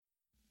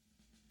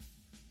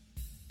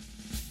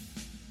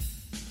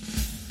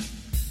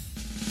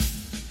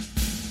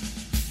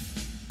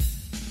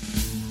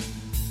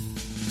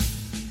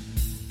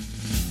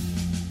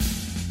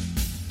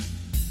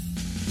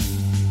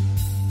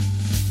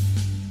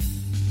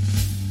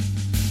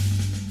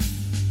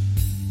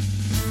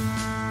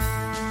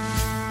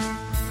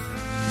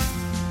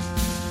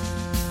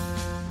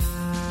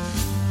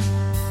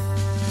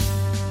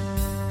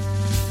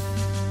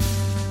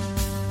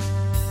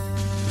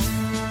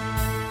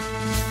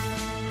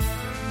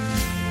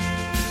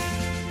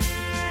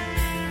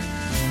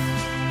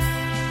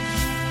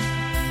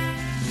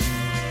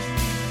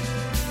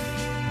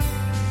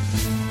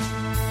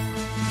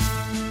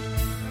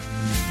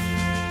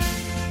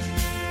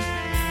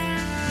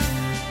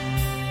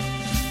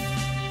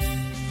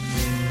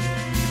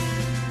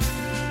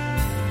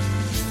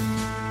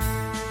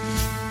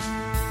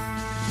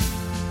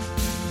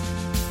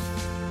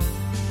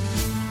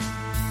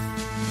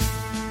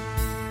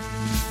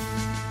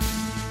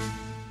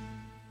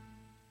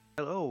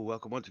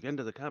welcome once again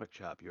to the Comic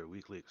Shop, your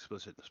weekly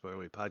explicit and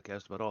spoilery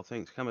podcast about all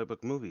things comic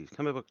book movies,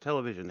 comic book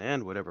television,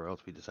 and whatever else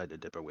we decide to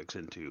dip our wicks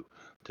into.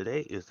 Today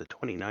is the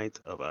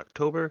 29th of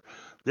October.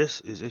 This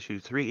is issue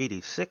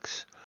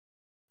 386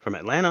 from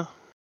Atlanta.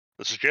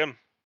 This is Jim.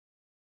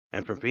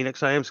 And from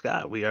Phoenix, I am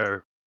Scott. We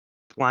are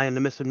flying the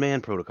Missing Man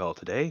protocol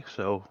today,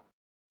 so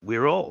we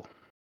roll.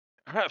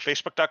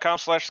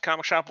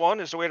 Facebook.com/Comic Shop 1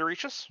 is the way to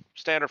reach us.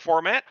 Standard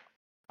format.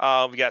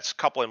 We got a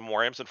couple of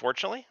memoriams,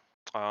 unfortunately.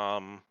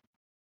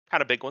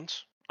 Kind of big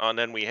ones. And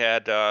then we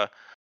had,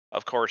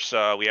 of course,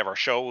 we have our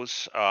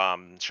shows.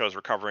 Shows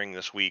we're covering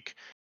this week.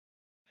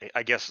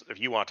 I guess if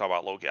you want to talk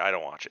about Loki, I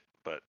don't watch it.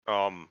 But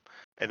and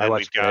then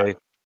we've got today.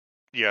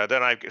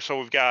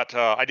 we've got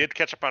I did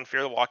catch up on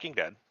Fear the Walking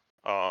Dead.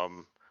 I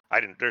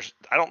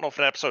don't know if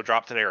an episode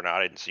dropped today or not.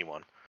 I didn't see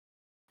one.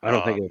 I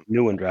don't think a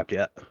new one dropped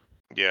yet.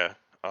 Yeah.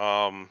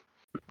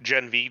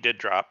 Gen V did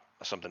drop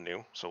something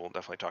new, so we'll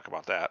definitely talk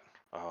about that.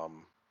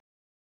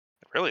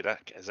 Really,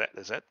 is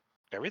that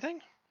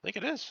everything? I think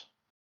it is.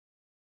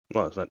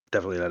 Well, it's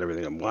definitely not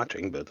everything I'm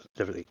watching, but it's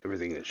definitely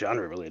everything that's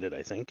genre related,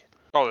 I think.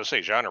 Oh, let's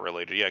say genre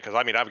related, yeah. Because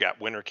I mean, I've got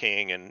Winter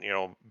King and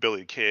Billy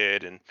the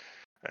Kid and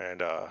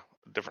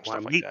different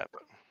stuff like that.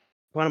 But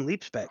Quantum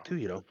Leap's back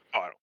too, Oh,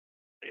 I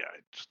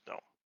just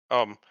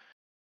don't.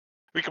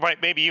 We could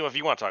maybe if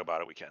you want to talk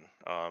about it, we can.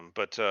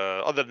 But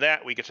other than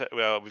that,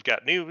 we've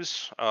got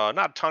news.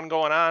 Not a ton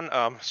going on.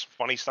 Some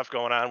funny stuff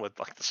going on with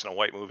like the Snow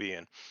White movie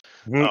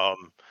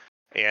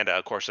and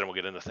of course then we'll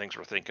get into things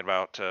we're thinking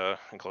about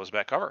and close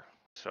back cover.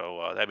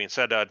 So that being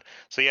said,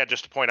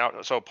 just to point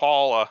out, so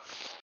Paul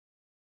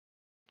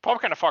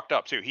kind of fucked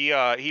up too. He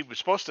was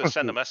supposed to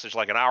send a message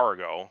like an hour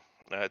ago.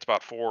 It's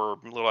about a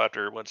little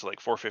after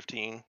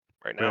 4:15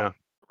 right now. Yeah.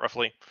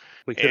 Roughly.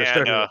 We could have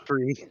started at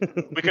 3.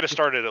 We could have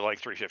started at like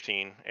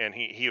 3:15, and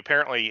he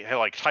apparently had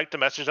like typed a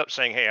message up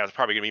saying, "Hey, I was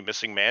probably gonna be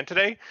missing man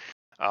today,"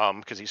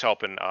 because he's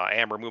helping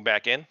Amber move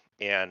back in,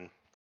 and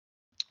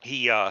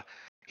he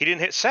didn't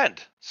hit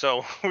send.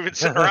 So we've been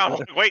sitting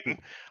around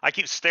waiting. I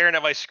keep staring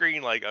at my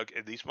screen like, okay,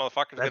 are these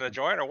motherfuckers gonna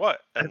join or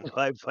what? And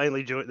I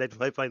finally joined.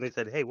 They finally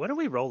said, "Hey, when are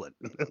we rolling?"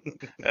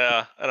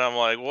 and I'm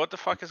like, what the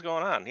fuck is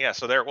going on? Yeah,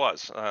 so there it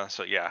was.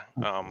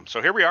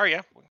 So here we are.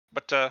 Yeah,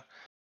 but.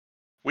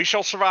 We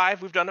shall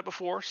survive. We've done it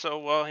before.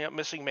 So,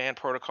 missing man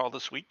protocol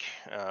this week.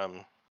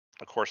 Of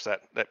course,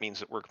 that means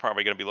that we're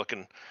probably going to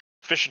be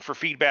fishing for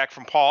feedback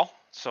from Paul.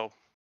 So,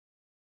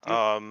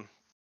 and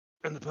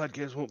the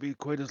podcast won't be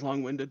quite as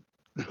long-winded.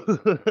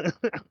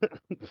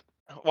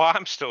 Well,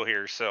 I'm still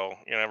here, so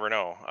you never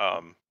know.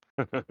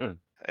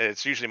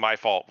 It's usually my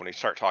fault when we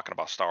start talking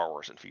about Star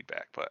Wars and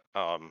feedback. But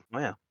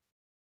yeah.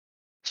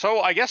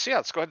 So I guess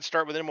let's go ahead and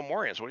start with in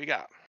memoriams. What do you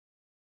got?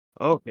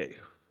 Okay,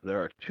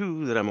 there are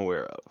 2 that I'm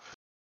aware of.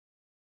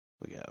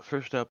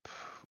 First up,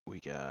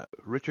 we got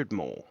Richard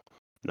Mole,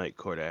 Night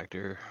Court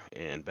actor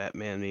and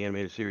Batman the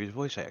Animated Series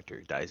voice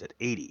actor, dies at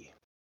 80.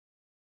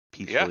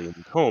 Peacefully in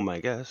his home,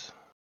 I guess.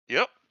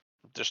 Yep,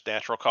 just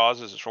natural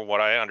causes, from what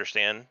I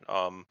understand.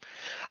 I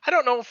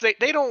don't know if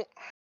they don't.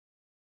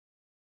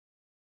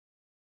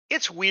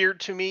 It's weird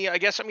to me. I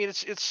guess. I mean,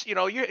 it's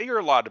you're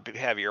allowed to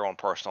have your own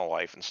personal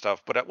life and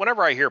stuff, but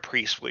whenever I hear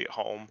peacefully at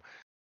home,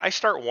 I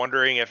start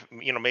wondering if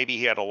maybe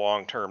he had a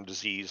long-term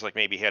disease, like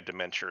maybe he had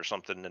dementia or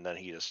something, and then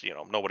he just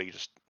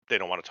they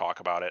don't want to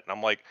talk about it. And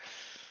I'm like,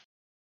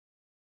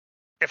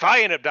 if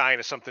I end up dying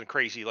of something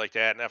crazy like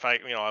that, and if I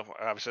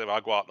obviously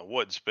I'll go out in the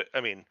woods, but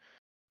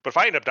if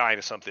I end up dying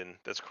of something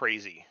that's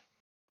crazy,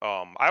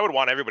 I would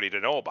want everybody to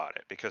know about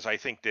it, because I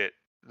think that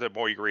the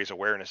more you raise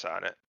awareness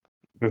on it,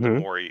 the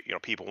more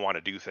people want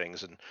to do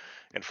things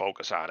and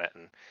focus on it.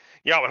 And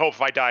I would hope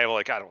if I die,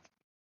 like I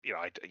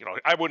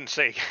wouldn't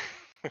say.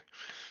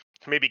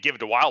 Maybe give it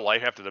to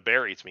wildlife after the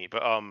bear eats me,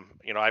 but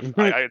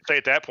I'd say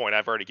at that point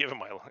I've already given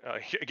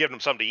given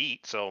them something to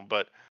eat. So,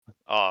 but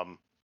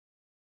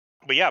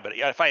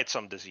if I had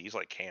some disease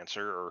like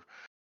cancer or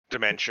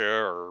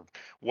dementia or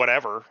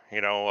whatever,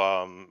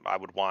 I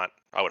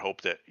would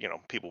hope that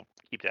people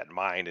keep that in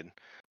mind, and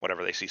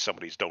whenever they see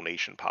somebody's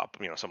donation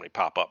somebody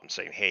pop up and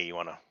saying, "Hey, you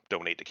want to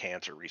donate to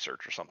cancer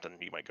research or something?"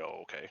 You might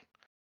go, "Okay."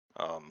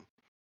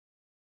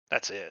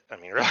 That's it. I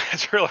mean, really,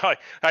 it's really.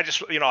 I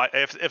just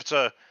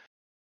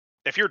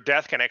if your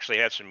death can actually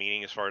have some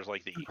meaning as far as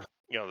like the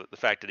the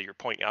fact that you're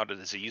pointing out a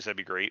disease, that'd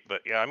be great.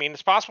 But yeah, I mean,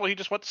 it's possible he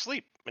just went to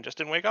sleep and just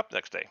didn't wake up the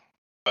next day.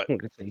 But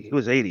he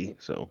was 80,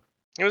 so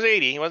he was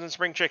 80. He wasn't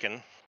spring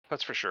chicken,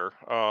 that's for sure.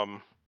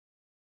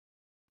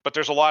 But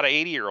there's a lot of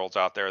 80-year-olds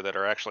out there that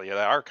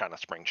are kind of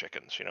spring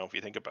chickens. If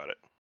you think about it.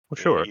 Well,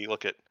 sure. You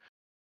look at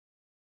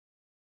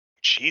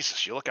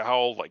Jesus. You look at how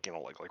old, like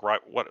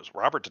what is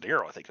Robert De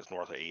Niro? I think is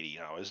north of 80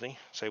 now, isn't he?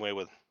 Same way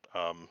with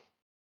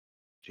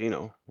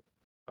Gino.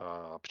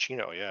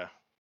 Pacino, yeah.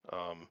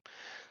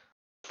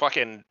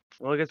 Fucking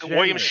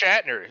William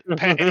Shatner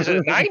is in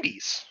the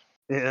 90s.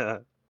 Yeah,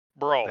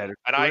 bro.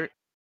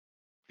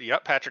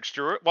 Patrick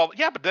Stewart. Well,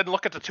 yeah, but then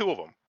look at the two of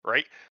them,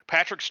 right?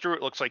 Patrick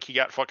Stewart looks like he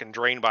got fucking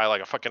drained by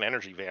like a fucking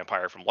energy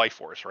vampire from Life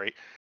Force, right?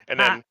 And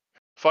then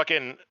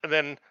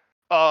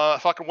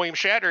fucking William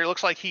Shatner. He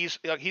looks like he's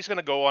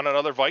gonna go on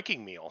another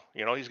Viking meal.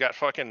 He's got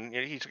fucking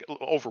he's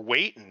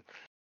overweight and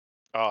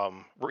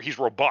he's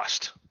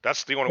robust.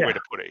 That's the only way Yeah.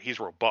 to put it. He's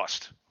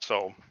robust.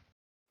 So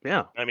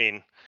Yeah. I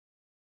mean,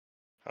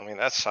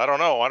 that's I don't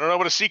know. I don't know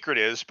what a secret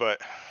is,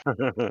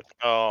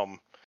 um,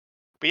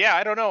 but yeah,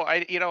 I don't know.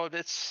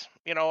 It's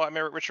I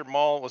remember Richard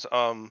Mall was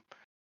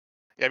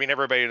I mean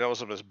everybody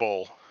knows him as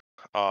Bull.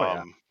 Oh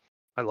yeah. Um,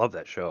 I love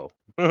that show.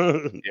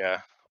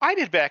 yeah, I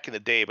did back in the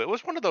day, but it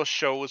was one of those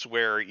shows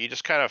where you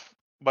just kind of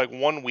like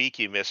 1 week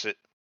you miss it,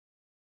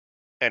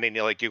 and then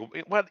you're like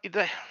it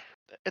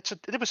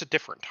was a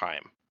different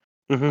time.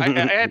 I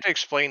had to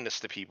explain this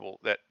to people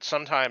that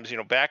sometimes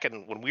back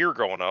in when we were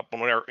growing up,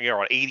 when we were in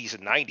 80s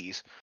and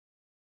 90s,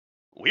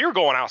 we were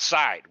going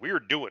outside, we were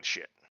doing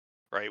shit,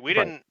 right? We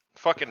Right. didn't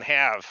fucking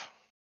have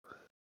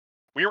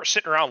we weren't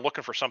sitting around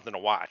looking for something to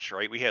watch,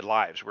 right? We had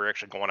lives. We were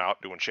actually going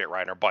out doing shit,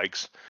 riding our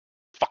bikes,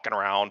 fucking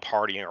around,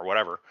 partying or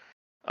whatever.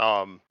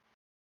 Um,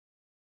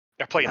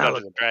 playing Now look.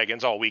 Dungeons and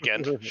Dragons all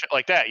weekend, shit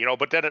like that,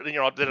 But then,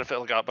 then it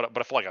felt like, but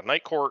if like a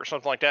night court or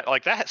something like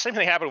that, same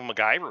thing happened with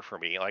MacGyver for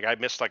me. Like I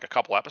missed like a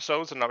couple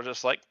episodes, and I was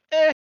just like,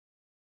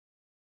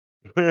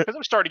 because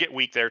it started to get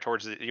weak there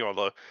towards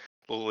the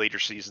later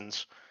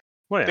seasons.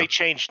 Well, yeah. They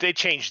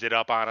changed it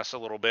up on us a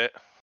little bit.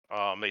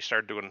 They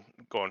started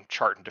going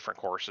charting different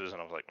courses,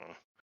 and I was like,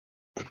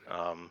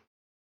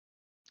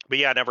 but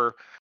yeah, never.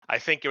 I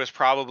think it was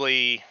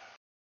probably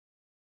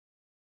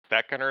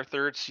second or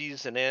third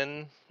season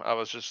in. I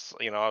was just,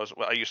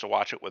 I used to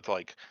watch it with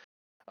like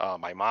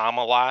my mom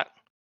a lot,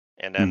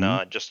 and then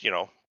Mhm. just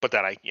but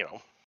then I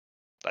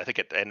think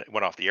it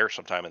went off the air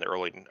sometime in the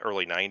early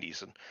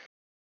 '90s,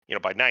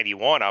 and by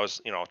 '91 I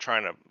was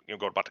trying to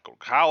about to go to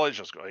college.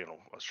 I was I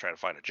was trying to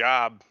find a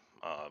job,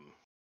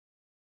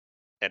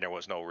 and there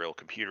was no real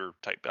computer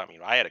type. I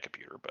mean, I had a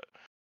computer, but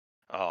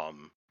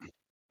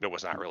it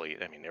was not really.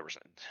 I mean, it It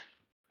wasn't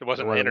the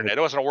wasn't like internet.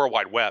 It wasn't a World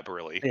Wide Web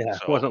really. yeah,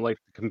 it So wasn't like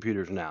the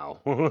computers now.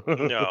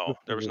 no,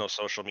 there was no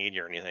social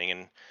media or anything,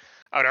 and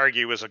I'd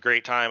argue it was a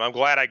great time. I'm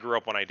glad I grew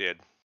up when I did.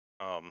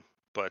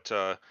 But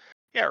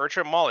yeah,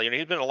 Richard Mully,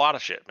 he's been in a lot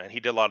of shit, man. He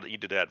did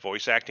that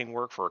voice acting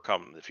work for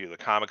a few of the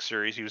comic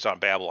series. He was on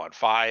Babylon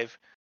 5.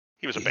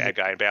 He was a Yeah. bad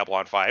guy in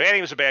Babylon 5, and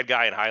he was a bad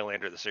guy in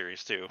Highlander the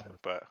series too.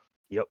 But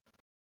Yep.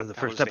 The that was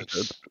first his name,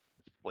 episode.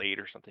 Slade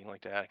or something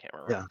like that. I can't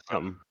remember. Yeah, But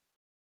something.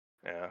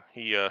 yeah,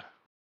 he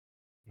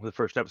The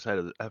first episode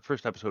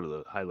of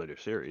the Highlander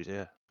series,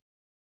 yeah.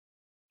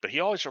 but he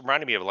always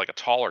reminded me of like a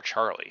taller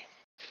Charlie.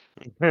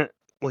 Well,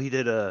 he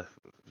did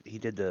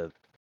the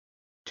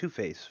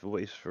Two-Face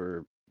voice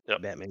for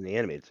Yep. Batman the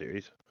Animated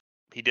Series,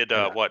 He did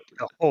and what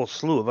a whole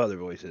slew of other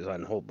voices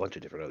on a whole bunch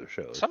of different other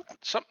shows.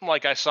 something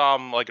like I saw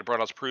him like at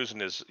Brunel's Cruise in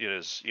his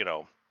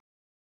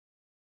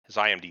his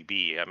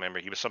IMDb. I remember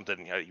he was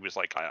something. He was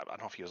like I don't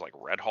know if he was like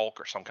Red Hulk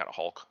or some kind of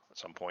Hulk at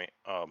some point.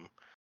 He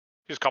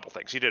was a couple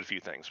things. He did a few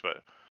things,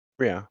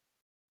 Yeah.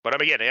 but I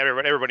mean, again,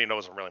 everybody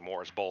knows him really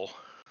more as Bull.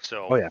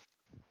 So, Oh, yeah.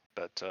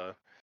 but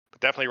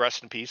definitely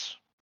rest in peace.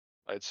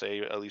 I'd say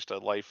at least a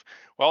life.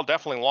 Well,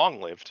 definitely long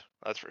lived.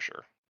 That's for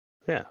sure.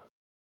 Yeah.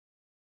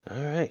 All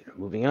right,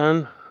 moving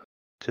on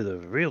to the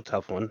real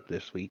tough one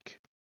this week.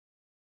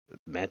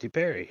 Matthew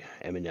Perry,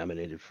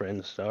 Emmy-nominated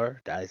Friends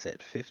star, dies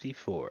at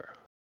 54.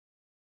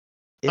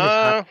 In his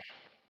hot, Uh,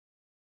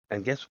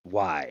 and guess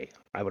why?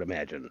 I would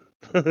imagine.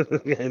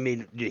 I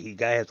mean, the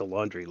guy has a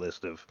laundry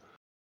list of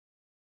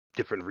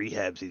different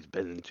rehabs he's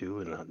been into,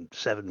 and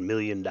 $7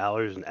 million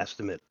in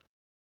estimate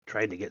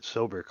trying to get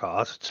sober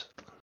costs.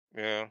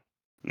 yeah.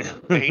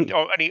 He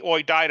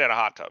died in a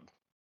hot tub.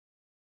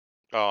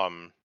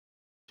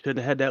 Shouldn't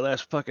have had that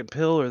last fucking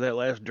pill or that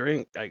last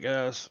drink, I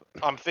guess.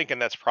 I'm thinking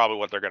that's probably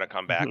what they're gonna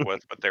come back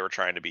with, but they were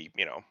trying to be,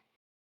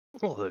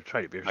 Well, they're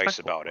trying to be nice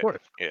respectful, about of it. course.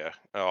 Yeah.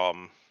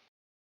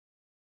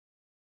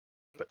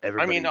 But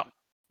I mean,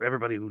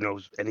 everybody who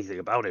knows anything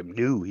about him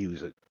knew he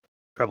was a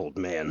troubled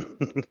man.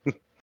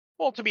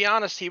 well, to be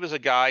honest, he was a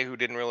guy who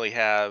didn't really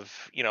have,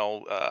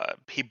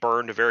 he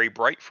burned very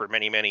bright for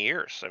many, many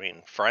years. I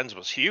mean, Friends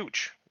was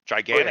huge, Oh yeah.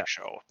 gigantic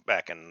show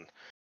back in.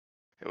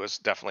 It was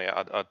definitely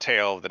a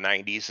tale of the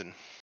 '90s, and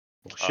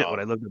Well, shit, when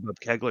I um, looked up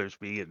Kegler's,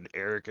 me and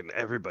Eric and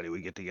everybody, we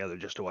get together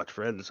just to watch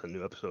Friends, a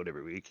new episode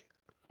every week.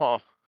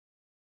 well,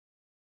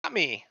 not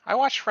me. I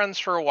watched Friends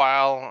for a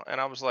while,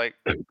 and I was like,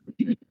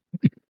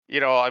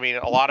 I mean,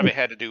 a lot of it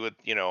had to do with,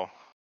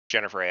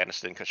 Jennifer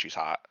Aniston because she's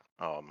hot,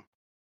 and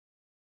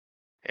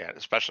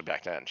especially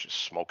back then, she's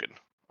smoking.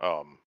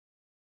 Um,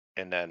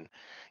 And then,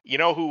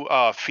 who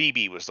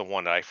Phoebe was the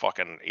one that I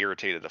fucking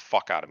irritated the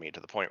fuck out of me to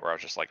the point where I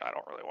was just like, I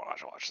don't really want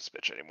to watch this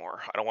bitch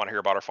anymore. I don't want to hear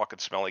about her fucking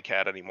smelly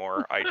cat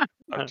anymore.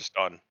 I'm just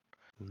done.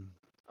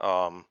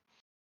 Um,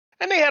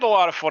 and they had a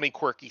lot of funny,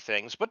 quirky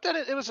things, but then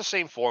it was the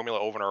same formula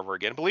over and over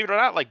again. Believe it or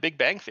not, like Big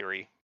Bang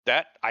Theory,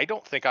 that I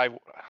don't think I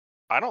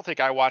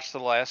watched the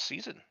last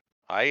season.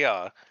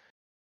 I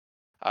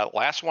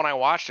last one I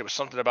watched, it was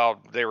something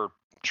about they were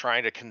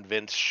trying to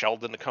convince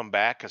Sheldon to come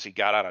back because he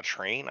got on a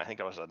train. I think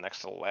that was the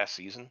next to the last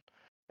season,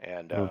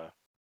 and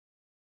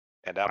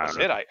and that I was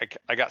don't it.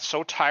 I got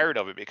so tired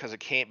of it because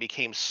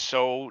became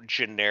so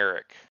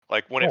generic.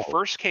 Like when it know.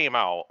 first came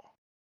out,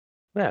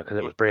 Yeah, because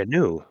it w- was brand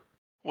new.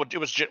 well, it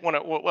was when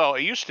it well,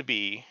 it used to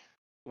be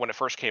when it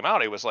first came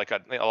out. It was like a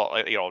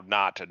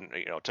nod to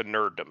to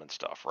nerddom and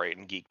stuff, right,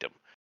 and geekdom,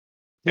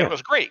 and it Yeah.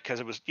 was great because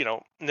it was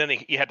and then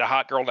you had the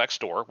hot girl next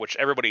door, which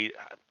everybody.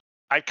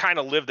 I kind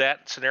of lived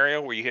that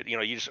scenario where you hit,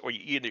 you just, or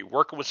you either you're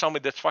working with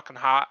somebody that's fucking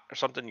hot or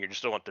something, you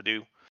just don't know what to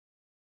do,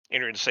 and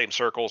you're in the same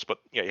circles, but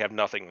you have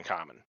nothing in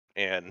common.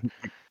 And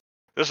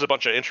this is a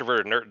bunch of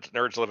introverted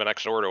nerds living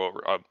next door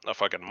to a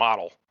fucking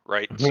model,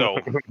 right? So,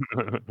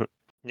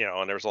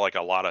 and there's like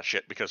a lot of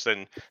shit because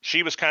then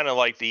she was kind of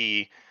like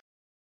the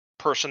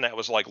person that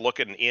was like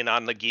looking in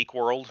on the geek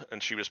world,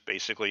 and she was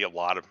basically a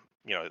lot of,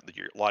 a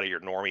lot of your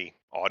normie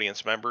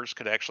audience members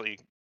could actually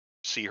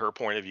see her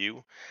point of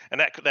view, and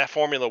that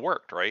formula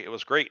worked, right? It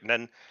was great. And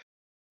then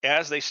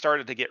as they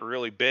started to get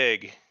really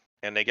big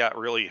and they got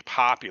really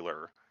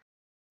popular,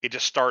 it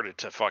just started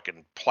to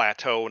fucking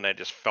plateau and then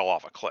just fell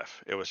off a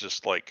cliff. It was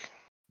just like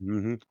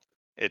hmm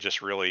it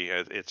just really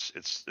it's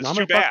How too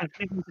many bad. fucking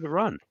seasons did it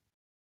run?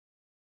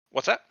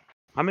 What's that?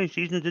 How many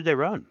seasons did they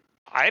run?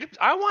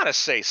 I want to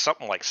say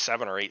something like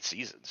 7 or 8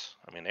 seasons.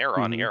 I mean, they were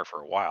on the hmm air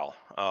for a while.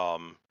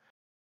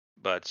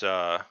 But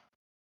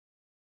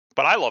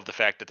but I love the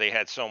fact that they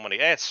had so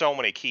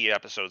many key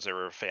episodes that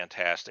were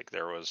fantastic.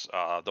 There was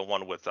the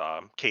one with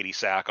Katie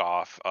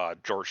Sackhoff,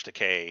 George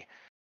Takei,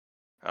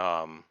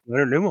 um,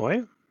 Leonard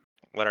Nimoy.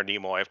 Leonard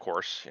Nimoy, of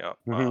course. Yeah,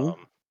 hmm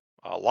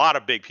a lot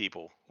of big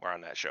people were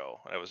on that show.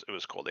 It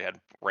was cool. They had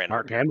random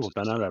Mark Hamill's appearances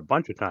and been on stuff. it a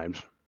bunch of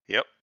times.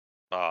 Yep.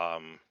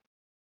 Um,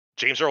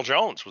 James Earl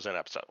Jones was in an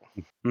episode.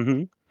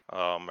 hmm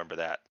Remember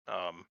that.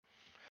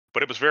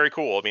 But it was very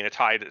cool. I mean, it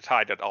tied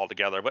it all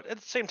together. But at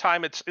the same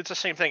time, it's the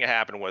same thing that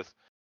happened with.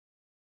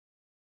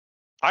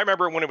 I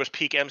remember when it was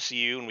peak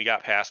MCU and we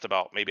got past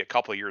about maybe a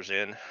couple of years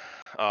in.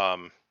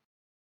 Um,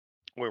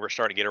 we were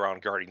starting to get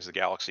around Guardians of the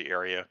Galaxy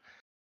area.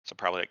 So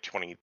probably like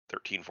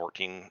 2013,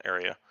 14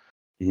 area.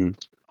 hmm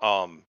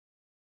Um,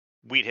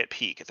 we'd hit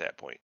peak at that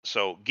point.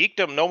 So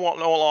geekdom no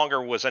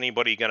longer was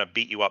anybody going to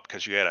beat you up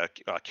because you had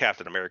a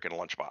Captain American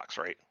lunchbox,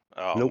 right?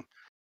 Nope.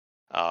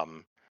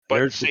 Um, but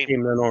Nerds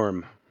became the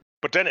norm.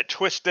 then it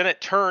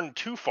turned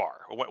too far,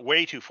 it went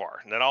way too far,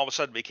 and then all of a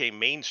sudden became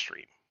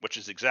mainstream, which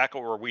is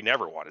exactly where we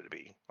never wanted to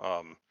be.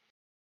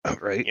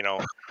 Right. You know,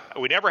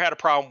 we never had a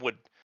problem with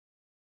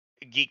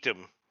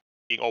geekdom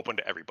being open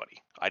to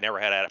everybody. I never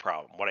had a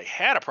problem. What I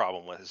had a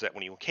problem with is that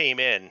when you came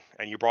in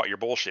and you brought your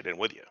bullshit in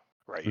with you,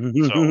 right?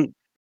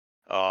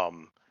 So,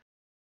 um,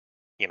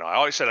 I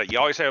always said you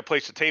always have a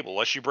place at the table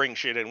unless you bring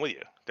shit in with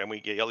you. Then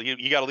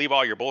you got to leave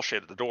all your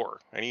bullshit at the door.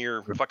 Any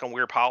of your fucking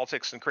weird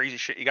politics and crazy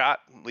shit you got,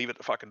 leave it at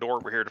the fucking door.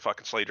 We're here to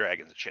fucking slay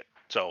dragons and shit.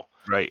 So,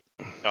 Right.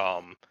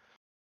 um,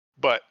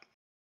 but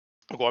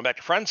going back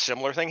to Friends,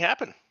 similar thing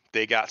happened.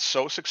 They got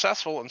so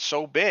successful and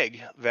so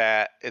big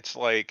that it's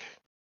like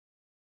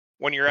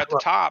when you're at the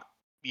Well, top,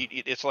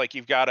 it's like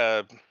you've got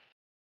to.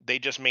 They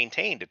just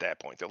maintained at that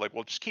point. They're like,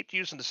 well, just keep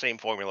using the same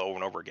formula over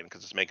and over again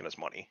because it's making us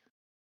money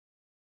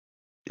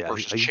yeah,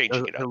 versus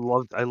changing it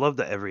up. I loved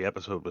that every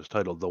episode was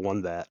titled "The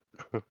One That"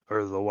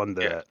 or "The One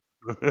Yeah,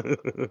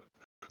 That"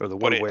 or "The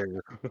but One it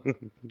Where."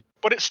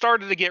 but it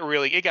started to get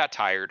it got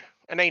tired,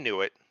 and they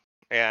knew it.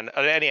 And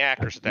any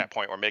actors at that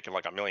point were making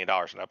like $1 million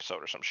an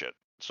episode or some shit.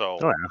 So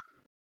Oh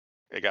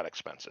yeah. it got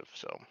expensive.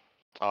 So,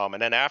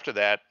 and then after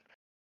that,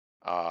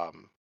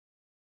 um,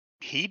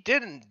 he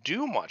didn't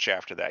do much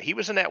after that. He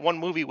was in that one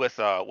movie with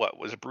what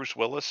was it, Bruce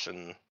Willis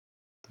and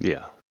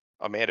Yeah.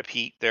 Amanda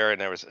Peet there, and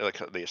there was like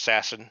the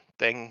assassin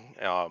thing.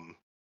 I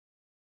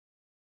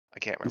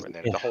can't remember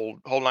the name. Yeah. The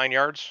whole 9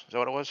 yards. Is that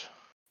what it was?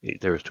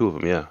 There was two of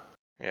them. Yeah.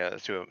 Yeah, the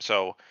two of them.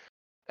 So,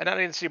 and I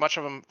didn't see much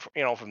of him,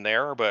 from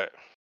there. But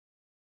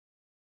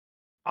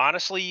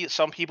honestly,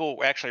 some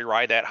people actually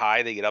ride that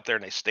high. They get up there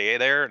and they stay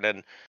there, and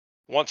then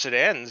once it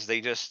ends,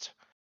 they just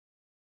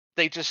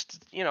they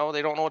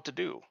don't know what to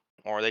do,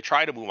 or they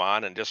try to move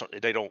on and just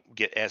they don't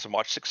get as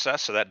much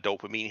success. So that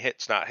dopamine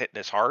hit's not hitting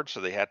as hard.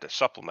 So they had to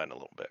supplement a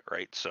little bit,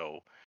 right? So,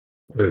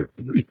 Right.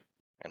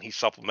 and he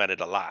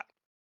supplemented a lot.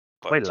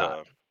 Quite a But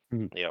lot.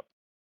 Mhm. yep.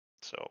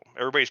 So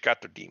everybody's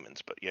got their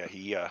demons. But yeah,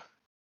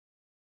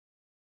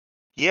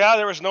 yeah,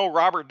 there was no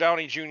Robert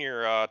Downey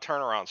Jr.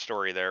 Turnaround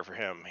story there for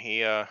him.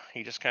 He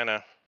just kind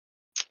of.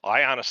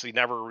 I honestly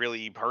never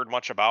really heard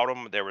much about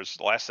him. The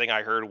last thing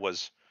I heard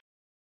was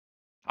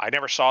I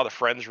never saw the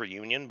Friends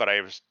reunion, but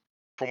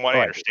from what Oh,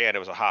 I I, understand, it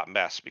was a hot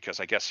mess because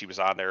I guess he was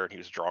on there and he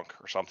was drunk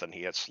or something.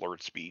 He had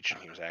slurred speech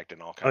and he was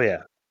acting all oh kinds of.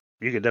 yeah.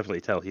 You could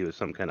definitely tell he was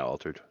some kind of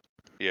altered.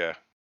 Yeah.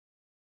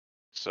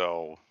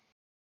 So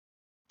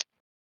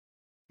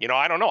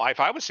I don't know. If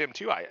I was him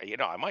too,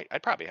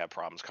 I'd probably have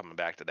problems coming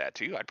back to that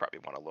too. I'd probably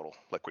want a little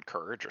liquid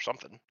courage or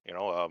something.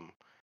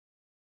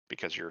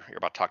 Because you're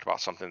about to talk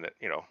about something that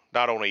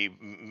not only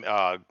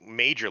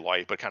made your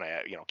life but kind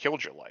of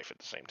killed your life at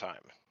the same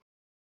time.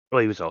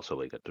 Well, he was also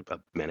like a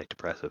manic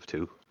depressive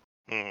too,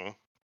 Hmm.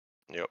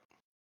 Yep.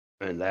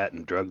 and that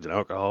and drugs and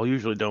alcohol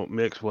usually don't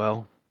mix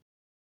well.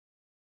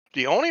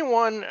 The only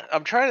one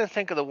I'm trying to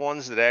think of the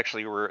ones that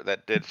actually were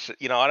that did.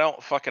 I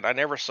don't fucking. I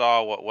never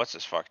saw what's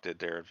his fuck did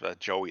there.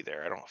 Joey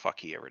there. I don't know fuck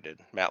he ever did.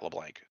 Matt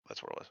LeBlanc.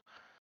 That's what it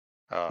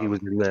was. He was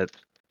in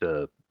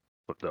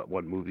that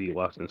one movie,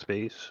 Lost in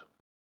Space,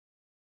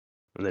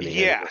 and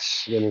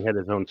Yes. then he had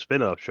his own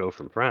spin-off show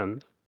from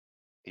Friends.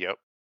 Yep.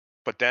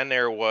 But then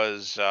there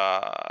was,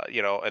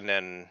 and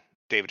then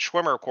David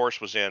Schwimmer, of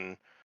course, was in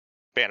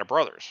Band of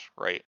Brothers,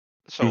 right?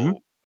 Mm-hmm.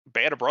 So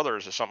Band of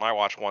Brothers is something I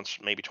watch once,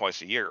 maybe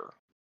twice a year.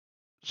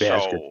 Yeah,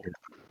 that's good. So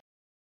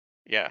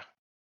yeah,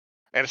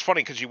 and it's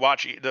funny because you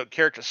watch the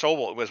character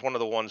Sobel was one of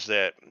the ones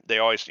that they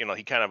always,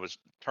 he kind of was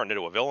turned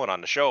into a villain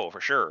on the show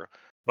for sure.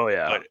 Oh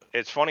yeah. But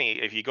it's funny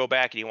if you go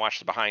back and you watch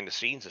the behind the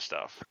scenes of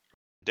stuff.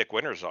 Dick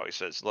Winters always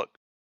says, "Look,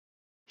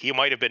 he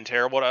might have been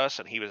terrible to us,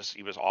 and he was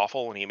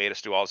awful, and he made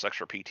us do all this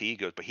extra PT." He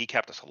goes, but he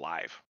kept us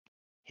alive.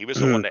 He was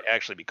the one that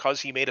actually,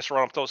 because he made us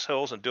run up those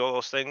hills and do all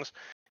those things.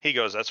 He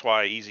goes, that's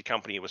why Easy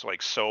Company was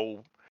like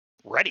so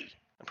ready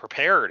and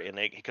prepared, and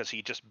because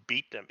he just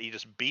beat them. He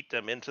just beat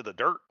them into the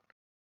dirt.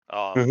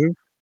 Um, Mm-hmm.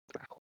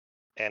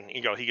 and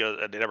he goes,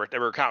 they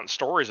were counting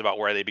stories about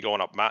where they'd be going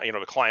up,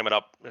 climbing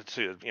up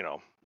to,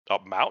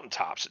 up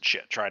mountaintops and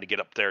shit, trying to get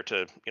up there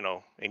to,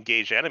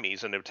 engage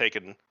enemies, and they've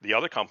taken the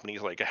other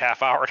companies like a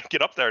half hour to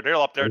get up there. They're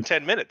up there in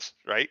 10 minutes,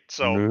 right?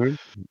 So, Mm-hmm.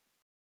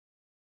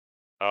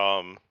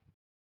 um,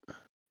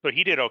 so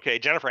he did okay.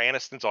 Jennifer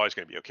Aniston's always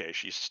going to be okay.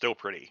 She's still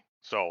pretty.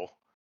 So,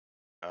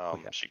 Oh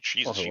yeah.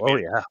 she Oh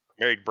yeah.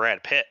 married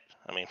Brad Pitt.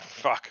 I mean,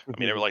 fuck. I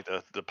mean, they were Mhm. like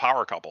the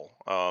power couple.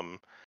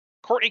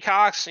 Courtney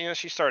Cox,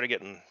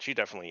 she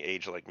definitely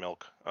aged like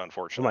milk, Oh my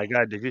unfortunately.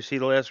 God! Did you see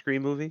the last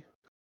Scream movie?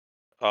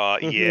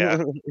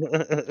 Yeah,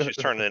 she's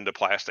turning into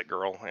Plastic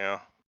Girl. Yeah,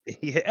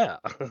 Yeah.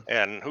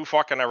 and who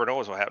fucking ever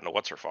knows what happened to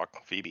what's her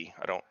fuck Phoebe?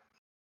 I don't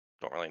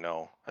really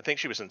know. I think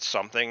she was in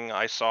something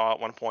I saw at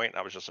one point.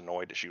 I was just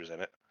annoyed that she was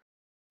in it,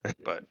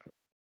 but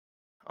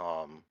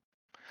um,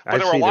 but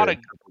I've seen her in a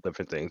couple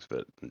different things,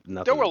 but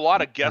there were a nothing,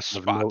 lot of guest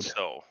nothing of note. spots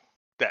though,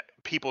 that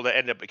people that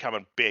ended up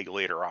becoming big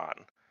later on.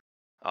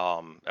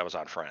 That was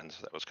on Friends.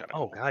 That was kind of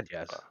Oh cool. God,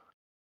 yes. Uh,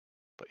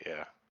 but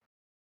yeah.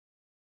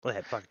 Well,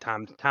 that fuck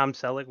Tom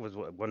Selleck was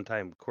one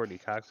time Courtney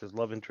Cox's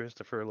love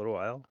interest for a little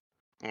while.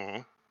 Hmm.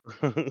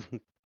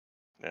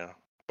 Yeah.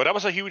 But that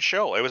was a huge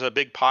show. It was a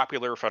big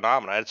popular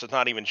phenomenon. It's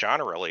not even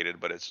genre related,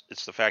 but it's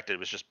the fact that it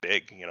was just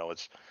big.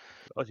 It's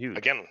That was huge.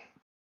 again,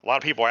 a lot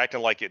of people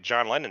acting like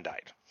John Lennon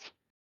died.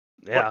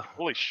 Like, Yeah.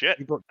 holy shit.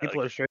 People Like,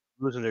 are straight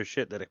losing their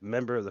shit that a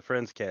member of the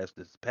Friends cast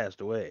has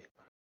passed away.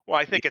 well,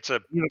 I E- think it's a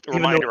Even though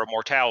reminder of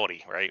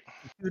mortality, right?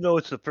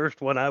 it's the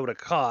first one I would have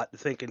caught,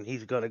 thinking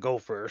he's gonna go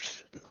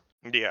first.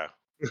 Yeah.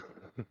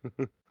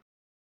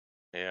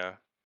 Yeah.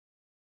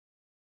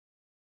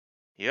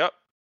 Yep.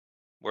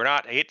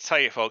 I hate to tell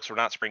you folks, we're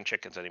not spring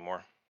chickens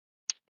anymore.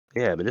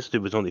 Yeah, but this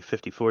dude was only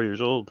 54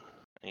 years old.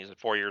 He's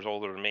 4 years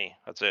older than me.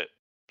 That's it.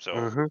 So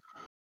Mm-hmm.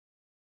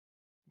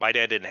 my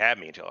dad didn't have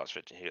me until I was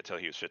 50, until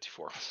he was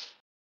 54.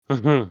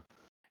 Mm-hmm.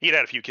 He'd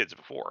had a few kids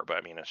before, but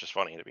I mean, it's just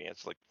funny to me.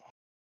 It's like,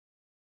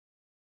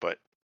 but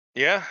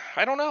yeah,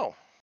 I don't know.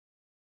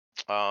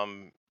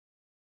 Um,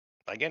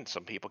 Again,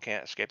 some people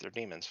can't escape their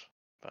demons,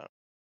 but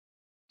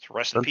it's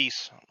rest in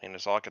peace. I mean,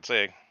 that's all I could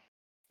say.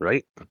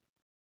 Right. And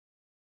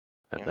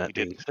He that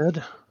did. being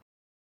said,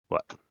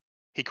 what?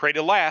 He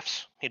created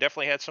laughs. He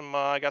definitely had some.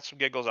 I got some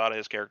giggles out of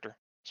his character.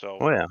 So,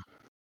 Oh yeah.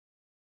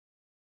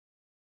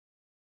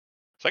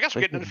 I guess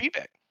we're Thank getting into you.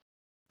 feedback.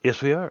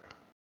 Yes, we are.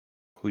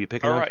 Who you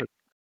picking All on right. for?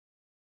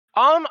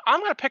 I'm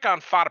gonna pick on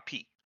Fada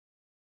Pete.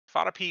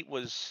 Fada Pete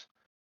was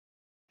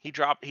he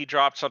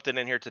dropped something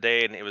in here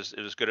today, and it was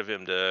good of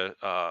him uh,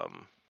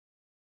 um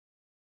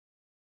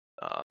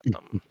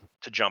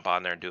to jump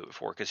on there and do it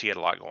before, because he had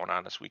a lot going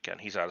on this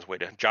weekend. He's on his way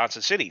to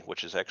Johnson City,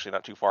 which is actually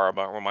not too far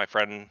about where my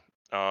friend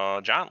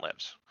John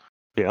lives.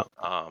 Yeah.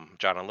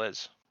 John and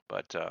Liz,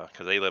 but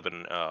because they live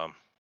in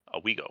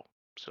Owego,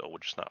 so we're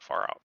just not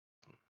far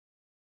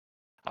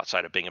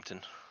outside of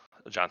Binghamton.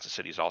 Johnson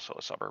City is also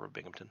a suburb of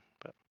Binghamton,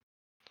 but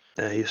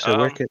I used to um,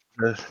 work at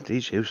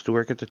DJ used to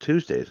work at the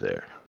Tuesdays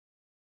there,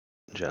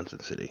 in Johnson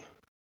City.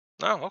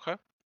 oh, okay.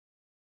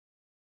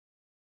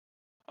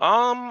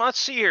 Let's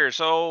see here.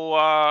 So,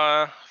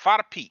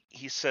 Fada Pete,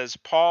 he says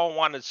Paul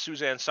wanted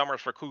Suzanne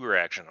Summers for Cougar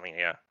action. I mean,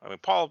 yeah. I mean,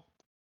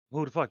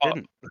 Who the fuck Paul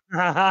didn't?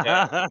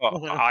 yeah.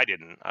 Well, I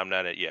didn't. I'm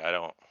not. Yeah, I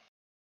don't.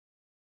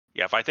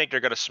 Yeah, if I think they're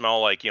gonna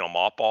smell like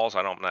mothballs,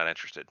 I'm not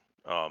interested.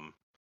 Um,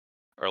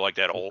 or like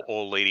that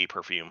old lady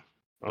perfume.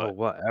 Oh, But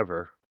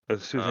whatever.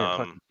 It's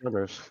Suzanne um,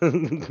 fucking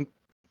Summers.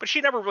 but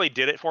she never really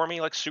did it for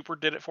me. Like super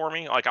did it for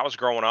me. Like I was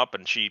growing up,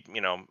 and she,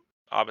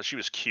 she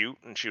was cute,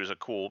 and she was a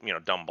cool,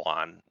 dumb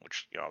blonde,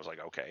 which I was like,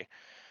 okay.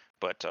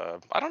 But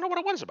I don't know what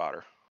it was about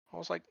her. I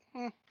was like,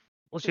 Well,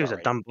 she's she was all a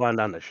right. dumb blonde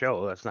on the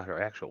show. That's not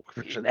her actual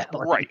Right.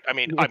 personality. I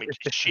mean,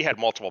 she had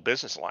multiple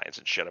business lines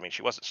and shit. I mean,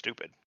 she wasn't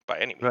stupid by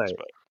any means, Right.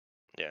 but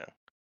yeah.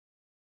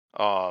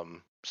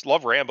 Just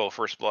love Rambo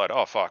First Blood.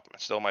 Oh fuck,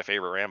 still my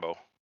favorite Rambo.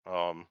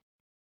 Um,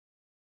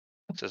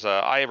 says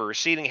I have a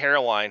receding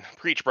hairline.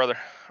 Preach, brother.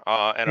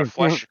 And a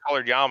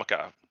flesh-colored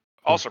yarmulke.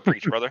 Also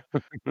preach, brother.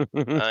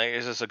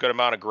 Is this a good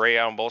amount of gray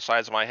on both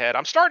sides of my head?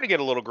 I'm starting to get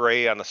a little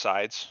gray on the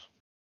sides.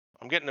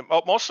 I'm getting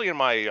mostly in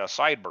my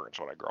sideburns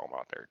when I grow them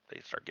out there.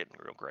 They start getting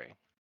real gray.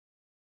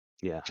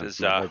 Yeah, Says,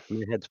 my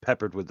head's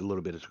peppered with a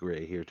little bit of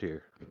gray here too,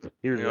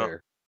 here you to know,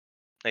 there.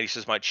 and he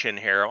says my chin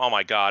hair. Oh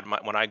my God,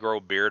 when I grow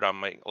a beard,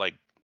 I'm like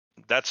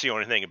that's the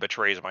only thing that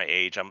betrays my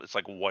age. It's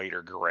like white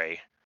or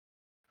gray.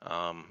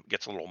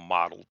 Gets a little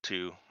mottled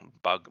too.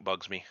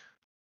 Bugs me.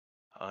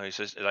 He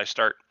says, as I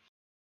start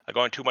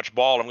going too much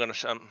bald,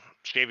 I'm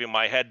shaving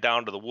my head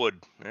down to the wood.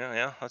 Yeah,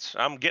 yeah,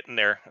 I'm getting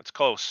there. It's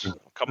close. I'm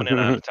coming in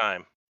on the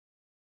time.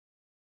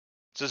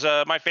 Says,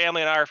 my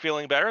family and I are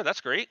feeling better.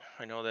 That's great.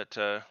 I know that.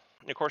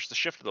 Of course, the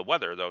shift of the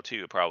weather though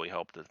too probably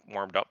helped. It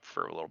warmed up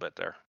for a little bit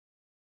there.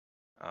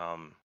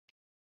 Um,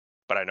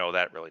 but I know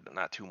that really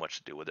not too much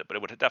to do with it. But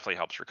it definitely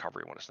helps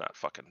recovery when it's not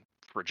fucking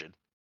frigid.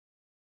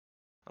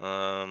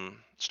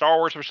 Star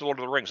Wars versus Lord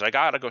of the Rings. I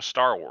gotta go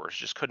Star Wars.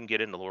 Just couldn't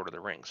get into Lord of the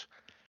Rings.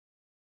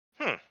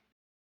 Hmm.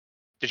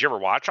 Did you ever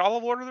watch all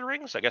of Lord of the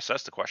Rings? I guess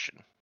that's the question.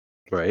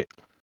 Right.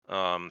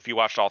 If you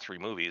watched all three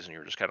movies and you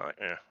were just kind of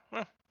like,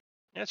 well,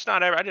 it's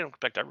not. I didn't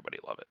expect everybody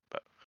to love it,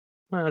 but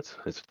Well,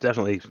 it's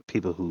definitely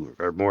people who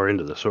are more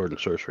into the sword and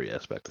sorcery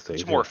aspect of it's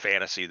things. more Yeah.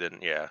 fantasy than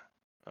yeah.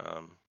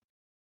 Um,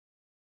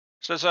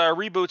 Says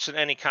reboots in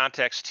any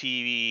context,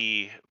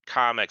 TV,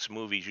 comics,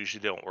 movies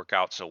usually don't work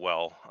out so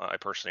well. I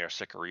personally are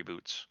sick of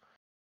reboots.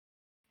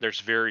 There's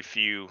very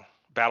few.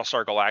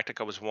 Battlestar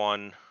Galactica was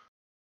one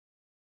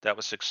that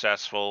was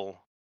successful.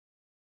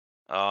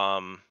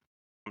 Um,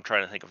 I'm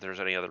trying to think if there's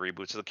any other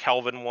reboots. The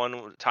Kelvin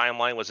one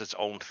timeline was its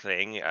own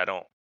thing.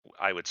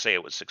 I would say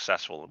it was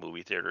successful in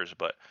movie theaters,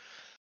 but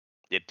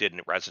it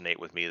didn't resonate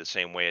with me the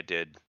same way it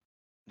did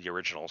the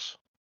originals.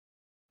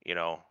 You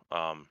know,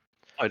 I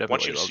once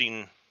definitely you've love.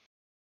 seen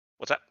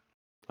what's that?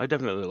 I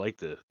definitely like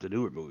the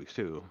newer movies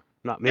too.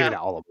 Not maybe Yeah,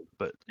 not all of them,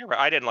 but you're right.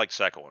 I didn't like the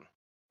second one,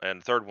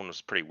 and the third one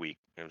was pretty weak.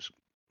 It was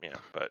yeah,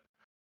 but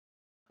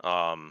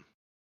um,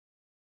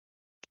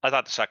 I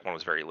thought the second one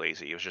was very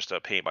lazy. It was just a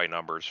paint by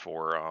numbers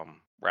for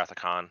Wrath of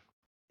Khan.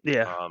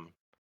 yeah. Um,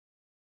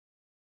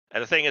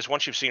 and the thing is,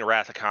 once you've seen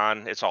Wrath of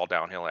Khan, it's all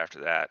downhill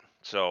after that.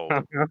 So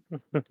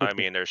I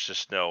mean, there's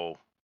just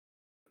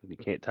You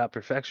can't top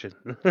perfection.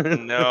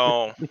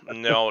 no.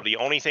 The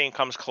only thing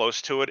comes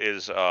close to it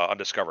is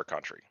Undiscovered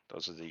Country.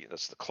 That's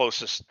the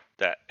closest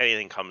that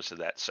anything comes to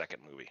that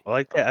second movie. I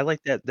like that. I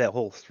like that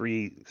whole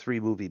three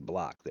movie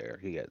block there.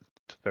 You got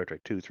Star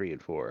Trek 2, 3,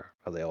 and 4.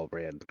 How they all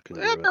ran Yeah,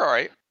 congruent. they're all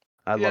right.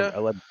 Yeah,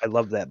 I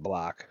love that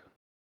block.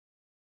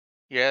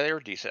 yeah, they were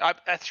decent.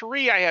 At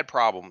three, I had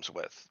problems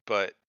with,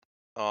 but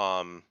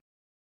um,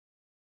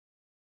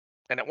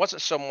 and it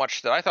wasn't so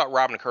much that I thought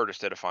Robin Curtis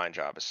did a fine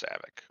job as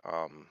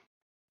Savick.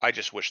 I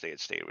just wish they had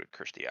stayed with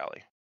Kirstie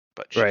Alley,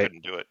 but she Right.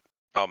 couldn't do it.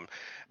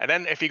 And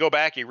then if you go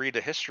back, you read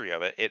the history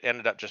of it, it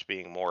ended up just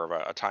being more of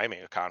a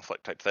timing, a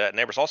conflict type thing. And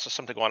there was also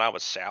something going on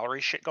with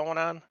salary shit going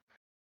on.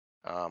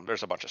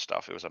 There's a bunch of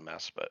stuff. It was a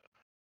mess,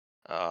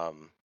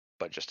 um,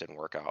 but it just didn't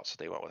work out. So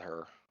they went with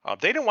her.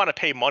 They didn't want to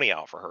pay money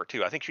out for her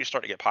too. I think she was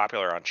starting to get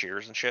popular on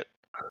Cheers and shit.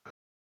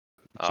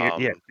 Yeah,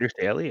 Um, Pierce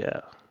Daly,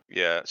 yeah.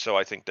 yeah, so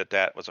I think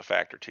that was a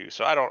factor too.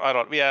 So I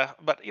don't, yeah,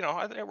 but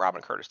I think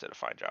Robin Curtis did a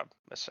fine job,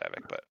 Miss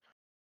Savick,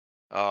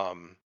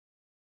 um,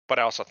 but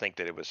I also think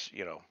that it was,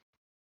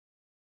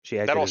 She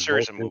that acted whole as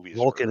series of movies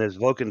were, Vulcan as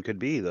Vulcan could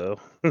be, though.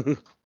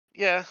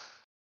 yeah,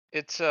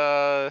 it's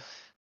yeah,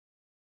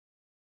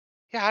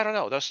 I don't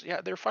know, those,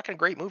 yeah, they're fucking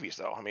great movies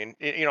though. I mean,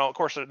 of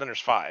course, then there's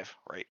five,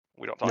 right?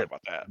 We don't talk Yep.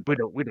 about that,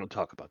 but We don't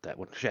talk about that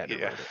when Shatner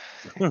yeah.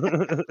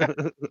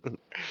 wrote it.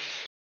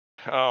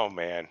 Oh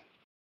man.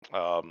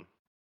 Um,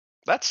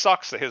 that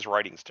sucks that his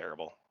writing's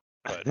terrible.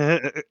 But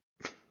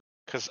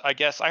because I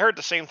guess I heard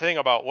the same thing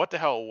about what the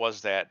hell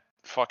was that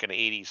fucking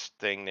 80s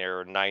thing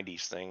there,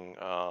 90s thing.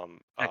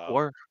 Tech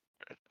War?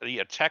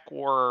 Yeah, Tech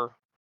War.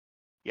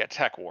 Yeah,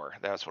 Tech War.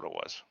 That's what it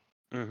was.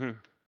 Mhm.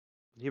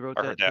 He wrote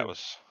I that too.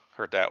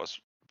 heard that was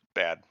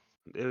bad.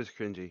 It was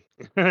cringy.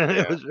 It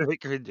Yeah, was very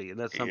cringy, and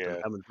that's something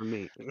yeah. coming from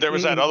me. There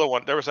was that other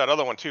one. There was that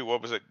other one too.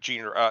 What was it?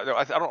 No,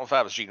 I don't know if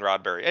that was Gene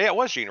Roddenberry. Yeah, it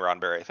was Gene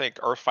Roddenberry. I think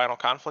Earth Final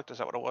Conflict. Is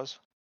that what it was?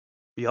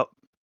 Yep.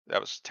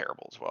 That was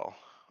terrible as well.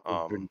 It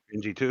was Um,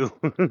 pretty cringy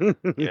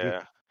too.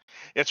 yeah.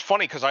 It's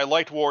funny because I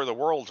liked War of the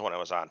Worlds when it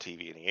was on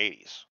TV in the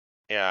 80s,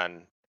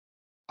 and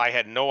I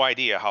had no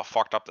idea how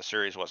fucked up the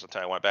series was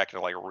until I went back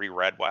and like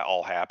reread what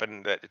all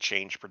happened. That it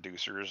changed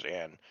producers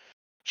and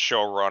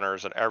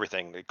showrunners and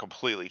everything. It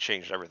completely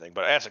changed everything.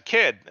 But as a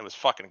kid, it was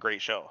fucking a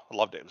great show. I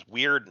loved it. It was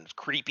weird and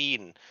creepy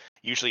and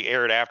usually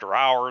aired after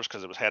hours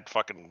because it was had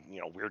fucking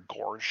weird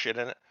gore and shit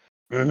in it.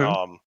 Mhm.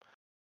 Um,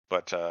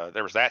 but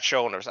there was that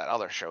show and there was that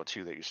other show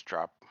too that used to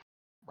drop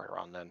right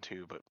around then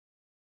too. But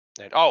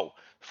oh,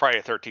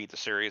 Friday the 13th, the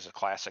series, a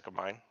classic of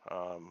mine.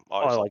 Oh, I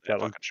Always loved like that that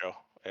one. fucking show.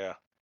 Yeah.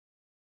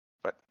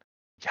 But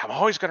yeah, I'm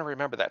always gonna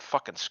remember that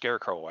fucking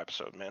Scarecrow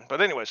episode, man.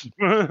 But anyways,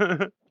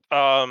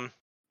 um,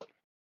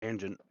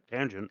 Tangent.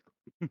 Tangent.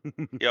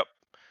 yep.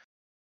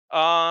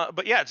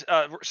 But yeah,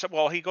 so,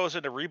 well, he goes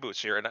into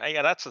reboots here, and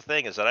yeah, that's the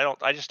thing is that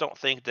I just don't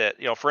think that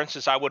for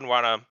instance, I wouldn't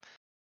want to.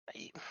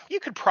 You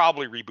could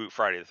probably reboot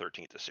Friday the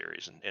 13th the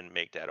series and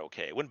make that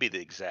okay. It wouldn't be the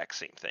exact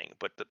same thing,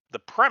 but the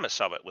premise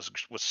of it was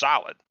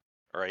solid,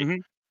 right? Hmm.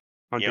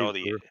 You know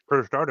Hunting the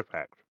for cursed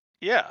artifacts.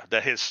 Yeah,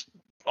 that his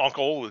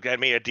uncle who had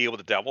made a deal with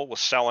the devil was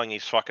selling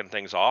these fucking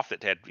things off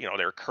that had they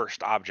were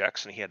cursed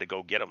objects, and he had to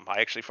go get them. I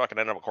actually fucking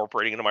ended up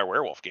incorporating into my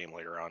werewolf game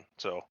later on.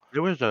 So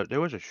There was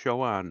a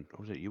show on,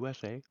 was it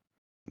USA?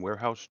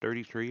 Warehouse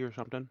 33 or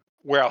something?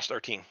 Warehouse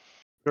 13. Yeah.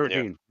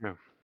 13, yeah.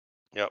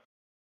 Yep.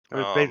 It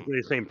was Um. basically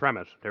the same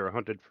premise. They were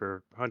hunting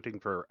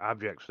for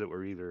objects that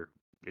were either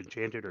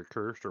enchanted or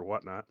cursed or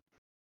whatnot.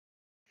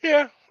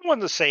 Yeah, it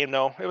wasn't the same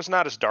though. It was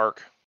not as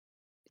dark,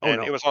 Oh, and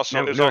no. it was also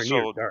No, it was nowhere near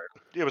as also dark.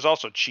 it was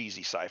also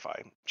cheesy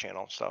sci-fi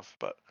channel stuff.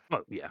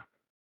 Oh, yeah.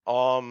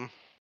 Um.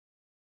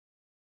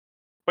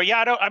 But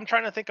yeah, I'm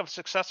trying to think of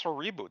successful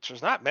reboots.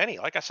 There's not many.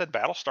 Like I said,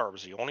 Battlestar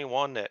was the only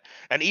one that,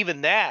 and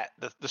even that,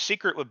 the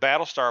secret with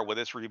Battlestar with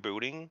its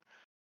rebooting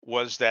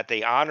was that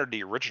they honored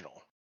the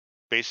original,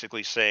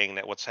 basically saying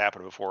that what's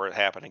happened before it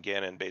happened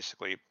again, and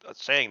basically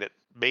saying that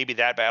maybe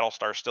that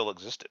Battlestar still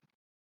existed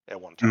at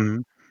one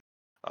time.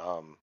 Mhm.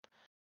 Um,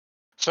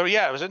 so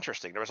yeah, it was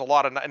interesting. There was a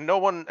lot of and no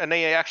one, and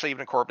they actually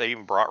even they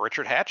even brought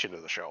Richard Hatch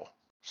into the show.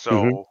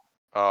 Mhm.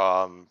 So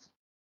um,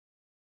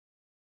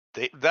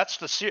 that's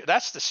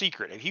the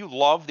secret. If you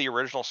love the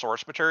original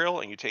source material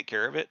and you take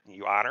care of it and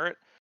you honor it,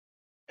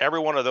 every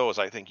one of those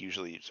I think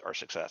usually are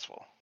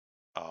successful.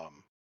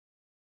 Um,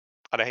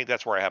 and I think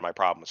that's where I had my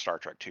problem with Star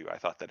Trek too. I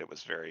thought that it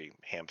was very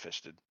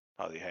ham-fisted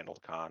how they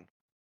handled Khan.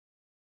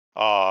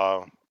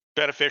 Uh,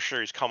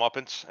 Beneficiaries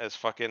comeuppance, as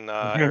fucking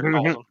Eric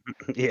calls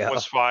them, Yeah.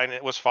 was fine.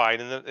 It was fine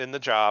in the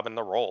job and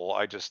the role.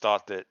 I just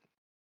thought that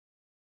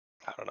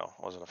I don't know.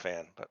 I wasn't a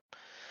fan, but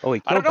Oh,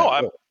 he I don't killed know.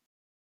 that role.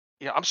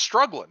 I'm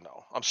struggling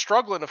though. I'm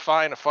struggling to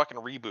find a fucking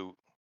reboot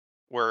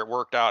where it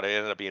worked out. It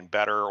ended up being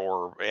better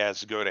or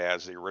as good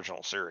as the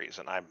original series,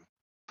 and I'm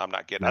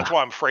not getting. That's Nah.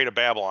 why I'm afraid of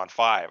Babylon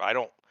 5. I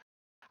don't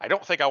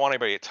think I want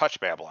anybody to touch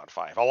Babylon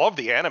 5. I love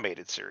the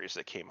animated series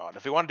that came out.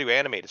 If we want to do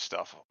animated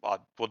stuff,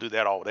 we'll do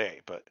that all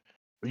day. But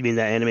You mean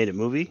that animated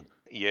movie?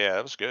 yeah,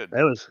 it was good.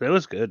 That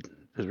was good.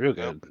 It was real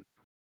Yep. good.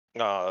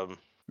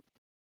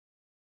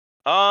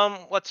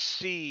 Um. Let's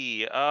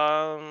see.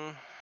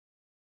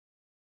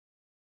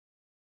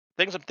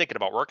 Things I'm thinking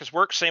about. Work is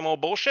work. Same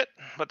old bullshit.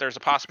 But there's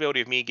a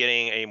possibility of me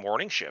getting a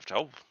morning shift.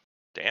 Oh,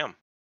 damn.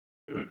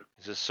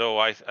 Just so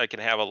I can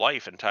have a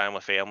life and time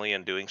with family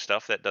and doing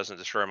stuff that doesn't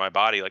destroy my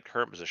body like the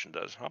current position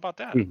does. How about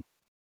that? Mm,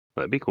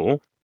 that'd be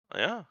cool.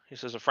 Yeah. He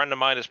says a friend of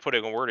mine is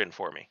putting a word in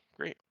for me.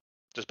 Great.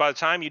 Just by the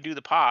time you do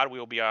the pod, we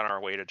will be on our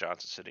way to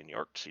Johnson City, New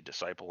York to see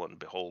Disciple and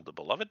Behold the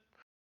Beloved.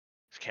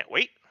 Just can't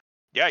wait.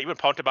 Yeah, you've been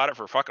pumped about it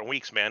for fucking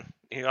weeks, man.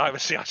 I haven't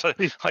seen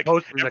He's like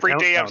posting the every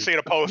day I'm countdown. seeing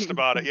a post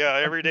about it. Yeah,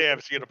 every day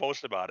I'm seeing a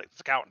post about it. It's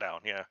a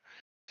countdown. Yeah.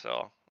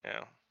 So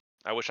yeah,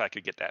 I wish I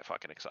could get that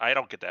fucking excited. I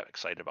don't get that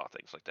excited about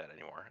things like that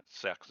anymore. It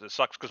sucks. It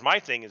sucks because my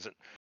thing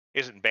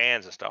isn't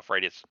bands and stuff,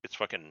 right? It's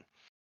fucking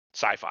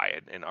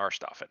sci-fi and our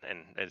stuff, and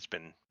it's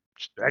been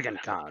Dragon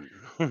Con.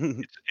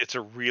 it's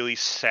a really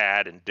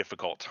sad and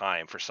difficult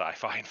time for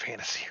sci-fi and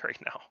fantasy right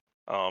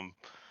now.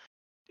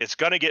 It's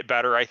gonna get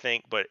better, I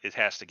think, but it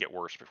has to get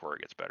worse before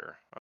it gets better.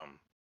 Um,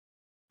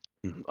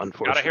 got a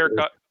Unfortunately.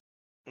 haircut.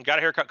 Got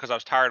a haircut because I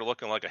was tired of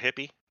looking like a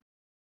hippie.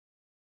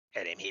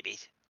 At him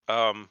hippies.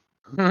 Um,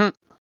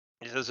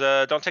 He says,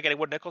 don't take any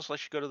wood nickels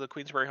unless you go to the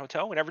Queensbury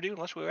Hotel. We never do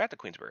unless we were at the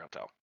Queensbury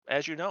Hotel,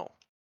 as you know.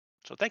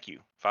 So thank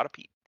you, Fada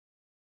Pete.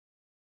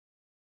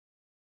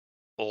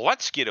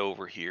 Let's get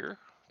over here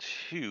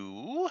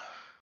to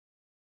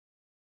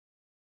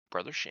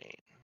Brother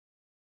Shane.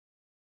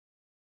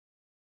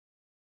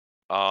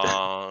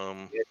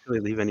 Um, Did you actually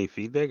leave any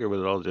feedback, or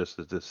was it all just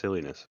the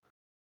silliness?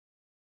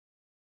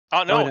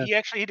 oh Oh, no,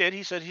 yeah. he did.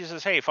 He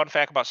says, hey, fun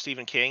fact about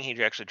Stephen King.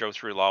 He actually drove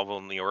through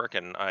Lowville, New York,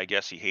 and I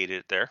guess he hated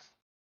it there.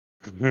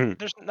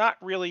 There's not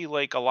really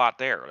like a lot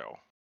there though.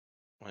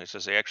 He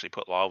says they actually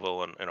put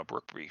Lowville in a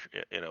book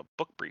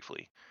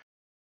briefly.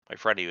 My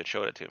friend even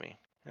showed it to me.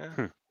 Yeah,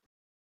 I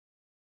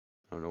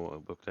don't know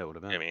what book that would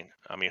have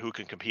been. who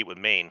can compete with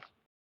Maine?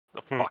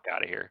 The Hmm. fuck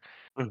out of here.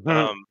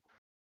 Um,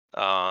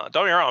 don't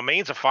get me wrong,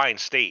 Maine's a fine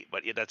state,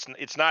 but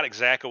it's not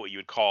exactly what you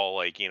would call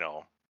like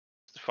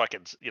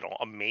fucking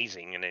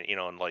amazing, and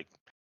in like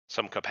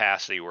some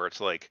capacity where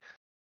it's like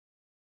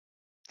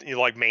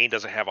like Maine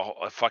doesn't have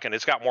a fucking.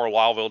 It's got more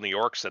Lowville, New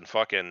Yorks than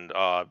fucking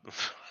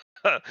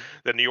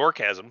than New York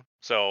has them.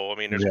 So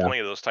there's Yeah. plenty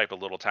of those type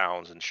of little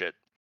towns and shit.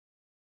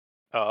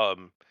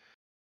 Um,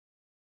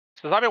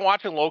 since I've been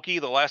watching Loki,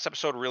 the last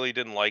episode really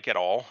didn't like at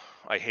all.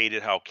 I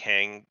hated how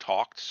Kang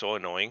talked, so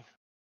annoying.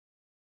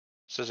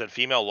 Says that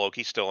female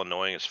Loki still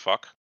annoying as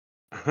fuck.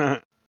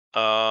 It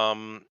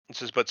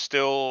says, but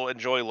still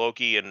enjoy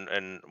Loki and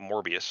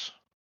Morbius.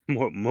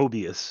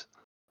 Mobius.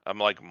 I'm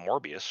like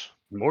Morbius.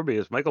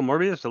 Morbius. Michael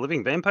Morbius, the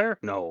living vampire?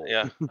 No.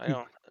 Yeah, I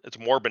know. It's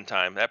Morbin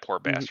time. That poor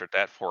bastard.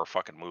 That poor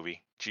fucking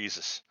movie.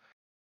 Jesus.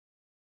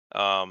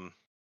 Um,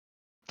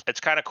 it's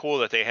kind of cool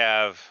that they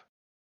have.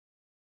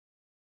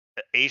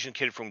 Asian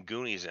kid from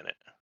Goonies in it.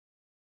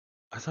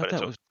 I But thought it's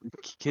that a was the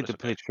but kid it's that okay.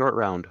 played Short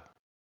Round.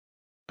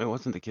 It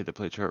wasn't the kid that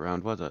played Short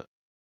Round, was it?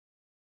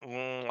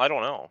 I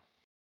don't know.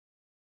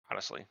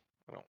 Honestly,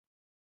 I don't.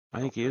 I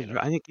I don't think he really is.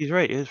 know. I think he's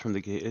right. It is from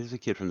it is the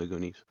kid from the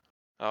Goonies.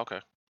 Oh, okay.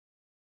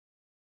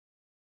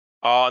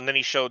 And then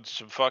he showed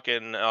some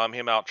fucking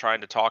him out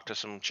trying to talk to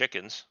some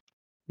chickens.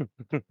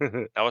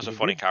 That was a He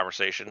funny did.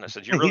 conversation. I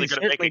said, "You're He really good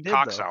at certainly making did,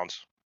 cock though.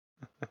 sounds."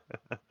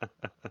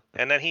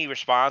 And then he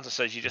responds and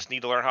says, "You just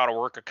need to learn how to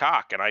work a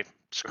cock." And I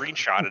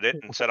screenshotted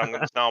it and said,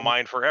 It's now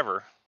mine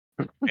forever."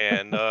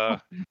 And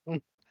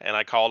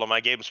I called him. I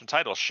gave him some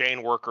titles: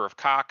 Shane Worker of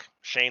Cock,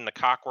 Shane the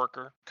Cock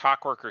Worker,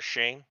 Cock Worker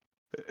Shane.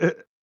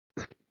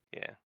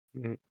 Yeah.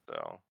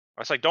 So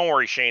I was like, "Don't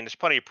worry, Shane. There's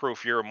plenty of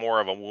proof you're more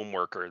of a womb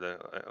worker than."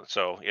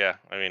 So yeah,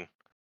 I mean,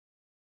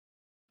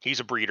 he's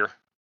a breeder.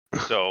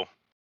 So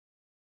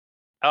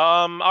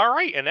all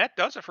right, and that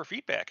does it for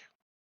feedback.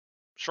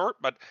 Short,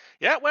 but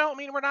yeah. Well, I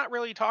mean, we're not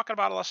really talking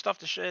about a lot of stuff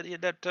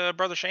that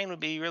Brother Shane would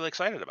be really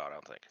excited about. I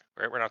don't think.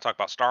 Right? We're not talking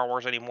about Star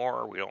Wars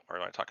anymore. We don't. We're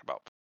not talking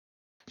about.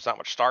 There's not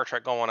much Star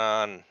Trek going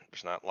on.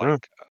 There's not Huh.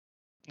 like.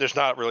 There's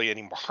not really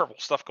any Marvel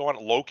stuff going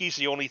on. Loki's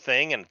the only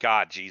thing, and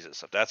God,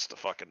 Jesus, if that's the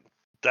fucking.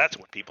 That's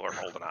what people are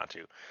holding on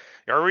to.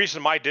 The only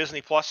reason my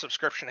Disney Plus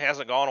subscription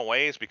hasn't gone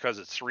away is because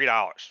it's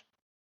 $3.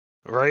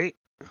 Right?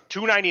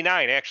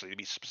 $2.99 actually, to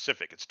be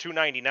specific. It's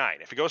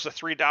 $2.99. If it goes to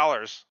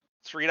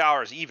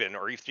 $3 even,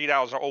 or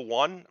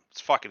 $3.01,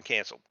 it's fucking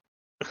canceled.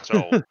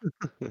 So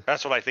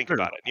that's what I think Sure.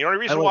 about it. The only I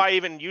reason like why I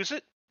even use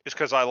it is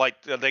because I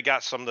like they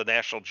got some of the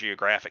National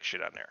Geographic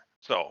shit on there.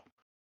 So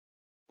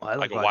I I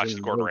like go watch the watching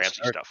the Gordon old Ramsay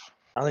Star stuff.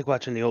 I like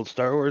watching the old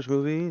Star Wars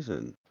movies,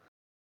 and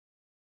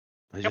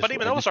Yeah, but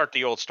even I those just aren't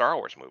the old Star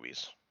Wars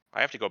movies.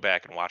 I have to go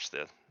back and watch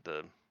the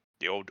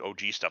old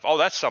OG stuff. Oh,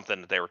 that's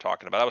something that they were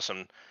talking about. That was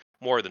some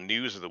more of the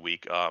news of the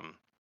week.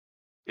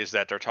 Is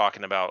that they're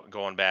talking about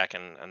going back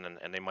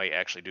and they might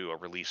actually do a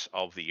release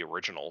of the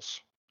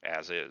originals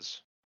as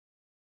is.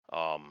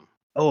 Um,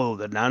 oh,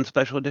 the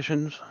non-special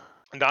editions?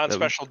 That was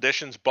Non-special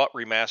editions, but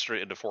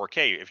remastered into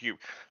 4K. If you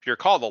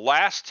recall, the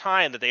last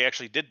time that they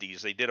actually did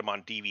these, they did them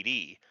on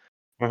DVD.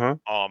 Uh-huh.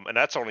 And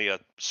that's only a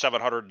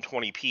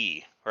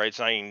 720p, right?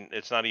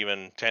 It's not even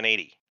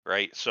 1080,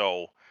 right?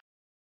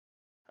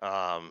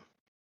 Um,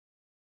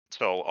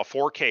 so a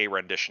 4K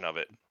rendition of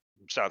it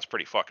sounds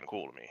pretty fucking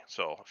cool to me.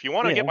 So if you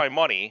want to get Yeah. my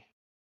money,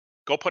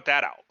 go put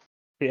that out.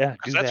 Yeah,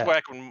 Because do that's that.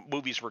 back when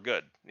movies were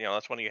good.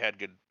 That's when you had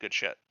good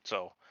shit.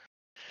 So,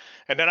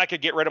 and then I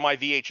could get rid of my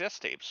VHS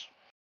tapes.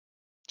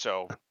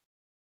 So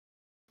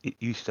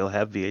You still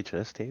have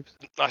VHS tapes?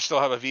 I still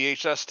have a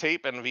VHS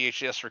tape and a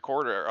VHS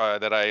recorder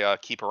that I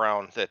keep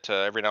around. That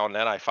every now and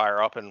then I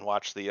fire up and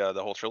watch the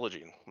whole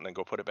trilogy and then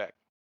go put it back.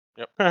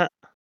 Yep.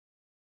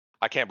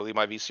 I can't believe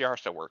my VCR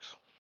still works.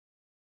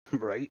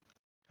 Right.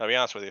 I'll be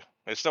honest with you,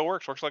 it still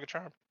works. Works like a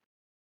charm.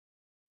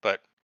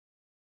 But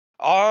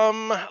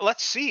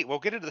let's see. We'll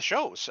get into the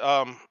shows.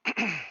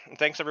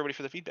 Thanks everybody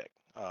for the feedback.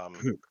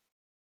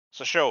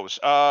 So shows.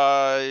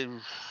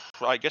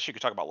 I guess you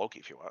could talk about Loki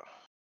if you want.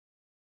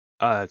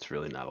 It's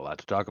really not a lot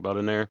to talk about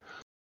in there.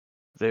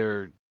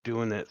 They're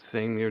doing that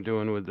thing they're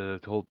doing with the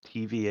whole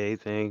TVA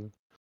thing.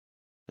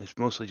 It's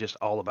mostly just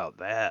all about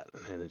that,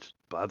 and it's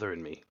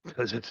bothering me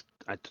because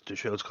the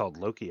show's called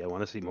Loki. I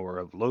want to see more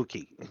of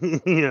Loki.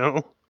 you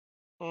know.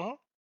 Hmm.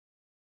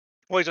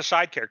 Well, he's a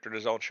side character in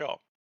his own show.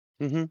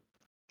 hmm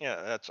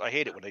Yeah, I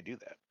hate it when they do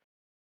that.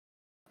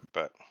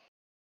 But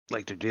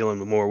Like they're dealing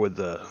more with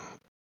the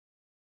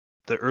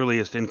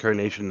earliest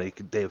incarnation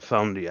they have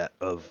found yet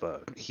of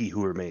He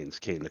Who Remains,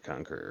 Kane the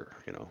Conqueror.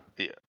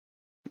 yeah.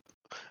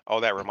 Oh,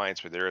 that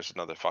reminds me. There is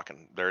something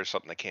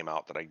that came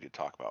out that I need to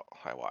talk about.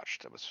 I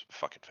watched. It was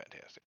fucking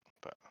fantastic.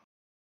 But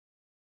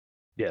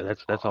Yeah,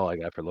 that's all I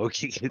got for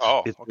Loki. It's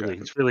oh, it's okay. really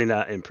it's really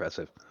not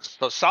impressive.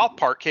 So South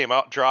Park came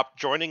out, dropped,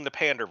 joining the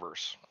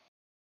Panderverse,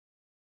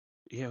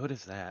 Yeah, what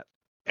is that?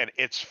 and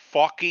it's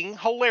fucking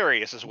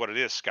hilarious, is what it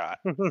is, Scott.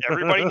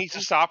 Everybody needs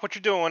to stop what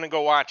you're doing and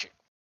go watch it,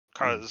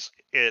 because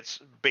it's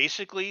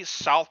basically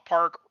South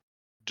Park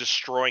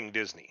destroying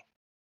Disney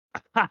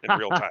in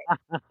real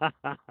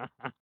time.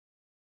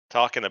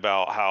 Talking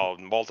about how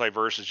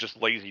multiverse is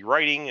just lazy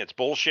writing, it's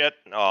bullshit.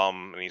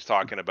 And he's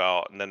talking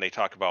about, and then they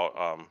talk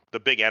about the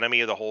big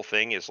enemy of the whole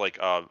thing is like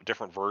a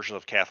different version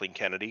of Kathleen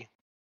Kennedy.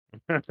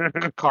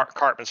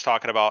 Cartman's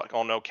talking about,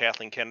 oh no,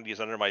 Kathleen Kennedy is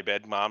under my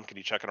bed. Mom, can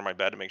you check under my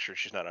bed to make sure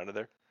she's not under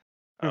there?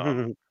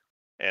 And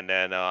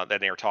then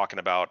they were talking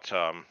about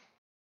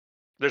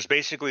there's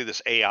basically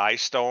this AI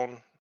stone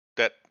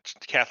that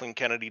Kathleen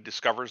Kennedy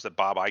discovers that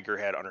Bob Iger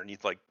had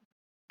underneath like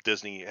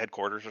Disney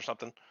headquarters or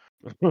something,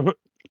 and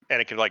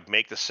it can like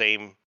make the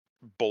same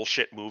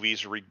bullshit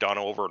movies redone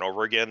over and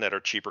over again that are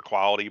cheaper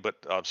quality but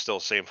still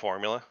same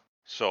formula.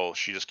 So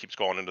she just keeps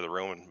going into the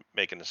room and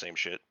making the same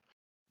shit.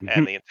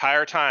 And the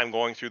entire time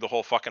going through the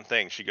whole fucking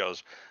thing, she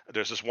goes,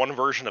 there's this one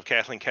version of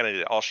Kathleen Kennedy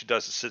that all she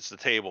does is sits at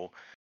the table.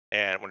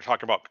 And when we're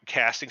talking about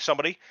casting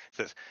somebody, it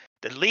says,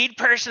 the lead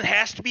person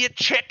has to be a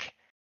chick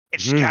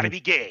and she's got to be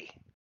gay.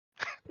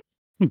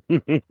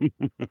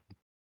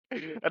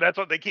 And that's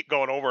what they keep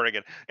going over and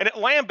again. And it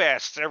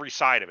lambasts every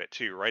side of it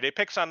too, right? It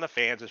picks on the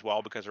fans as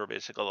well because they're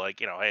basically like,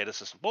 hey,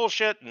 this is some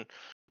bullshit. And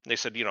they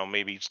said,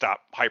 maybe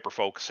stop hyper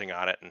focusing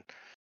on it, and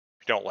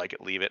if you don't like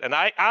it, leave it. And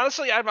I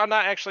honestly, I'm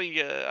not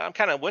actually, I'm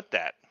kind of with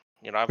that.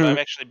 I've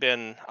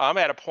actually I'm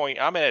at a point,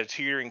 I'm at a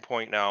teetering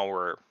point now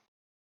where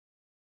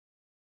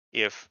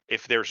if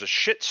there's a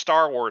shit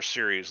Star Wars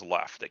series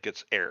left that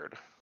gets aired,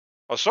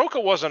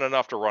 Ahsoka wasn't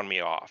enough to run me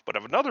off. But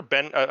if another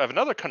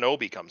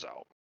Kenobi comes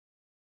out,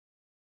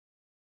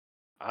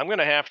 I'm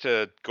gonna have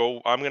to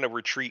go. I'm gonna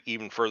retreat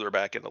even further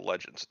back into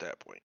Legends at that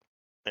point,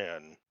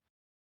 and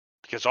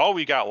because all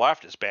we got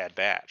left is Bad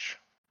Batch.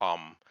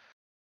 Um,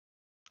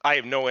 I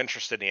have no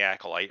interest in the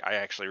Acolyte. I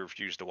actually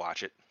refuse to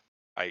watch it.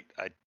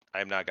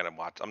 I'm not gonna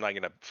watch. I'm not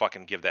gonna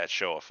fucking give that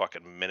show a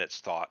fucking minute's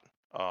thought.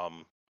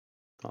 I'll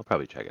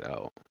probably check it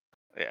out.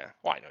 Yeah.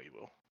 Well, I know you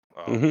will.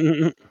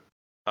 Mhm.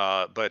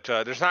 But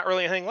there's not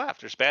really anything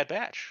left. There's Bad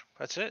Batch.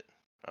 That's it.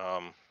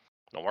 Um,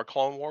 no more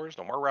Clone Wars.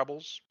 No more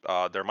Rebels.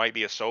 There might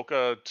be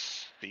Ahsoka,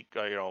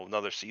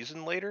 another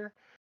season later.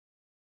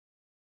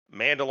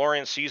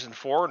 Mandalorian season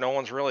 4. No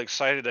one's really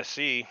excited to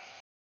see.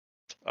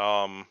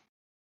 Um,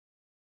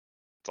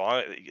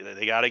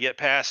 they got to get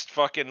past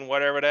fucking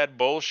whatever that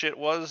bullshit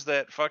was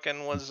that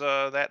fucking was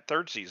that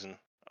third season.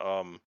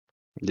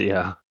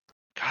 Yeah.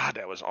 God,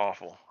 that was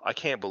awful. I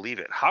can't believe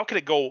it. How could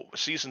it go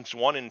seasons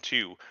 1 and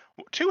 2?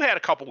 2 had a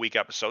couple weak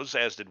episodes,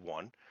 as did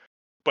 1,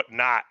 but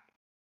not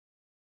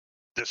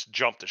this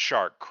jump the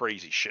shark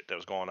crazy shit that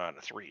was going on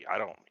in 3. I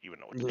don't even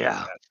know what to do with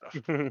Yeah.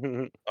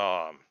 that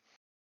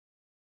stuff.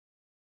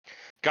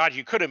 God,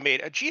 you could have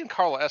made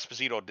Giancarlo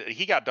Esposito.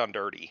 He got done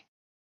dirty.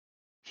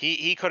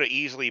 He could have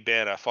easily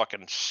been a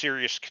fucking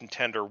serious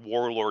contender,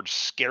 warlord,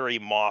 scary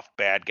moth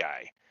bad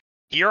guy.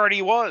 He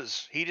already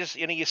was. He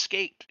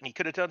escaped, and he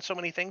could have done so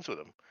many things with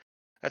him.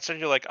 And so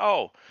you're like,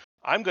 oh,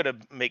 I'm gonna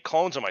make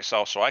clones of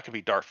myself so I can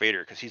be Darth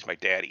Vader because he's my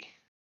daddy.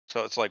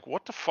 So it's like,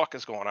 what the fuck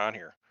is going on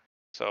here?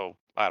 So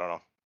I don't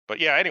know. But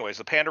yeah, anyways,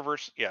 the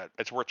Panderverse, yeah,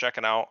 it's worth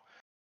checking out.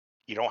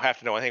 You don't have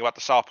to know anything about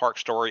the South Park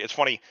story. It's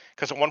funny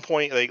because at one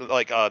point,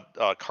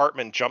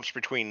 Cartman jumps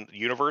between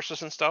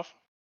universes and stuff.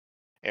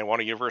 And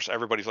one universe,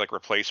 everybody's like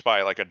replaced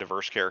by like a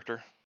diverse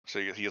character. So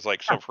he's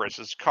like, so for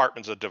instance,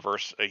 Cartman's a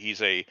diverse.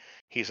 He's a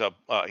he's a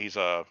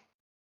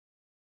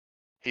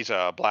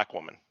black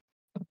woman,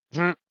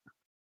 Mhm.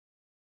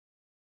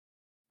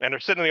 and they're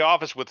sitting in the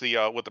office with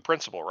the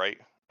principal, right?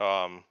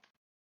 Um,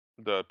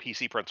 the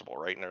PC principal,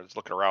 right? And they're just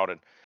looking around, and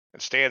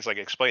Stan's like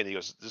explaining. He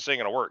goes, "This ain't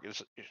gonna work.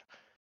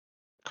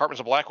 Cartman's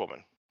a black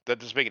woman. That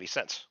doesn't make any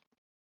sense."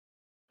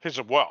 He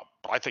said, "Well,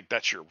 I think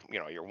that's your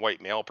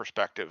white male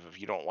perspective if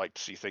you don't like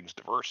to see things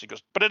diverse." He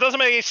goes, "But it doesn't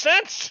make any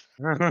sense."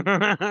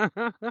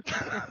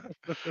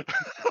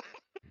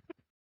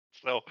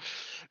 So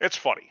it's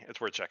funny.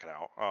 It's worth checking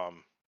out.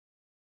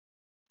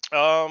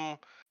 Um,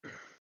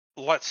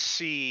 let's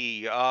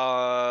see. Wait,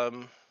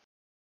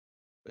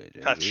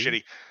 That's NG?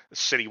 shitty.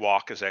 City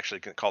Walk is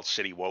actually called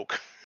City Woke.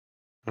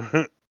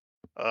 Mhm.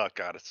 Oh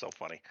god, it's so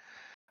funny.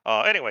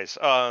 Anyways,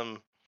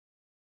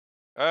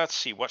 let's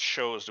see. What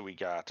shows do we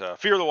got?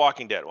 Fear the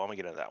Walking Dead. Well, let me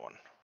get into that one.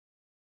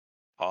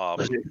 Um,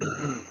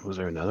 Was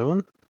there another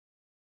one?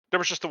 there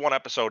was just the one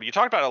episode. You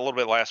talked about it a little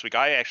bit last week.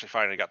 I actually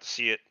finally got to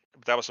see it.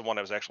 That was the one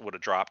that was actually would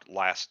have dropped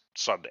last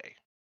Sunday.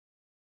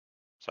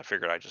 So I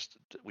figured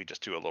we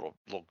just do a little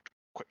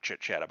quick chit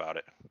chat about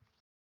it.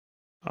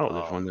 Oh,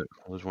 Um,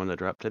 there's one that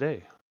dropped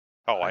today.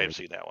 oh, I have Iron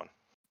seen that one.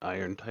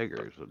 Iron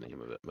Tiger is the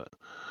name of it, but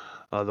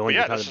the But one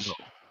you're yeah, talking about,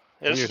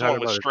 this is the one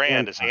with is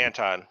Strand as Anton.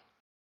 Anton,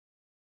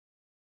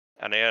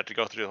 and they had to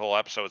go through the whole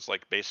episode. It's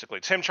like basically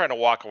it's him trying to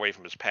walk away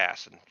from his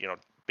past, and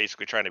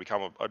basically trying to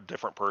become a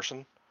different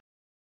person.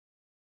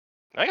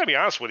 I gotta be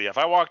honest with you. If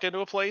I walked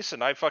into a place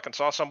and I fucking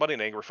saw somebody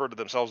and they referred to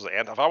themselves as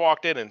Anton, if I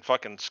walked in and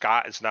fucking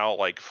Scott is now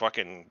like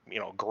fucking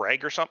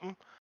Greg or something,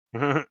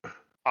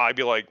 I'd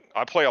be like,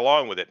 I'd play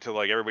along with it till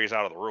like everybody's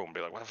out of the room.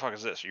 Be like, what the fuck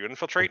is this? Are you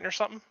infiltrating or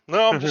something?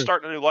 No, I'm just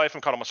starting a new life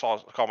and call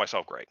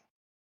myself Greg.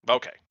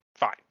 Okay,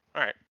 fine,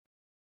 all right.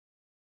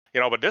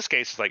 But in this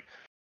case, it's like,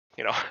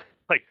 you know,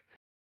 like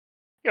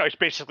he's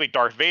basically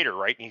Darth Vader,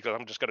 right? And he goes,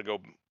 I'm just gonna go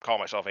call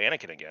myself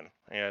Anakin again,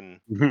 and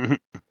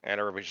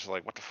everybody's just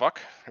like, what the fuck?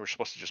 They were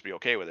supposed to just be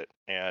okay with it,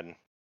 and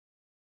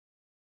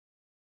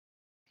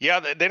yeah,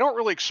 they don't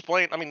really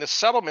explain. I mean, the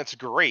settlement's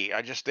great.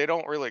 They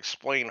don't really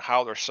explain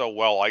how they're so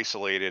well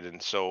isolated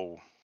and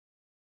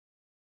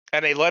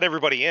they let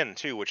everybody in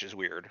too, which is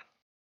weird.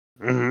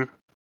 Mhm.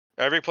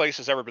 Every place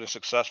has ever been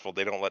successful,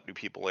 they don't let new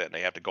people in.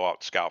 They have to go out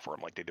and scout for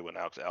them like they do in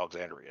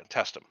Alexandria and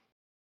test them.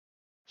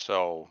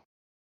 So,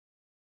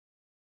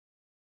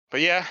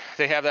 but yeah,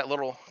 they have that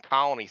little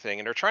colony thing,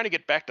 and they're trying to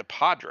get back to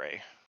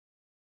Padre.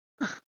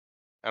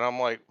 And I'm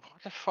like,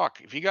 what the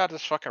fuck? If you got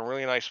this fucking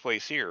really nice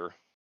place here,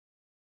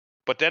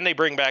 but then they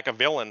bring back a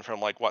villain from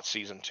like what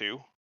season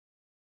 2,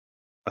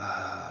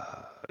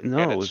 and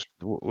No, it was it's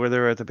where they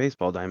were at the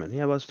baseball diamond.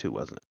 Yeah, it was 2,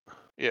 wasn't it?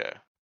 yeah,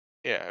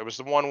 yeah, it was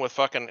the one with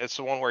fucking. It's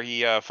the one where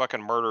he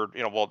fucking murdered.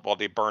 While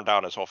they burned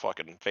down his whole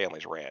fucking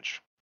family's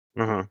ranch.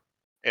 Uh-huh.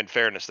 In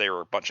fairness, they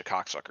were a bunch of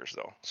cocksuckers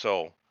though.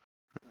 So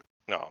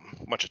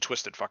A bunch of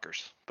twisted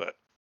fuckers. But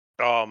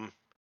um,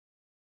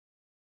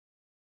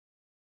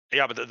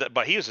 yeah,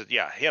 but he was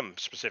him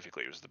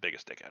specifically was the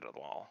biggest dickhead of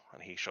them all,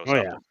 and he shows Oh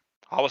up. yeah, And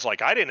I was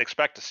like, I didn't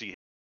expect to see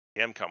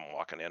him come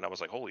walking in. I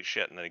was like, holy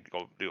shit! And then he'd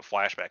go do a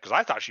flashback because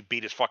I thought she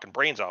beat his fucking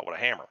brains out with a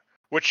hammer,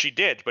 which she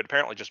did, but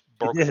apparently just he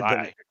broke his did, but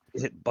eye.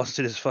 it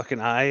busted his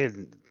fucking eye,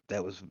 and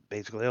that was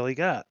basically all he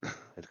got.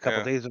 A couple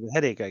Yeah, days of a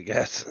headache, I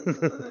guess.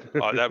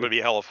 that would be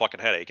a hell of a fucking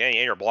headache. And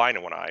you're blind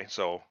in one eye,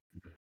 so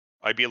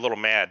I'd be a little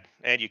mad.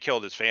 And you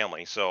killed his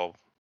family, so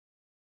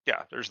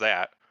yeah, there's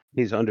that.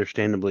 He's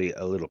understandably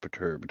a little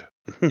perturbed.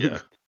 Yeah,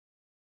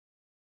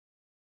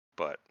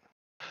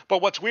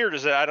 but what's weird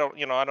is that I don't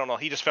know.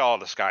 He just fell out of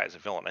the sky as a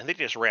villain. I think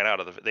they just ran out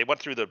of the. They went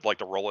through the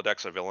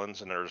Rolodex of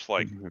villains, and they're just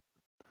like,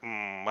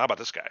 Mhm. how about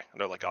this guy?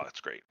 And they're like, oh,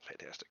 that's great,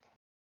 fantastic.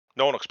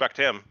 No one will expect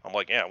him. I'm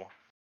like, yeah, well,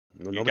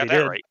 Well, you got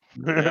nobody that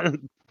did. right. Yep.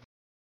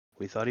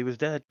 We thought he was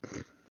dead.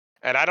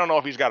 And I don't know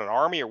if he's got an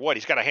army or what.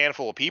 He's got a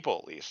handful of people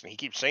at least, and he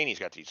keeps saying he's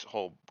got these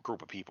whole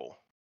group of people.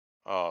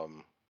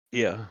 Um,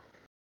 Yeah,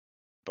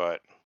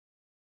 but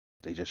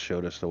they just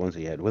showed us the ones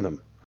he had with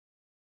him.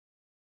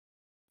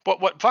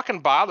 what fucking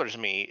bothers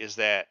me is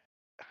that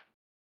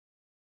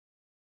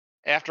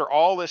after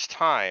all this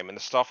time and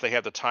the stuff they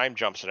have, the time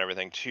jumps and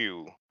everything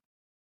too.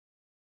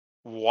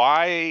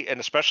 Why, and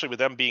especially with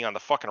them being on the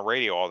fucking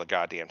radio all the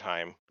goddamn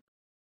time,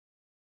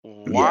 Yeah.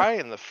 why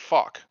in the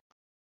fuck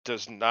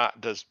does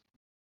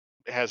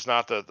has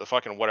not the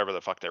fucking whatever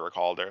the fuck they were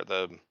called there,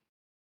 the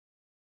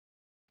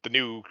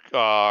new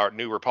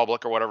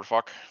republic or whatever the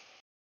fuck,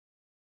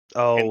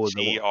 Oh,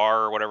 NCR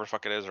or whatever the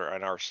fuck it is, or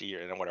NRC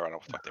or whatever, I don't know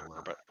what the fuck they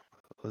were, but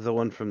the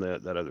one from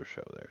that other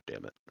show there.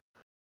 Damn it.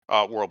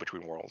 World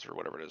Between Worlds or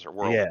whatever it is,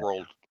 or Yeah,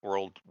 world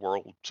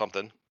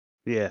something,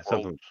 yeah, world,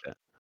 something like that.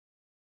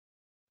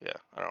 yeah,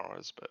 I don't know what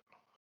it is,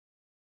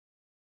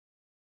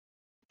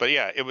 but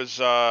yeah, it was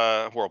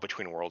World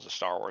Between Worlds of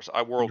Star Wars.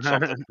 I World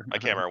something. I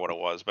can't remember what it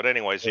was. But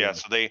anyways, yeah, Yeah.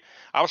 so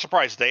I was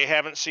surprised they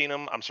haven't seen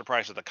him. I'm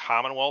surprised that the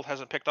Commonwealth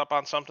hasn't picked up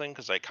on something,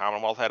 because like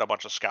Commonwealth had a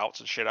bunch of scouts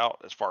and shit out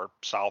as far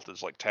south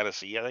as like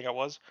Tennessee, I think it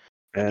was.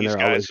 And And these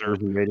they're always guys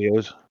using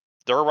radios.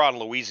 they're around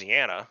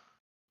Louisiana,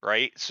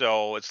 right?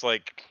 So it's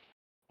like,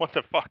 what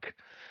the fuck?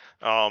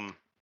 Um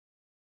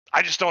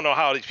I just don't know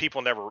how these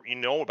people never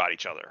know about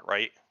each other,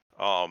 right?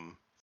 Um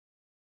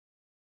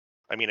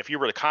I mean, if you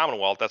were the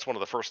Commonwealth, that's one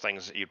of the first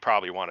things that you'd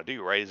probably want to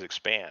do, right? Is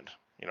expand.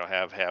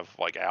 Have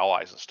like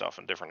allies and stuff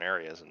in different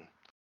areas, and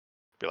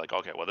be like,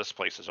 okay, well, this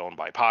place is owned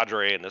by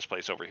Padre, and this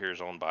place over here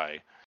is owned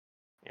by,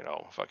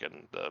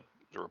 fucking the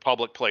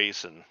Republic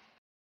place, and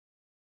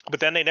but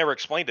then they never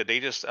explained it. They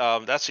just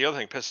that's the other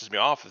thing that pisses me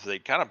off is they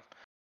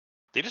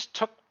just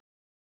took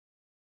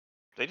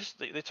they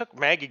took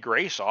Maggie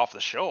Grace off the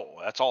show.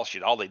 That's all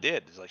they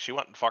did is like she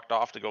went and fucked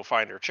off to go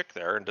find her chick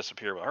there and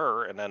disappear with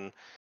her, and then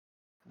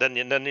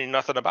knew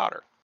nothing about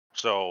her.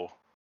 So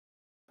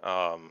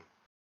um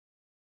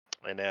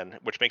and then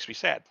which makes me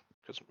sad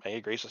because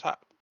Maggie Grace is hot.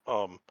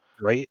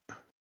 Right?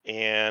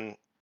 And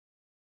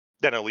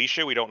then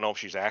Alicia, we don't know if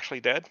she's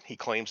actually dead. He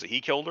claims that he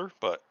killed her,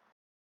 but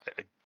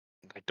I,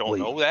 I don't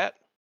Well, know that.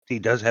 he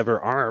does have her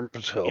arm,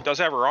 He so does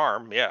have her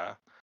arm, yeah,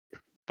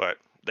 but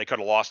they could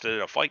have lost it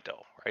in a fight,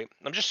 though, right?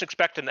 I'm just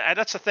expecting that.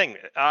 That's the thing.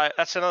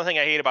 That's another thing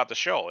I hate about the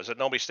show is that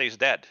nobody stays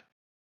dead.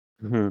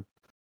 Mhm.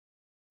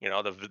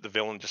 The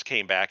villain just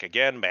came back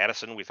again.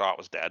 Madison, we thought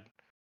was dead.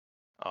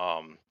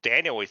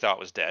 Daniel, we thought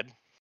was dead.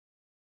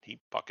 He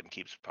fucking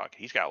keeps fucking.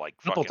 He's got like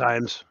Couple fucking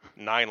times.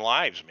 9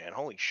 lives, man.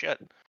 Holy shit.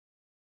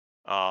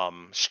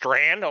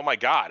 Strand, oh my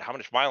god, how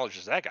much mileage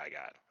has that guy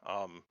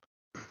got?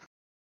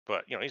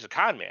 But he's a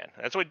con man.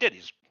 That's what he did.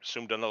 He's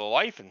assumed another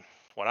life and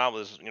went on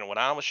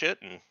with shit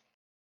and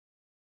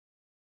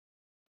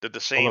did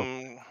the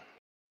Although,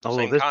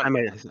 although same this con.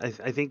 time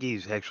I think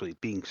he's actually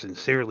being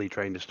sincerely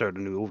trying to start a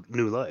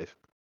new life.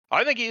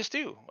 I think he is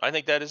too. I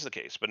think that is the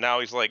case. But now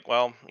he's like,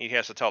 well, he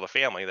has to tell the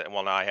family that,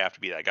 well, now I have to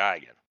be that guy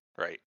again,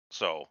 right?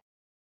 So,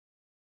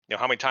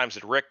 how many times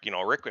did Rick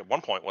at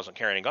one point wasn't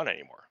carrying a gun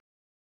anymore.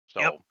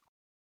 Yep. So,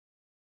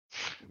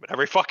 but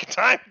every fucking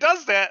time he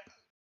does that,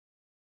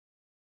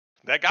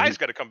 that Some guy's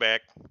got to come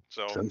back.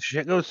 So some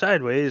shit goes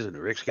sideways, and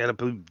Rick's got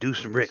to do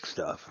some Rick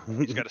stuff.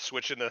 he's got to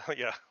switch into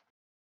yeah,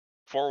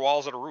 4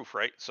 walls and a roof,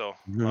 right? So,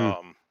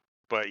 Mhm.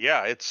 but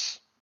yeah,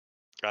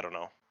 I don't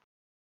know.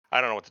 I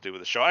don't know what to do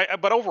with the show.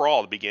 But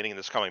overall, the beginning of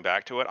this coming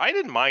back to it, I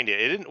didn't mind it.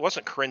 It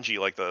wasn't cringy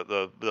like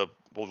the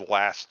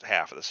last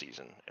half of the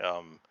season.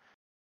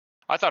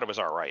 I thought it was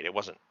all right. It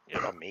wasn't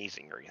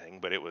amazing or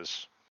anything, but it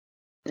was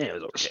Yeah, it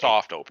was a okay.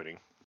 soft opening.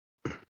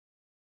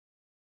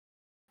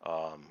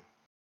 Um,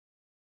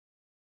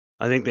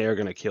 I think they are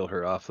gonna kill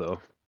her off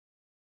though.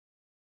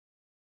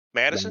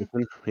 Madison,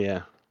 Madison?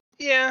 Yeah.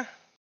 yeah,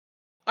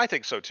 I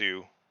think so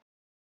too.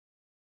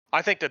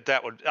 I think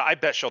that would. I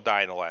bet she'll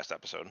die in the last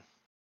episode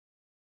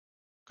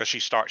because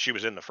she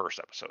was in the first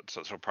episode,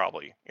 so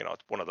probably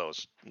it's one of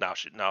those. Now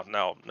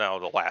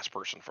the last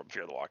person from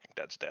Fear the Walking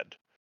Dead's dead.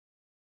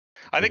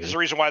 I think there's Okay. a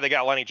reason why they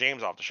got Lenny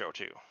James off the show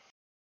too.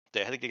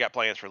 I think they got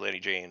plans for Lenny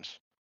James.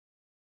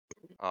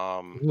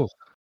 Ooh.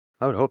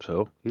 I would hope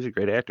so. He's a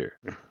great actor.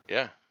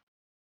 Yeah.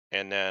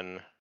 And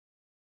then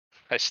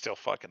I still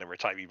fucking every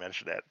time you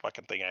mention that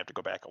fucking thing, I have to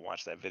go back and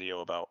watch that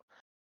video about.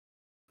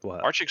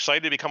 What? Aren't you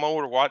excited to come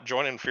over to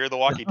join in Fear the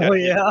Walking Oh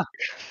Dead? yeah.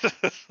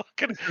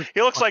 Fucking, This is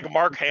he looks like fucking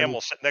Mark funny. Hamill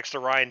sitting next to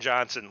Ryan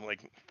Johnson.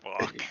 Like,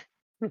 fuck.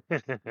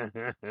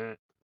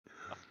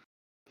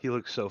 He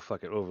looks so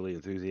fucking overly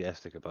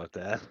enthusiastic about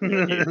that.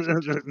 Yeah, he is.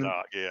 He just,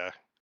 yeah,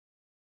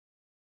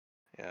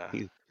 yeah,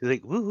 He's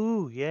like,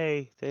 woohoo,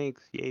 yay,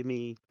 thanks, yay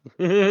me.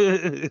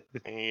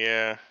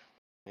 yeah,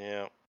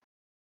 yeah.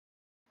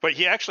 But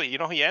he actually,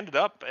 he ended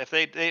up if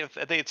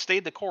they had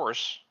stayed the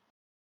course,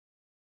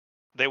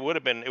 they would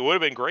have been. It would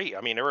have been great.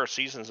 I mean, there were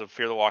seasons of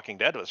Fear the Walking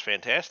Dead. It was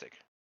fantastic.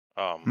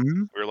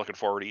 Mhm. We were looking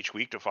forward each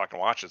week to fucking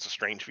watch. It's a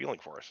strange feeling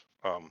for us.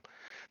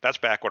 That's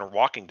back when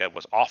Walking Dead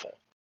was awful.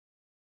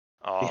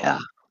 Yeah.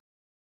 Um,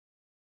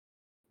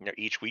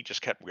 each week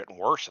just kept getting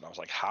worse, and I was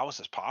like, how is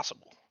this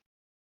possible?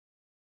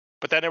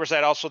 But then there was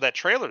that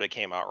trailer that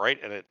came out, right?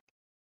 And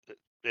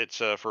it's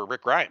for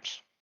Rick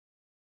Grimes.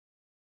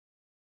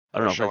 I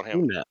And don't they're know if showing I've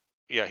him. seen that.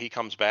 Yeah, he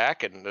comes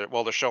back, and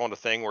they're showing the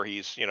thing where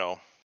he's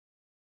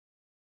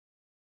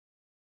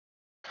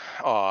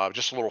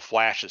just little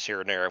flashes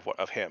here and there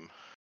of him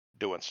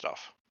doing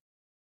stuff.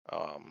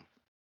 Um,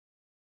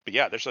 but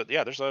yeah, there's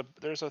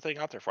a thing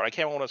out there for it. I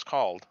can't remember what it's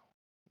called.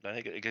 I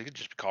think it could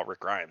just be called Rick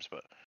Grimes,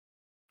 but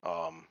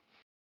um,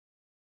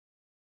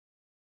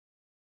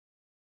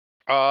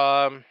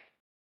 um,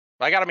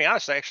 I gotta be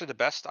honest. Actually,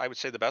 I would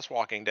say the best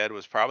Walking Dead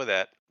was probably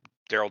that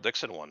Daryl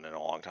Dixon one in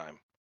a long time.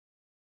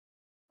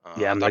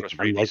 Yeah, I thought it was I'm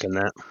pretty decent.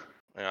 liking that.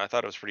 Yeah, I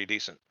thought it was pretty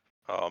decent.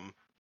 Um,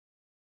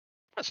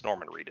 that's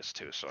Norman Reedus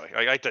too. So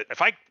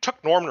if I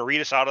took Norman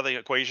Reedus out of the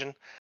equation,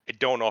 I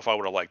don't know if I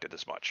would have liked it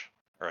as much.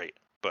 Right,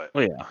 but Oh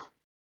yeah.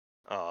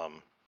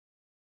 um,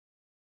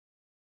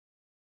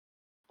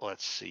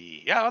 let's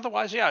see. Yeah,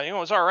 otherwise, yeah, it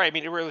was all right. I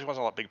mean, it really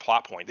wasn't a big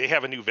plot point. They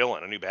have a new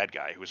villain, a new bad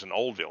guy, who was an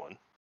old villain.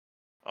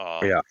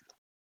 Yeah.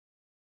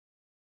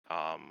 Um,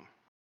 um,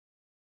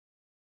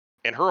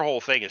 and her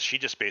whole thing is she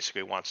just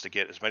basically wants to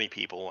get as many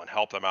people and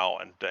help them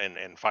out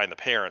and find the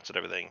parents and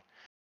everything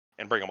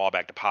and bring them all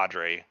back to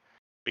Padre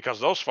because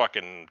those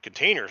fucking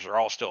containers are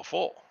all still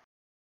full.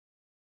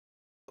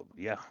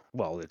 Yeah.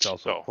 Well, it's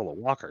also So, full of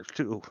walkers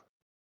too.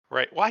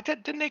 right. Well,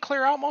 didn't they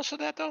clear out most of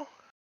that though?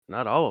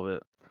 Not all of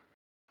it.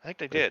 I think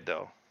they They did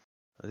though.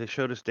 they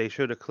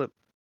showed a clip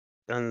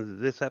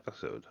on this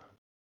episode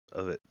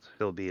of it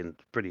still being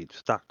pretty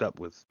stocked up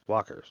with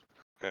walkers.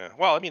 Yeah.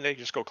 Well, I mean, they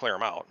just go clear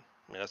them out.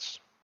 I mean, that's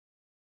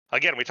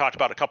again, we talked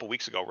about it a couple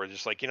weeks ago. Where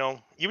just like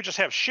you would just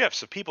have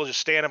shifts of people just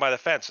standing by the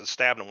fence and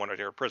stabbing them when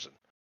they're in prison.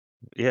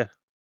 Yeah.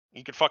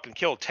 You could fucking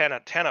kill 10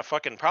 of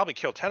fucking probably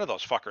kill 10 of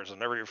those fuckers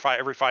in every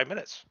 5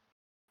 minutes.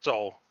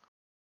 So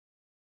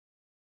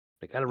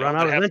They gotta run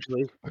then out have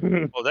eventually.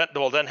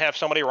 then have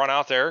somebody run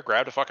out there,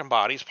 grab the fucking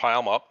bodies,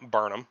 pile them up, and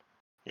burn them.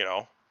 You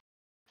know,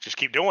 just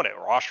keep doing it.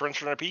 Wash,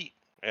 rinse, and repeat.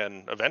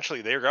 And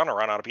eventually they're gonna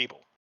run out of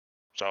people.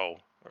 So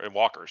and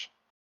walkers.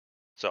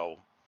 So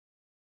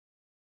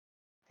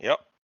yep.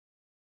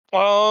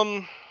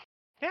 Um.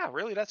 Yeah,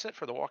 really, that's it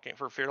for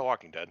Fear the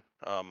Walking Dead.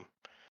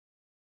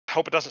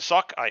 Hope it doesn't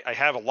suck. I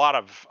have a lot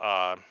of.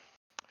 I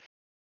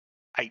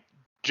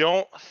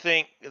don't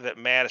think that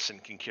Madison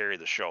can carry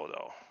the show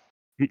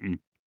though. Mm-mm.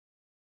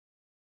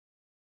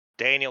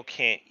 Daniel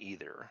can't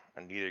either,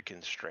 and neither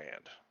can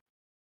Strand.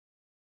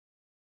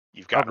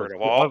 You've Of gotten the rid of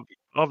th- all.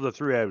 of the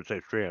three, I would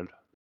say Strand.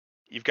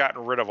 You've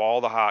gotten rid of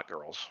all the hot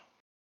girls.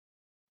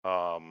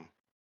 Um.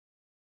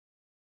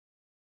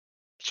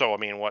 So I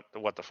mean, what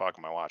the fuck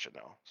am I watching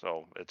now?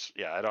 So it's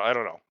yeah, I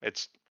don't know.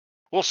 It's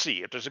we'll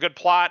see. If there's a good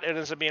plot and it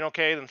ends up being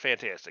okay, then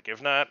fantastic.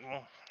 If not,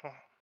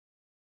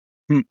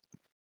 Hmm.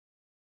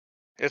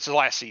 it's the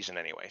last season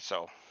anyway.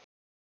 So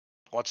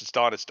once it's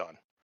done, it's done.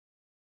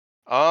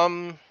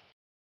 Um.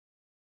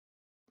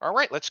 All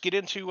right, let's get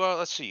into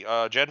let's see,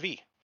 Gen V.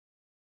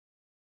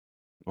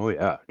 Oh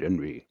yeah,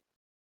 Gen V.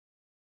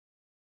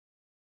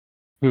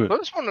 Hmm. So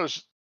this one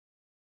was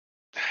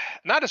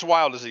not as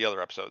wild as the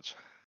other episodes,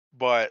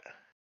 but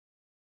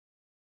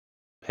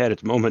Had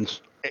its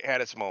moments. it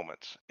had its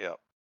moments. Yeah.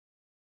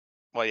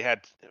 Well, you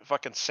had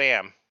fucking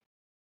Sam.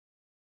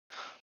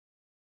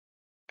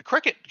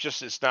 Cricket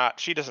just is not.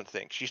 She doesn't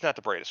think. She's not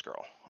the brightest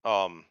girl.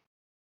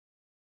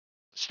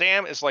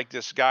 Sam is like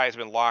this guy has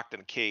been locked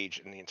in a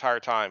cage, and the entire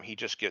time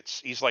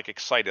he's like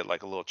excited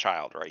like a little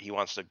child, right? He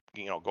wants to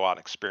go out and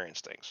experience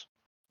things.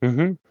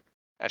 Mm-hmm.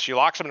 And she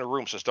locks him in a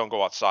room, says don't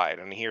go outside,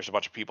 and he hears a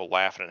bunch of people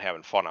laughing and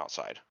having fun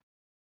outside.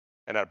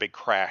 And then a big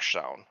crash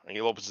sound. And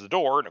he opens the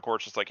door, and of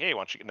course it's like, hey, why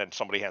don't you? And then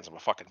somebody hands him a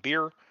fucking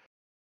beer.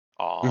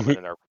 And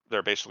then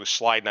they're basically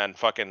sliding on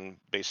fucking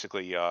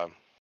basically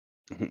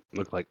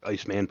Look like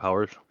Iceman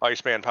powers.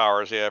 Iceman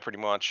powers, yeah, pretty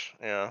much,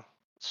 yeah.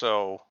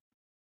 So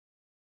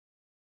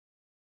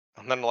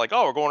and then they're like,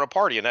 oh, we're going to a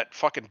party, and that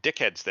fucking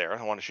dickhead's there.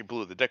 The one that she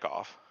blew the dick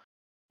off.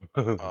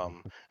 And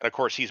of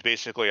course he's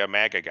basically a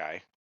MAGA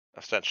guy,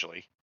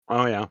 essentially.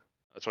 Oh yeah.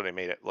 That's what they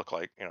made it look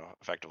like,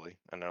 effectively.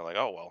 And they're like,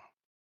 oh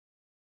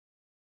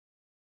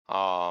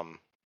well. Um,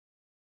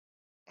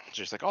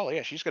 She's like, oh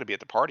yeah, she's gonna be at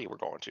the party we're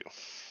going to.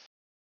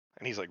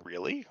 And he's like,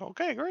 really?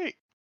 Okay, great.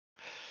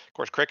 Of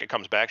course, Cricket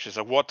comes back. She's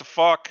like, what the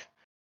fuck?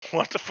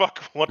 What the fuck?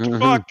 What the Mhm.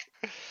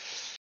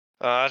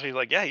 fuck? She's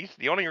like, yeah, he's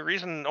the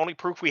only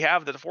proof we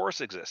have that the forest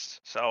exists.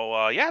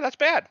 So yeah, that's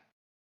bad.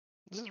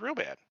 This is real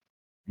bad.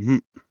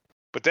 Mhm.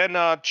 But then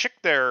chick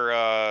there,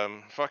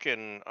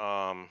 fucking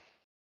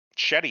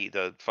Shetty,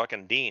 the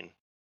fucking dean.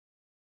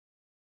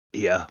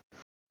 Yeah.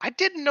 I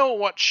didn't know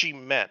what she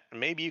meant.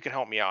 Maybe you can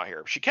help me out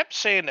here. She kept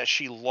saying that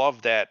she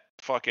loved that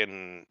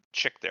fucking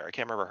chick there. I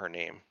can't remember her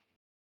name.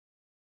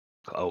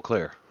 Oh,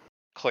 Claire,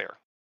 Claire.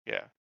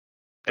 Yeah.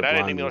 the And I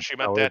didn't even blonde know with she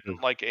meant powers. that in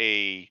like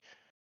a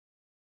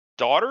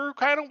daughter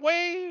kind of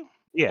way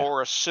Yeah,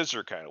 or a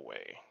scissor kind of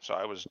way. So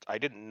I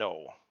didn't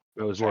know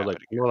it what was was more like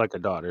happening here. a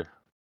daughter.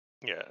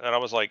 Yeah. And I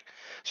was like,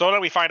 so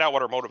then we find out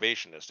what her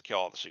motivation is to kill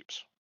all the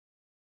soups.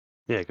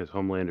 Yeah, because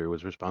Homelander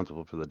was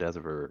responsible for the death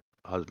of her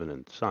husband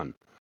and son.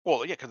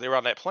 Well, yeah, because they were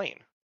on that plane.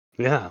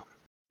 Yeah.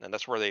 And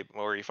that's where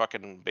he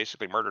fucking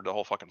basically murdered the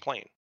whole fucking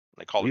plane.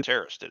 They call it Yep.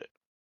 terrorists did it.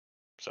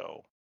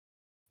 So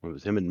It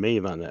was him and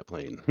Maeve on that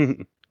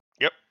plane.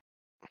 yep.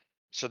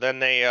 So then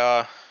they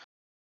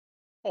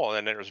well,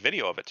 and there was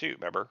video of it too.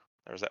 Remember,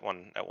 there was that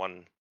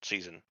one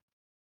season.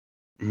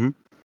 Mhm.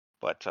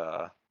 But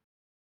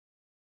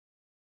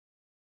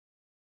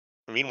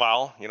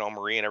meanwhile,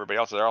 Marie and everybody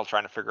else, they're all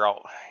trying to figure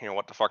out,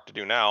 what the fuck to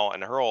do now.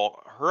 And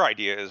her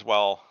idea is,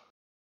 well,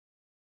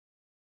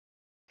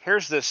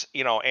 here's this,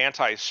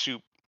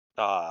 anti-soup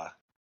uh,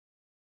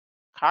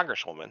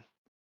 congresswoman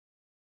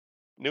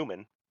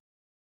Newman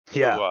who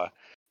Yeah.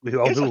 We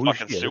all is a knew who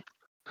fucking she is. soup.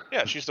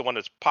 Yeah, she's the one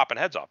that's popping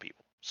heads off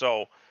people.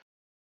 So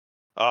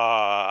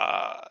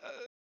uh,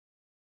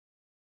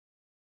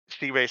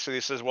 she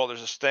basically says, well,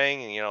 there's this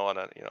thing, and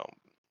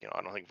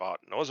I don't think Vought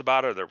knows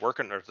about it. Or they're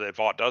working, or the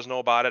Vought does know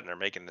about it, and they're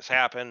making this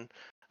happen.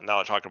 And now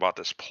they're talking about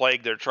this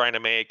plague they're trying to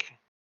make.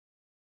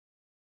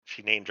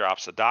 She name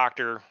drops the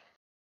doctor,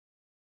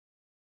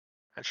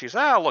 and she's,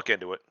 I'll look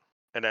into it.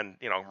 And then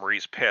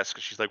Marie's pissed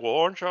because she's like, well,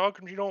 aren't you? How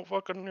come you don't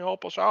fucking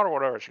help us out or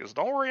whatever? She goes,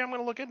 don't worry, I'm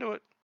gonna look into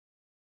it.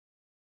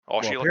 Oh,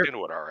 Well, she looked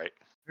into it, all right.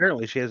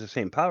 apparently she has the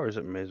same powers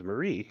as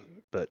Marie,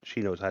 but she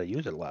knows how to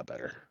use it a lot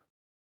better.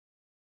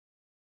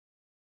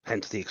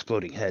 Hence the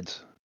exploding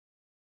heads.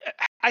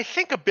 I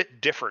think a bit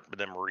different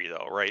than Marie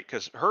though, right?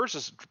 Because hers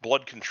is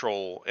blood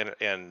control,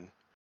 and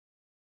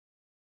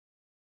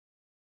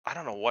I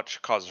don't know what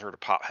causes her to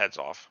pop heads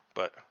off,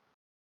 but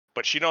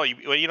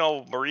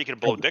Marie can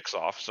blow Like, dicks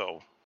off,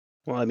 so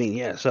well, I mean,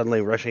 yeah,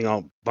 suddenly rushing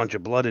a bunch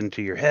of blood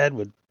into your head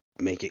would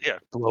make it yeah,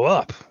 blow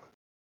up.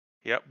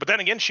 yeah. But then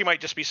again, she might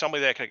just be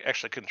somebody that can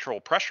actually control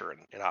pressure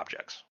in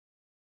objects.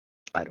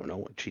 I don't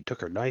know. She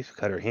took her knife,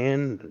 cut her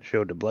hand,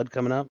 showed the blood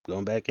coming up,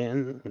 going back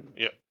in.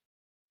 Yeah,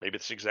 maybe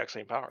it's the exact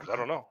same powers. I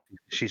don't know,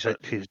 She said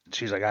but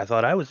she's like, I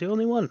thought I was the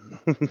only one.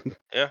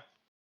 yeah,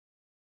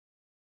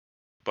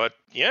 but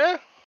yeah,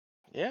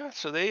 yeah.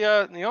 So they,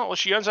 well,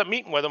 she ends up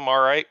meeting with him.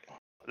 All right,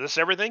 this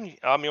everything.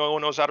 I'm the only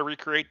one who knows how to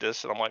recreate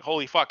this, and I'm like,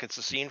 holy fuck, it's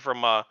the scene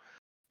from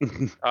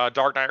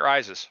Dark Knight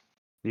Rises.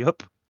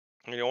 Yep.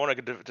 You want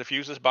to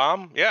defuse this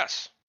bomb?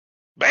 Yes.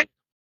 Bang.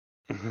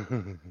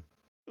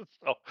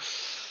 So,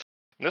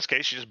 in this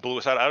case, she just blew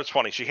us out. That was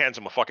funny. She hands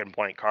him a fucking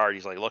blank card.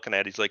 He's like looking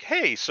at it. He's like,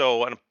 hey,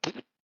 so, and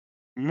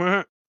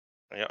and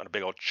a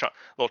big old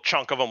little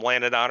chunk of them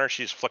landed on her.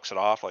 She just flicks it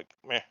off like,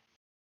 meh.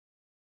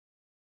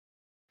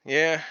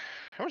 Yeah,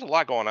 there was a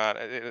lot going on,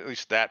 at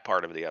least that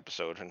part of the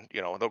episode. And,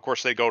 of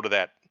course, they go to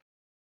that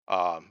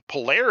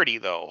polarity,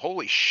 though.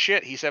 Holy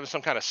shit, he's having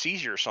some kind of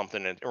seizure or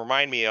something. It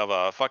reminded me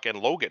of fucking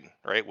Logan,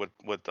 right? With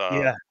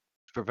Yeah.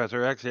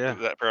 Professor X, yeah.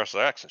 that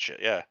Professor X and shit.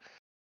 Yeah.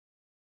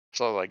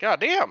 So I was like,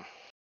 God damn.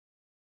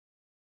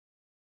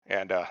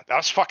 And that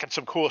was fucking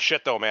some cool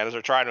shit, though, man. As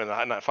they're trying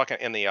to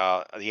in the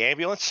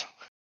ambulance,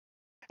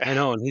 I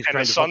know, and he's and the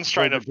trying to son's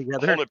fucking trying hold to it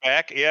together. hold it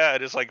back. Yeah,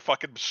 it is like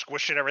fucking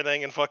squishing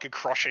everything and fucking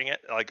crushing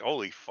it. Like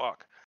holy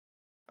fuck.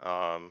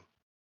 Um,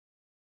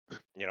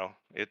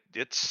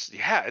 it's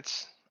yeah,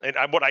 it's and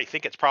what I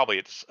think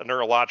it's a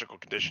neurological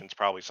condition. It's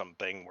probably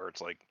something where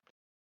it's like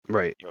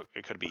Right.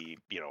 it could be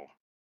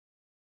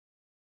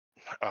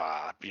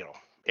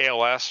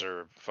ALS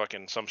or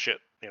fucking some shit.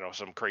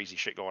 Some crazy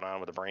shit going on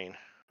with the brain.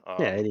 Yeah,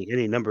 Um,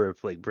 any number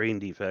of like brain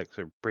defects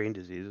or brain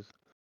diseases.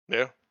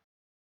 yeah.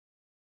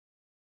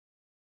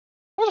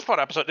 It was a fun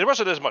episode. There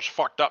wasn't as much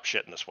fucked up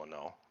shit in this one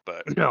though,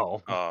 but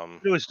No. um,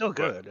 It was still but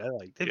good. I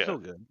liked it. It's yeah, still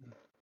good.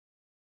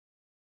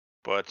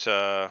 but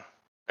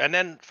and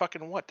then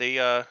fucking what they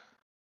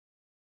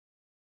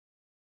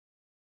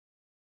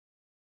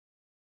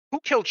who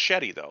killed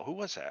Shetty though? Who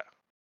was that?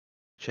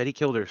 Shetty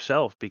killed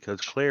herself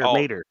because Claire Oh,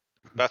 made her.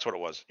 that's what it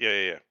was. Yeah,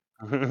 yeah,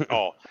 yeah.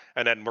 Oh,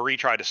 and then Marie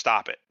tried to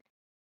stop it,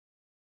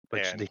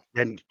 But and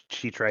then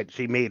she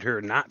made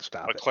her not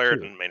stop but it Claire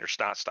too. didn't made her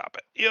not stop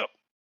it. Yep.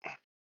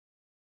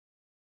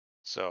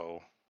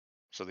 So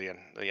the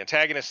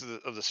antagonist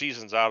of the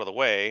season's out of the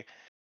way.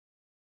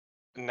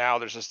 Now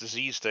there's this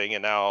disease thing,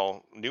 and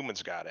now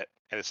Newman's got it,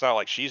 and it's not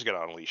like she's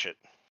gonna unleash it.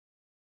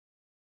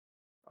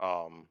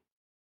 Um,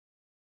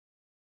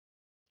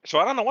 So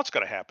I don't know what's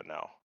going to happen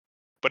now.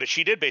 But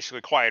she did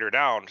basically quiet her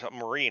down.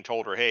 Marie and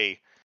told her,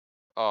 "Hey,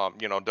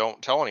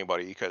 don't tell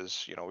anybody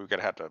because we're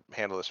gonna have to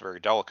handle this very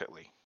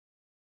delicately."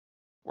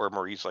 Where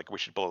Marie's like, "We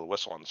should blow the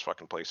whistle on this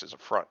fucking place as a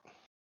front."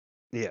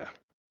 Yeah.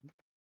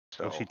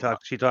 Well, So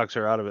she talks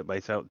her out of it by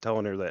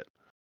telling her that,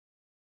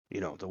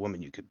 the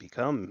woman you could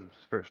become,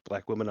 first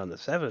black woman on the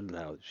 7,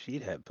 now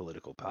she'd have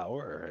political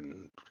power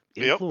and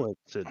yep,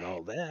 influence and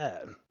all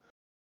that.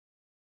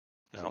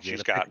 So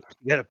she's got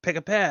you gotta pick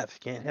a path,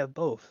 you can't have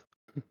both.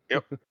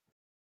 yep.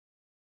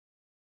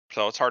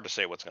 So it's hard to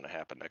say what's gonna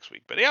happen next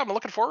week. But yeah, I'm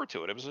looking forward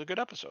to it. It was a good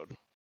episode.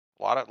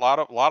 A lot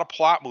of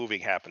plot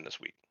moving happened this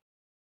week.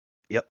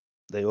 Yep.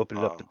 They opened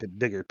up the Um,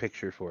 bigger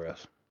picture for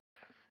us.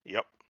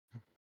 yep.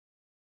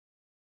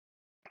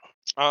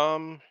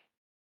 Um,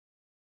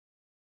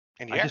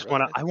 and I yeah, just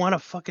really. I want a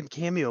fucking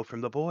cameo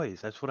from the boys,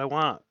 that's what I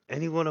want.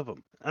 Any one of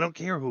them. I don't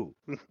care who.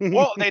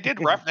 Well, they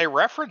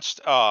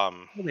referenced Well,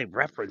 they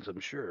reference them,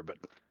 sure, but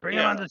bring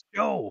them yeah. on the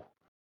show.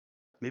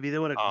 Maybe they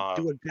wanna do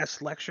Um, a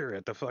guest lecture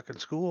at the fucking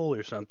school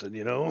or something,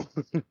 you know?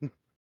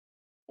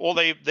 Well,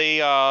 they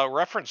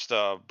referenced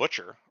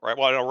Butcher, right?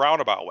 Well, in a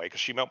roundabout way, because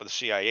she met with a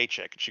CIA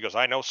chick, and she goes,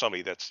 "I know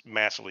somebody that's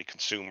massively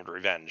consumed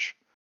revenge,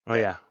 Oh,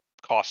 and yeah.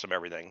 cost him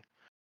everything."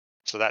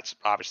 So that's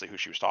obviously who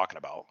she was talking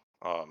about.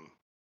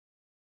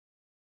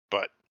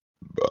 But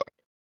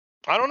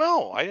I don't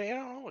know. I don't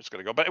know what's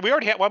gonna go. But we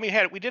already had. Well,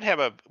 we did have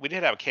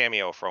a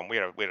cameo from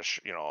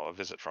a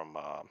visit from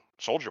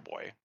Soldier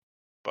Boy,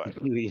 but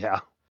Yeah.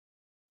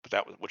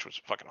 that was which was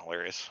fucking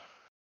hilarious.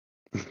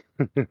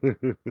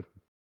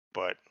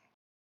 But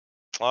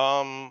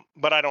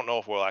but I don't know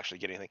if we'll actually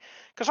get anything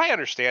because I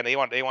understand they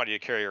want you to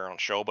carry your own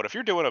show, but if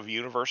you're doing a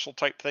universal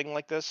type thing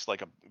like this,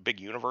 like a big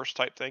universe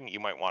type thing, you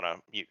might want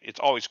to. It's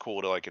always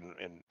cool to like and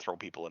throw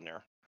people in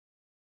there.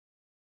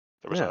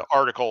 There was an Yeah.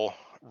 article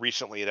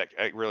recently that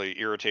really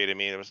irritated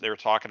me. They were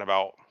talking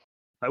about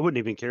I wouldn't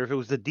even care if it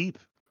was the deep,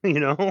 you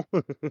know?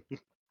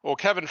 well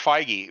Kevin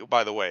Feige,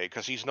 by the way,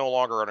 because he's no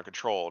longer under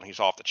control and he's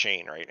off the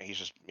chain, right? And he's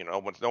just no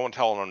one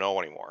telling him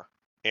no anymore.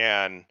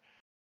 And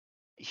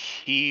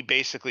he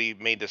basically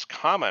made this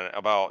comment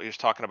about he was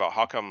talking about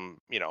how come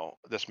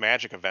this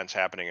magic event's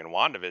happening in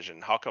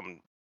WandaVision, how come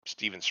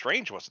Stephen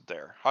Strange wasn't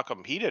there, how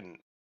come he didn't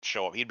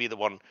show up, he'd be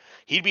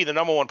the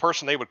number one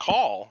person they would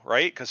call,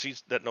 right? Because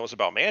he's that knows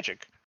about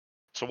magic.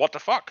 So what the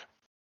fuck?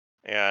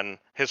 And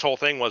his whole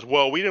thing was,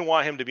 well, we didn't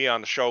want him to be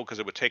on the show because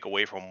it would take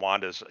away from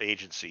Wanda's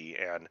agency,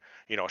 and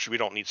we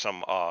don't need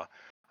some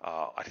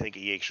I think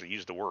he actually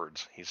used the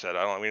words. He said,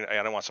 I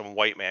don't want some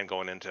white man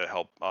going in to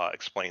help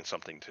explain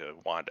something to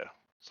Wanda.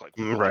 It's like,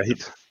 what the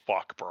Right.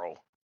 fuck, bro?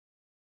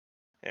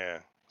 Yeah.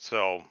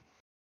 So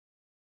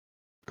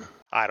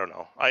I don't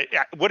know.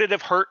 Would it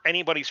have hurt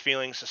anybody's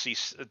feelings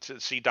to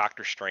see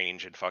Doctor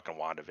Strange in fucking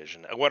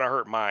WandaVision? It would have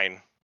hurt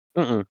mine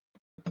Mm-mm.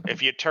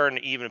 if you turned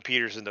Evan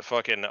Peters into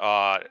fucking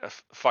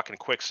fucking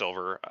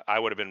Quicksilver. I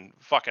would have been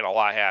fucking a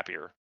lot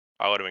happier.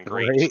 I would have been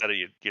great. Right? Instead of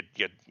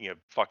you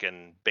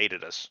fucking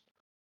baited us.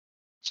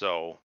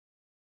 So,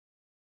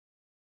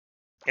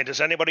 and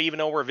does anybody even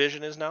know where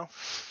Vision is now?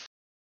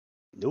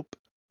 Nope.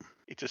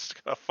 He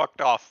just got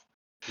fucked off.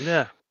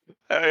 Yeah.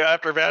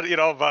 After that,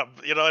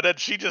 and then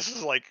she just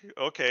is like,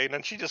 okay, and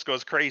then she just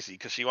goes crazy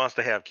because she wants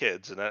to have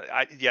kids, and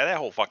yeah, that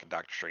whole fucking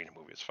Doctor Strange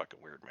movie is fucking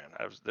weird,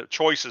 man. The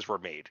choices were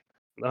made.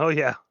 Oh,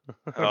 yeah.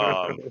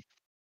 Um,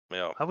 you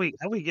know, How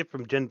we get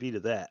from Gen V to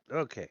that?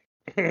 Okay.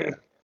 yeah.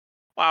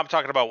 Well, I'm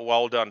talking about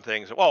well done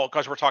things. Well,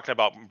 because we're talking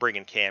about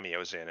bringing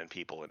cameos in and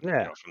people, and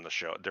Yeah. from the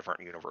show,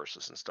 different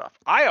universes and stuff.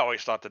 I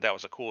always thought that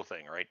was a cool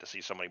thing, right, to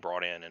see somebody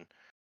brought in, and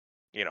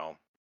you know,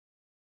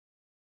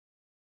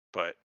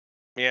 but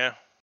yeah,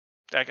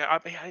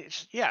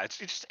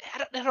 it's I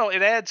don't know,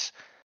 it adds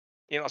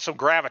some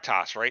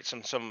gravitas, right?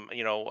 Some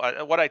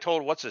what I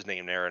told what's his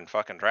name there in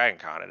fucking Dragon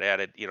Con. It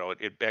added,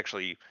 it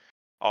actually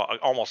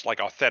almost like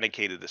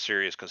authenticated the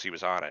series because he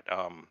was on it.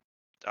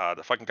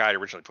 The fucking guy who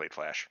originally played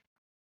Flash,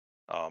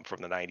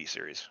 from the '90s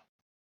series.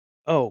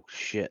 Oh,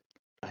 shit.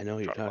 I know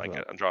what you're Drawing a talking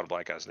blank. about. I'm drawing a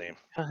blank on his name.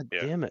 God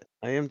Yeah, damn it.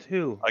 I am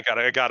too.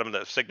 I got him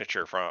the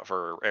signature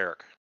for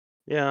Eric.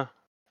 Yeah.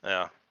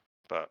 Yeah,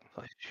 but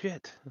Oh,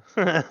 shit.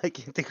 I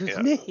can't think of his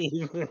yeah,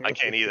 name. I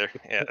can't either.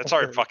 Yeah, it's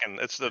our fucking.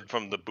 It's the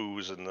from the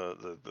booze and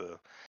the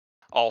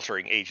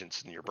altering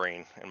agents in your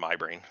brain, in my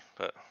brain.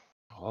 But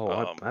Oh,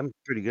 um, I'm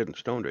pretty good and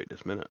stoned right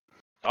this minute.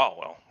 oh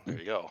well, there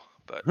you go.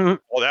 But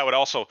well, that would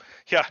also,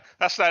 yeah,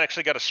 that's not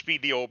actually got to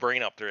speed the old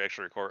brain up to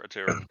actually record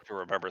to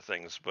remember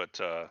things. But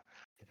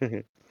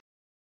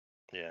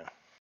yeah.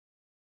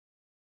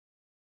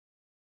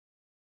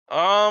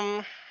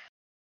 Um.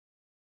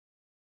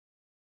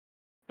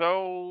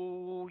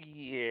 So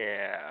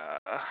yeah,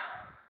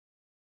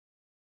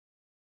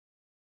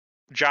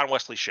 John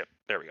Wesley Ship.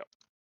 There we go.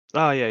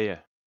 Oh, yeah, yeah.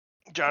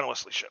 John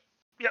Wesley Ship.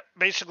 Yeah,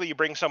 basically you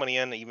bring somebody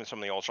in, even some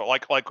of the old show,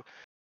 like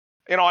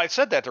I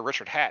said that to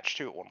Richard Hatch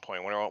too at one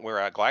point when we were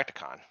at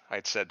Galacticon. I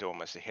had said to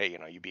him, I said, hey,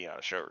 you being on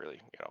the show really,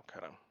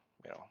 kind of,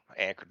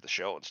 anchored the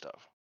show and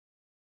stuff.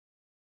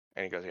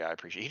 And he goes, yeah, I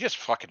appreciate it. He just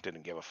fucking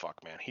didn't give a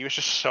fuck, man. He was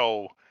just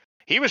so.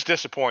 He was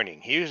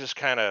disappointing. He was just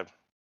kind of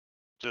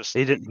just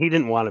He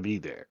didn't want to be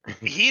there.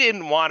 he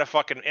didn't want to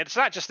fucking. It's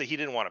not just that he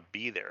didn't want to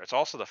be there. It's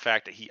also the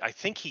fact that I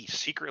think he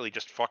secretly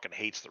just fucking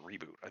hates the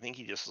reboot. I think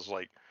he just is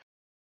like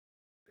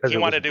Because he it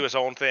was wanted to do his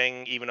own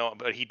thing, even though,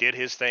 but he did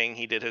his thing.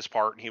 He did his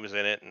part, and he was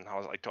in it. And I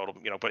was like, told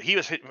him, But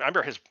I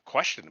remember his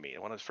question to me,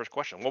 one of his first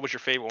questions, "What was your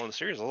favorite one of the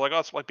series?" I was like, "Oh,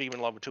 it's like being in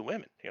love with two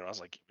women." I was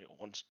like,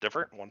 one's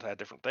different, one's had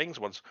different things.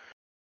 One's,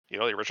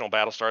 the original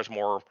Battlestar's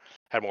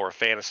had more of a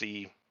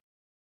fantasy,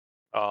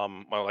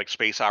 more like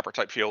space opera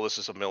type feel. This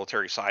is a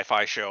military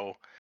sci-fi show.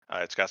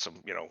 It's got some,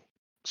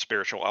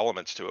 spiritual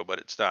elements to it, but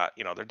it's not.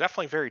 They're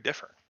definitely very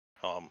different.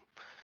 Um,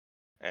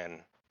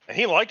 and and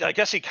he liked. I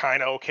guess he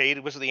kind of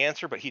okayed was the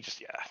answer, but he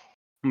just yeah.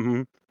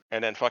 Mhm.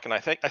 And then fucking, I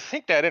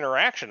think that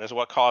interaction is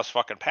what caused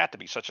fucking Pat to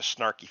be such a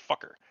snarky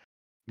fucker.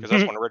 Because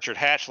that's when Richard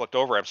Hatch looked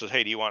over at him and says,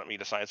 "Hey, do you want me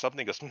to sign something?"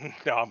 He goes,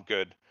 "No, I'm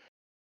good."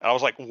 And I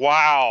was like,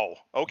 "Wow,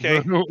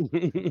 okay,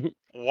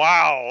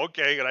 wow,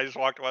 okay." And I just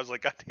walked away. I was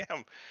like, "God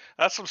damn,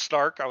 that's some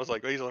snark." I was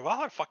like, he's like,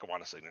 "Well, I fucking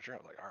want a signature." I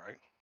was like, "All right,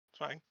 it's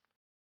fine."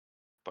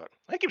 But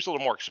I think he was a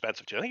little more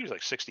expensive too. I think he was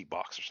like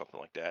 $60 or something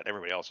like that.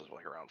 Everybody else was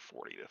like around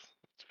 40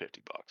 to $50.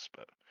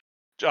 But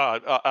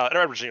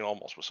originally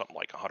almost was something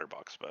like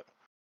 $100.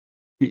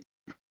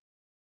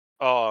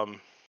 Um,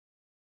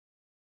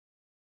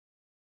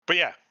 But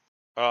yeah,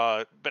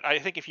 but I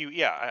think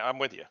I'm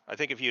with you. I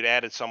think if you'd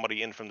added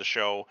somebody in from the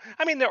show,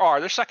 I mean,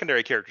 there's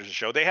secondary characters in the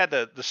show. They had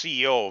the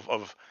CEO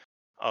of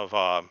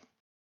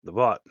The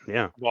bot,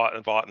 yeah.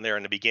 Vought in there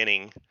in the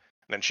beginning, and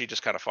then she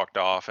just kind of fucked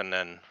off. And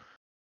then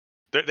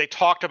they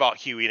talked about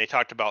Huey, and they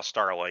talked about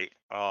Starlight.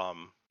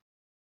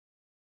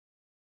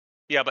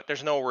 Yeah, but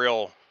there's no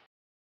real.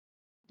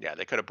 Yeah,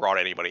 they could have brought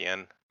anybody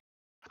in.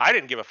 I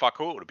didn't give a fuck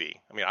who it would be.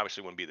 I mean,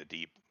 obviously, it wouldn't be the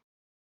Deep.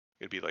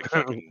 It'd be like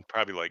fucking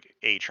probably like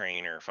A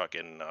Train or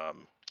fucking.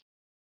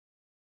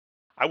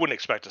 I wouldn't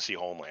expect to see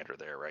Homelander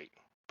there, right?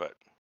 But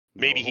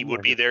No, maybe he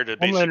would be there to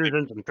Homelander's basically,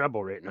 in some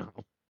trouble right now.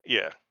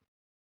 yeah.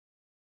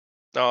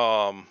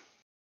 Um,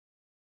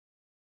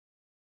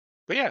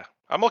 but yeah,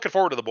 I'm looking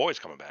forward to the boys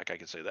coming back. I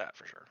can say that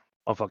for sure.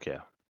 Oh fuck yeah.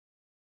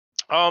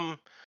 Um,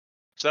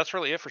 so that's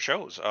really it for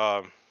shows.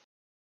 I'm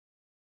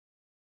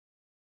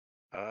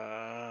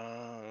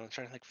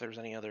trying to think if there's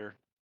any other.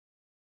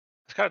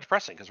 It's kind of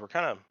depressing because we're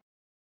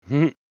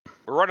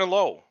running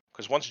low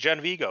because once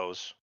Gen V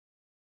goes,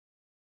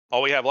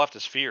 all we have left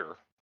is Fear.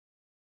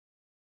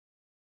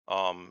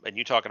 And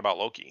you talking about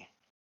Loki.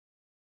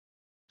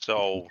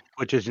 So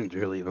Which isn't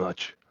really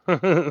much.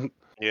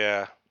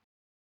 yeah,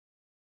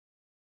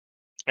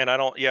 and I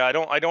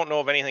don't know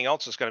of anything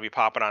else that's going to be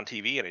popping on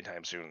TV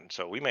anytime soon.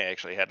 So we may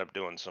actually end up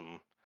doing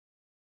some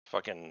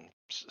fucking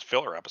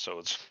filler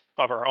episodes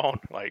of our own,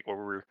 like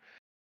where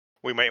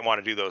we might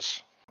want to do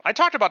those. I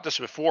talked about this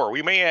before.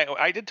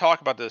 I did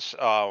talk about this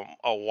a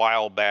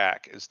while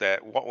back. Is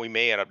that what we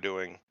may end up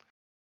doing?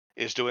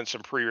 Is doing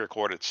some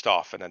pre-recorded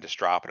stuff and then just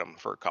dropping them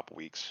for a couple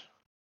weeks.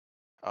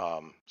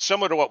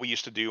 Similar to what we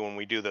used to do when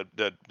we do the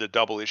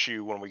double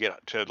issue when we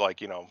get to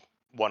like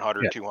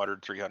 100, Yeah.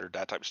 200, 300,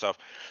 that type of stuff.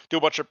 Do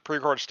a bunch of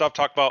pre-recorded stuff.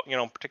 Talk about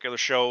particular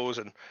shows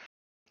and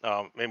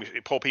maybe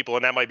pull people,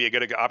 and that might be a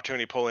good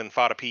opportunity to pull in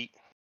Fada Pete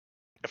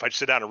if I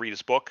sit down and read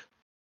his book,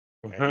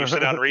 and you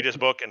sit down and read his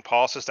book, and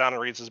Paul sits down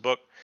and reads his book.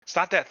 It's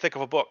not that thick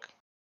of a book.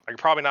 I could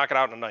probably knock it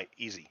out in a night,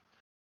 easy.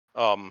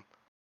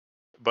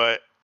 But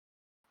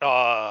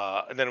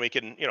and then we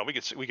can,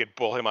 we could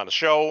pull him on the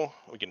show.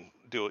 We can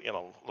do,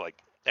 like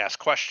ask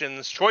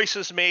questions,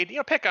 choices made,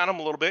 pick on him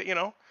a little bit,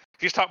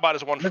 He's talking about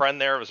his one friend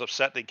there was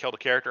upset they killed a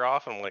character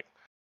off, and I'm like,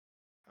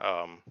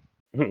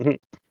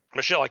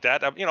 but shit like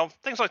that,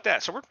 things like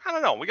that. So I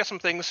don't know. We got some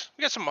things.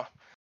 We got some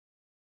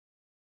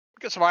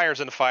irons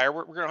in the fire.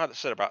 We're gonna have to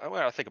sit about. We're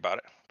gonna think about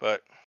it,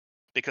 but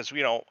because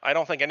I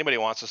don't think anybody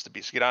wants us to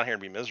get down here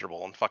and be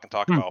miserable and fucking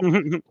talk about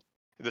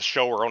this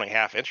show we're only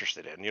half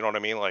interested in. You know what I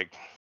mean? Like,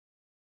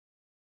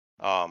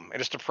 and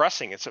it's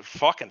depressing. It's a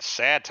fucking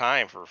sad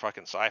time for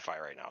fucking sci-fi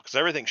right now because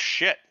everything's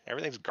shit.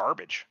 Everything's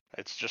garbage.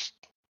 It's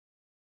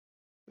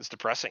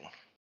depressing.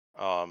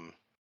 Um,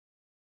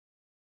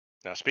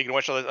 Now speaking of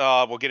which,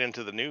 we'll get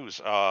into the news.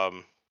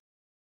 The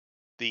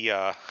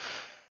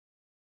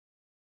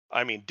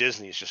I mean,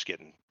 Disney's just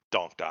getting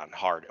dunked on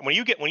hard. When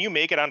you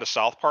make it onto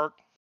South Park,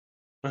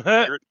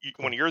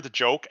 when you're the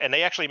joke, and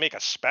they actually make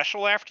a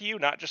special after you,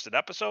 not just an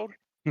episode,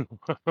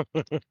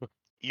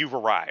 you've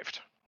arrived.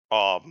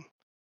 Um,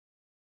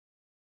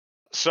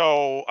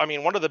 so I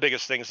mean, one of the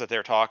biggest things that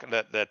they're talking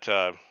that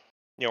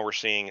we're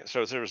seeing.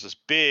 So there was this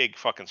big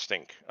fucking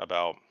stink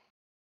about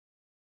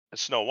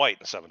Snow White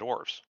and the Seven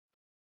Dwarfs,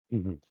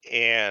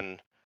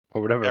 and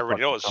or whatever the fuck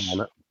everybody they knows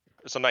call it.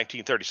 it's a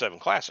 1937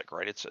 classic,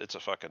 right? It's a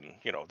fucking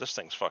this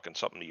thing's fucking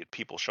something that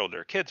people showed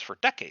their kids for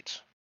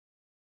decades.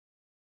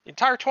 The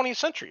entire 20th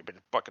century, but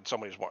fucking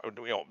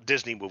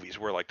Disney movies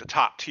were like the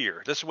top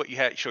tier. This is what you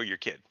had to show your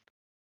kid.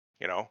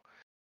 You know,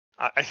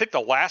 I think the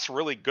last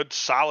really good,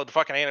 solid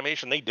fucking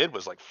animation they did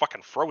was like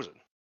fucking Frozen.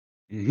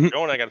 The only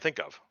one I got to think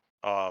of.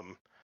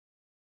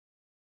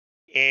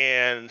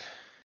 And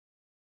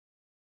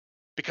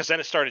because then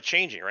it started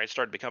changing, right? It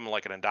started becoming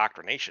like an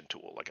indoctrination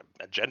tool, like an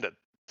agenda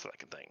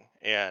fucking thing,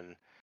 and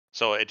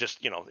so it just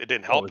it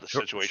didn't Well, help it the was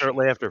situation.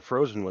 shortly after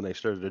Frozen when they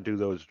started to do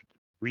those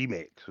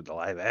remakes with the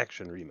live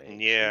action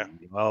remakes Yeah,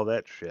 and all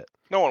that shit.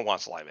 no one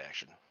wants live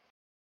action.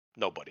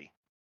 Nobody.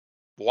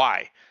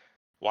 Why?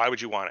 Why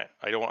would you want it?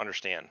 I don't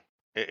understand.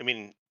 I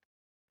mean,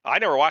 I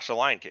never watched The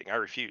Lion King. I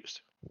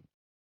refused.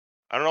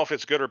 I don't know if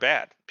it's good or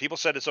bad. People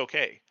said it's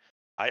okay.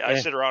 I Eh,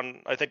 sit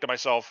around, I think to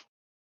myself,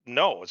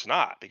 no, it's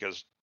not,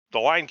 because The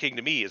Lion King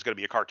to me is going to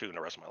be a cartoon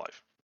the rest of my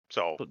life.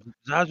 So but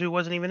Zazu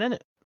wasn't even in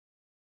it.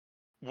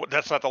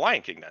 that's not The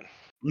Lion King then.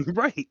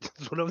 Right,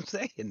 that's what I'm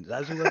saying.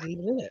 Zazu wasn't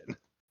even in it.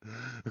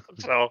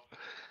 So,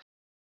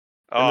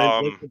 And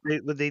then like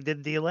um, what they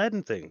did the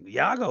Aladdin thing.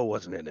 Iago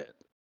wasn't in it.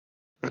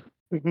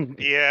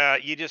 yeah,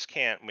 you just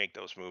can't make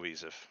those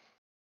movies if,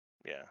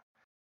 yeah,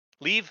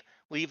 leave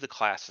leave the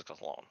classics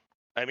alone.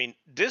 I mean,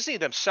 Disney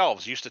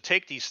themselves used to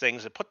take these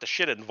things and put the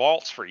shit in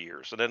vaults for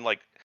years, and then like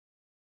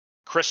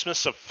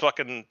Christmas of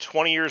fucking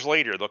 20 years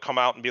later, they'll come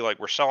out and be like,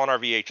 "We're selling our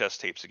VHS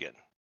tapes again,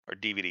 or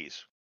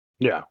DVDs,"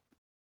 Yeah.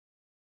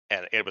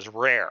 and it was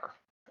rare.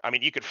 I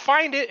mean, you could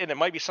find it, and it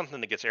might be something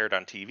that gets aired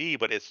on TV,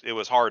 but it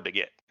was hard to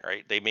get.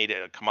 Right? They made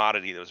it a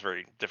commodity that was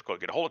very difficult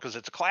to get a hold of because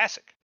it's a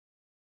classic.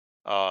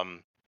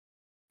 Um,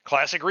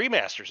 Classic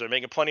remasters. They're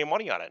making plenty of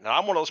money on it. Now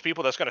I'm one of those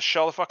people that's going to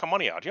shell the fucking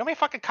money out. Do you know how many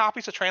fucking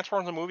copies of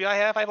Transformers the movie I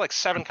have? I have like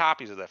 7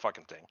 copies of that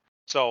fucking thing.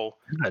 So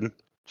God.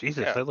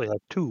 Jesus, yeah, I only have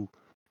 2.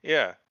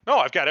 yeah. No,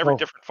 I've got every Oh,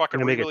 different fucking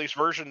gonna make it re-release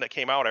version that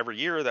came out every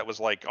year. That was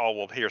like, oh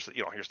well, here's the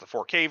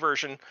 4K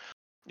version.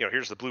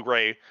 Here's the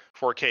Blu-ray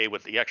 4K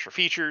with the extra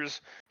features.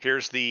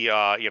 Here's the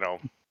I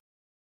think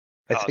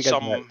I got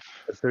some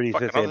the fucking 35th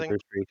other thing.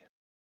 anniversary.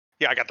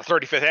 Yeah, I got the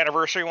 35th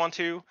anniversary one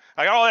too.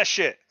 I got all that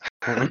shit.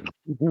 And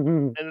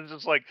it's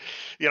just like,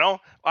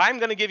 I'm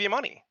going to give you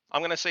money.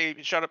 I'm going to say,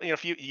 shut up.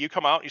 If you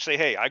come out, you say,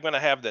 hey, I'm going to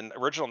have the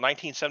original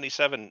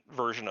 1977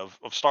 version of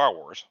Star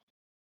Wars,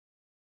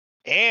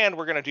 and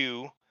we're going to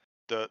do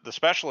the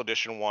special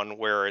edition one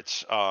where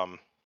it's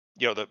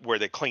where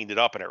they cleaned it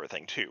up and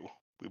everything too.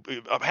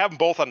 We have them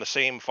both on the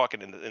same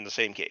fucking in the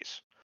same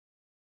case.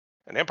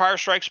 An Empire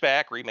Strikes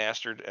Back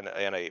remastered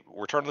and a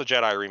Return of the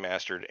Jedi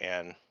remastered,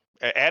 and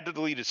add the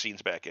deleted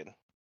scenes back in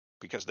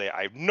because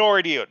I have no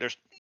idea. There's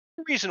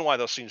no reason why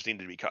those scenes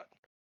needed to be cut.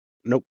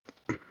 Nope.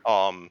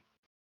 Um,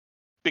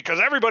 because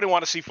everybody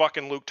wanted to see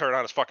fucking Luke turn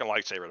on his fucking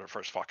lightsaber the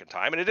first fucking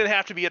time, and it didn't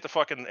have to be at the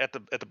fucking at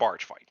the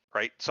barge fight,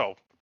 right? So,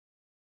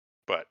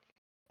 but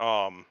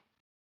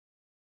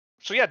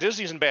so yeah,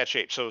 Disney's in bad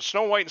shape. So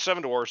Snow White and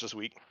Seven Dwarfs this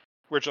week.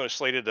 Originally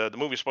slated, the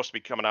movie's supposed to be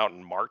coming out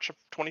in March of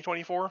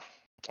 2024.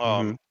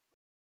 Mhm.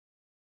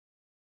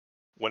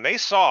 When they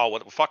saw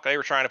what the fuck they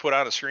were trying to put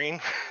on the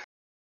screen,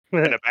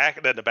 and the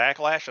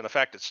backlash, and the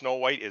fact that Snow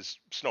White is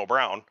Snow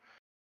Brown,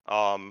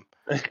 um,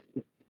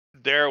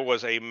 there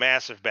was a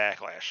massive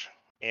backlash,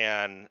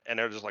 and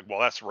they're just like, well,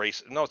 that's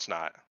racist. No, it's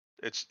not.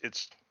 It's her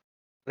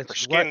It's what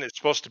skin is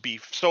supposed to be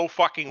so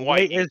fucking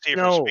white white you as can see it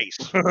from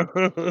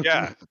snow. space.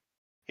 Yeah.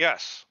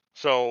 Yes.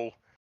 So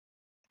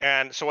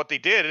what they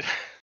did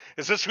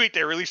is this week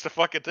they released a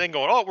fucking thing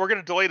going, oh, we're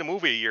gonna delay the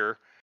movie a year,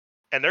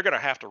 and they're gonna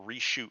have to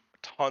reshoot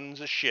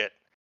tons of shit,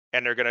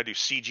 and they're gonna do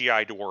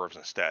CGI dwarves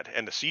instead,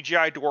 and the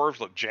CGI dwarves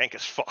look jank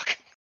as fuck.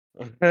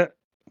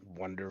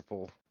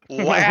 Wonderful.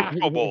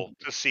 Laughable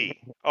to see.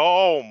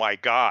 Oh my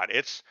god,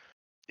 it's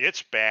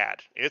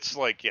bad. It's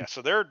like, yeah,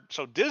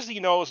 so Disney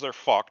knows they're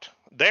fucked.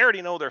 They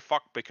already know they're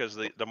fucked because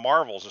the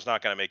Marvels is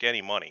not going to make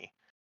any money.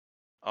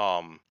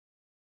 Um,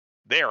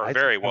 they are I think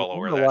very I'm well I'm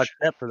aware of gonna that watch shit.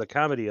 that for the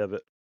comedy of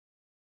it.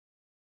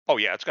 Oh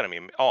yeah, it's going to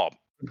be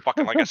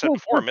fucking like I said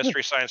before,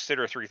 Mystery Science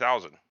Theater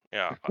 3000.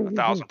 Yeah,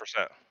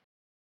 1,000%.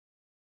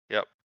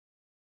 Yep.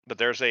 But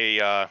there's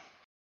a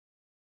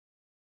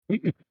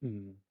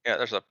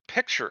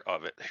picture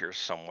of it here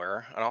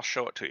somewhere, and I'll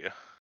show it to you.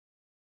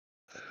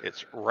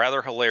 It's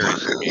rather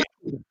hilarious to me.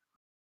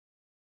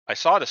 I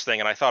saw this thing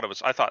and I thought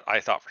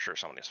for sure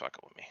somebody was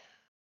fucking with me.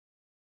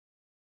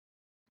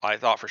 I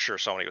thought for sure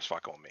somebody was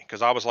fucking with me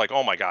because I was like,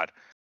 oh my god,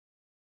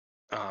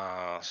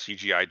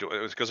 CGI.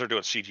 It was because they're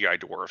doing CGI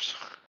dwarfs.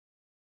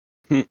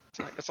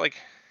 It's like,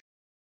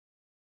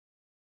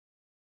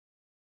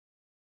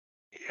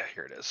 yeah,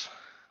 here it is.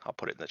 I'll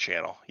put it in the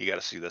channel. You got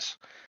to see this.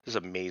 This is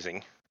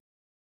amazing.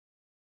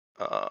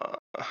 Uh,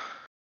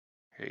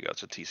 Here you go.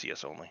 It's a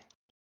TCS only.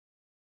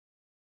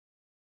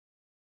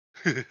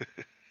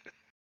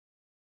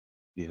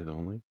 Yeah,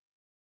 only.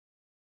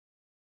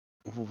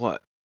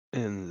 What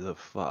in the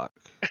fuck?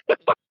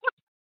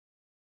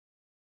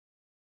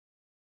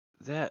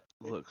 That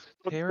looks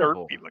What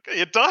terrible. derpy look.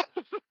 It does.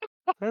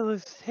 That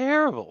looks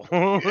terrible.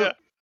 Yeah,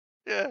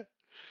 yeah,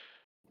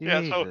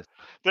 yeah. So Jesus.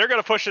 they're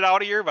gonna push it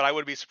out a year, but I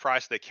would be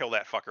surprised if they kill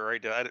that fucker.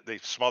 Right? They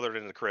smothered it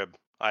in the crib.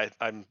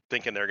 I'm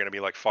thinking they're gonna be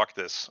like, fuck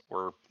this.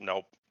 We're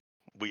nope.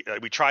 We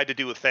tried to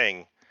do a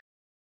thing.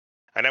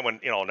 And then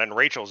then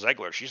Rachel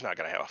Zegler, she's not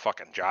gonna have a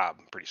fucking job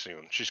pretty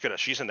soon.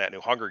 She's in that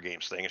new Hunger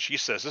Games thing, and she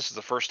says this is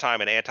the first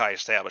time an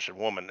anti-establishment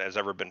woman has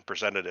ever been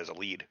presented as a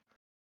lead.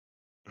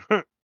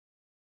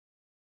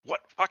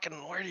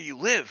 where do you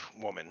live,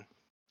 woman?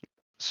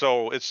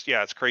 So it's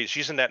crazy.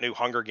 She's in that new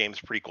Hunger Games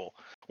prequel,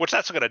 which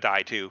that's gonna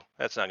die too.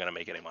 That's not gonna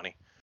make any money.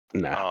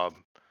 Nah.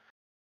 Um,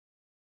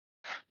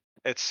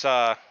 it's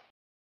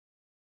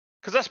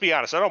because let's be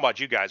honest, I don't know about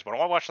you guys, but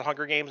when I watched the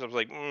Hunger Games, I was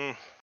like, and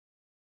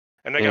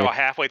I got Eh, about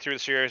halfway through the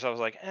series, I was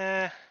like,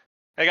 eh.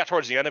 I got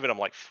towards the end of it, I'm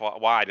like,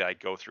 why did I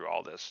go through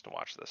all this to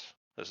watch this?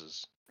 This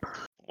is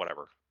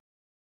whatever.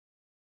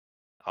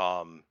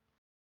 Um,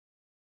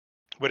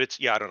 but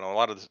I don't know. A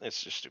lot of this,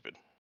 it's just stupid.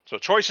 So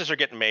choices are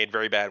getting made,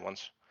 very bad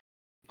ones.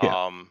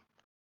 yeah, Um,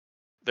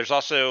 there's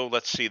also,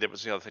 let's see, that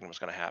was the other thing that was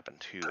going to happen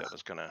too.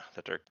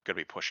 That they're going to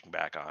be pushing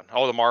back on.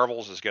 Oh, the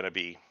Marvels is going to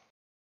be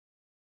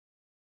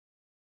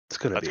it's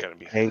gonna That's be a gonna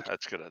be tank.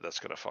 that's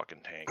gonna fucking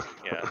tank.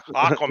 Yeah.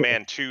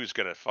 Aquaman 2 is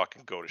gonna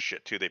fucking go to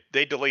shit too.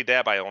 They delayed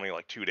that by only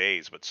like 2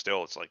 days, but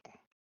still it's like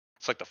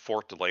the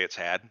fourth delay it's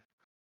had.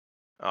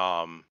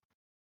 Um,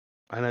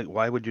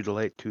 Why would you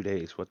delay it 2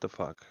 days? What the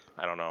fuck?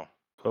 I don't know.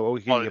 What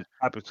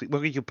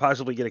Well, could you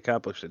possibly get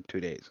accomplished in 2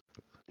 days?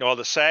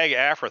 the SAG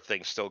AFTRA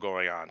thing's still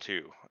going on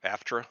too.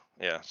 AFTRA?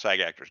 Yeah, SAG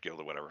Actors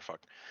Guild or whatever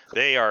fuck.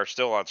 They are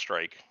still on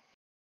strike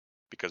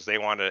because they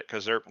want to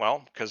because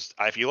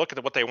if you look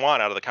at what they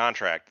want out of the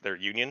contract, their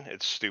union,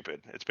 it's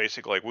stupid. It's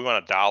basically like we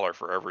want $1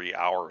 for every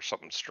hour or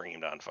something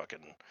streamed on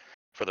fucking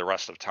for the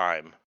rest of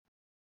time.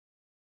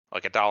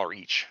 Like $1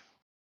 each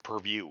per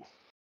view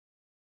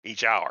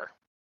each hour.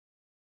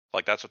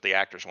 Like that's what the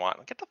actors want.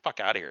 Like, get the fuck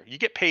out of here. You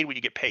get paid what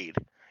you get paid,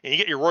 and you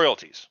get your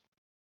royalties.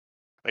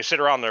 They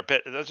sit around their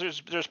pit. They're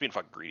just being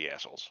fucking greedy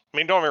assholes. I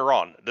mean, don't get me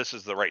wrong. This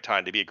is the right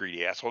time to be a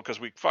greedy asshole because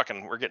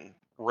we're getting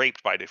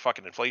raped by the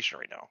fucking inflation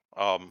right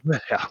now.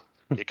 Yeah.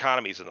 The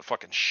economy's in the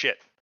fucking shit.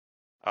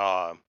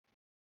 Um,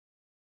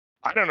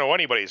 I don't know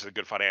anybody's in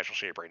good financial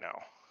shape right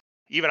now.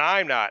 Even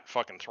I'm not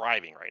fucking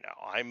thriving right now.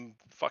 I'm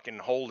fucking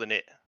holding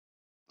it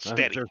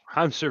steady.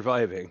 I'm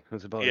surviving.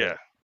 That's about Yeah, it.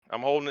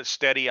 I'm holding it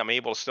steady. I'm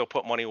able to still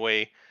put money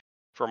away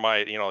for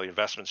my, the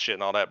investment shit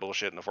and all that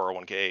bullshit in the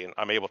 401k, and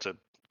I'm able to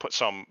put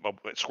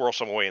squirrel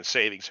some away in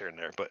savings here and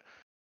there. But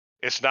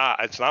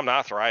I'm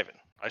not thriving.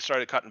 I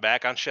started cutting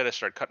back on shit. I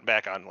started cutting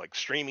back on like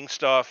streaming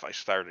stuff. I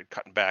started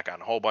cutting back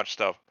on a whole bunch of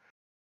stuff.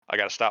 I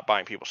got to stop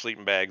buying people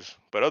sleeping bags.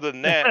 But other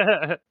than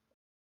that,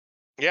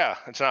 yeah,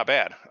 it's not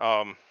bad.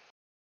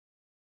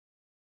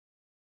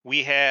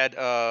 We had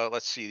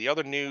let's see the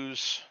other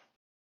news.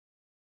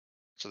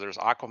 So there's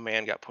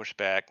Aquaman got pushed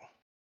back.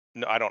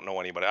 No, I don't know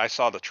anybody. I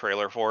saw the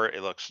trailer for it.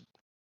 It looks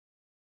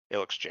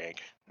jank.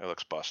 It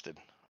looks busted.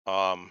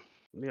 Um,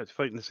 Yeah, it's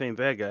fighting the same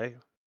bad guy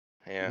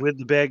yeah, with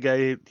the bad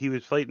guy he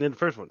was fighting in the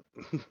first one.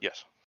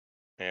 yes,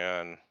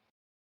 and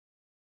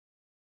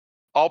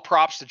all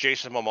props to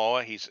Jason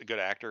Momoa. He's a good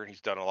actor.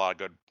 He's done a lot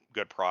of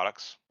good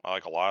products. I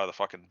like a lot of the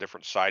fucking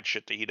different side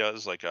shit that he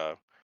does, like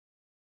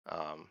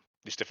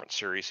these different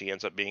series he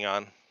ends up being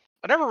on.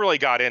 I never really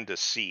got into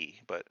C,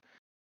 but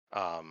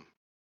um,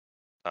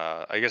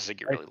 I guess I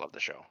think you I really love the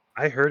show.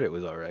 I heard it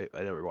was all right.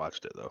 I never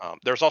watched it though.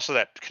 There's also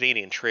that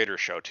Canadian Trader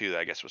show too that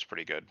I guess was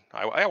pretty good.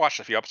 I watched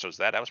a few episodes of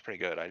that. That was pretty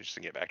good. I just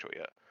didn't get back to it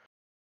yet.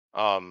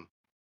 Um,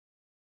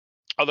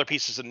 Other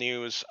pieces of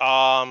news.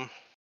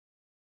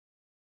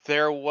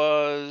 There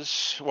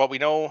was we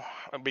know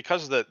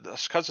because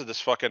of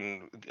this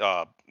fucking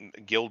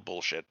guild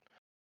bullshit.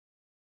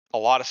 A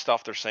lot of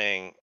stuff they're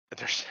saying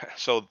there's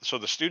so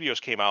the studios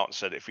came out and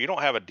said if you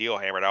don't have a deal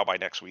hammered out by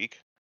next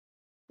week,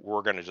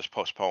 we're going to just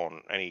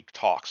postpone any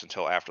talks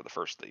until after the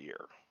first of the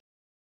year.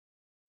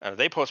 And if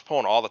they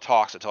postpone all the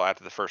talks until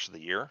after the first of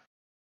the year,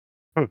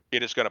 Hmm.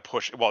 it is going to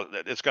push. Well,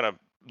 it's going to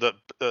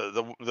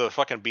the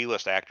fucking B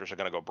list actors are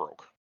going to go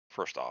broke.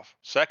 First off,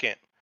 second,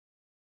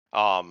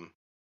 um,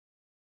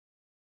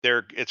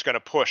 it's going to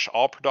push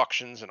all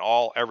productions and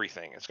all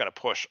everything. It's going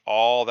to push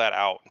all that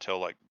out until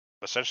like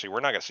essentially we're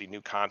not going to see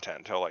new content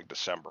until like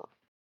December.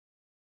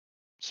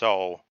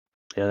 So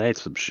Yeah,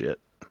 that's some shit.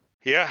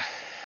 yeah,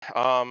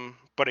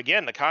 but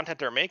again, the content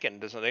they're making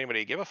doesn't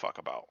anybody give a fuck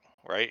about,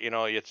 right?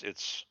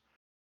 It's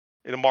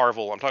in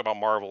Marvel. I'm talking about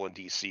Marvel and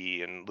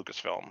DC and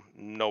Lucasfilm.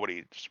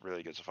 Nobody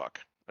really gives a fuck.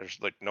 There's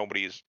like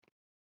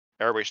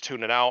everybody's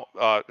tuning out.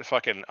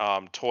 Fucking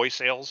toy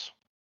sales,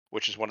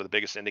 which is one of the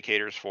biggest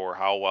indicators for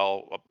how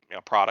well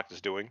a product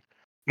is doing,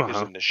 is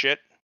Uh-huh. in the shit.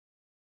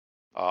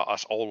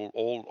 Us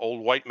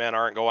old white men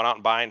aren't going out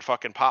and buying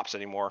fucking pops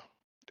anymore.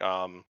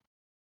 Um,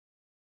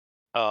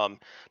 um,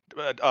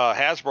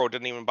 Hasbro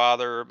didn't even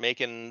bother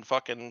making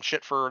fucking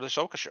shit for the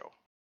Soka show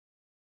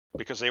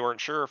because they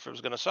weren't sure if it was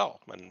going to sell,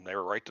 and they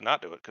were right to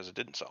not do it because it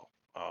didn't sell.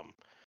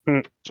 Hmm.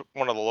 It's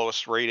one of the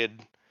lowest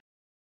rated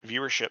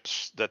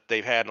viewerships that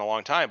they've had in a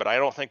long time, but I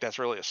don't think that's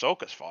really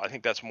Ahsoka's fault. I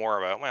think that's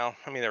more of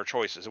there were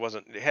choices.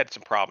 It had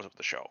some problems with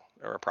the show.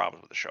 There were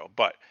problems with the show,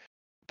 but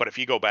if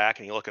you go back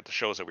and you look at the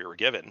shows that we were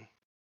given,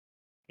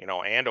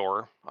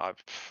 Andor,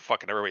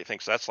 fucking everybody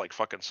thinks that's like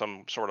fucking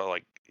some sort of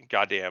like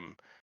goddamn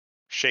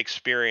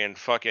Shakespearean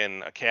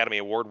fucking Academy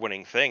Award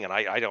winning thing, and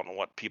I don't know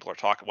what people are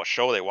talking, what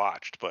show they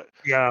watched, but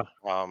Yeah.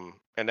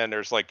 and then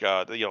there's like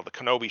the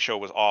Kenobi show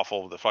was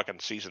awful. The fucking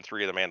season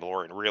 3 of The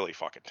Mandalorian really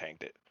fucking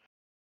tanked it.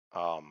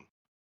 Um,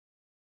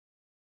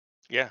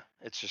 Yeah,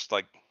 it's just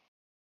like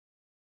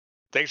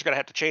things are gonna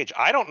have to change.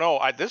 I don't know.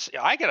 I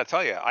gotta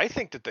tell you, I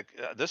think that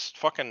this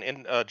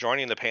fucking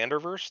joining the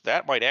Panderverse,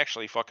 that might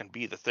actually fucking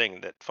be the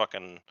thing that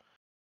fucking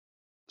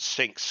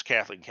sinks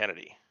Kathleen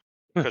Kennedy,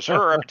 because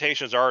her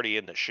reputation is already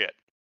in the shit.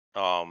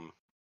 Um,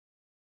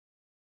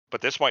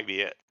 but this might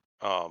be it.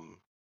 Um,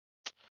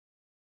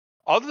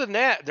 Other than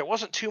that, there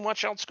wasn't too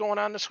much else going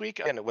on this week.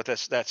 And with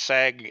this that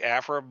SAG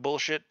AFRA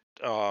bullshit,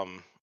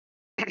 um,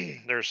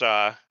 there's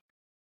uh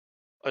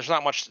there's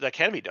not much that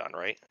can be done,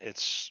 right?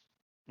 It's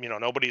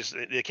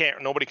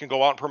nobody can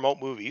go out and promote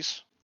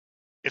movies.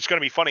 It's going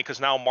to be funny because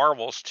now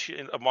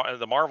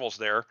the Marvels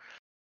there,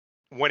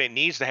 when it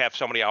needs to have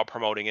somebody out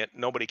promoting it,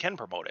 nobody can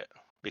promote it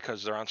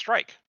because they're on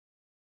strike.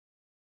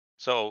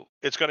 So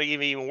it's going to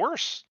be even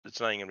worse. It's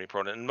not even going to be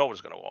promoted, and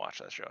nobody's going to watch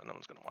that show. No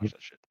one's going to watch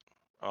that shit.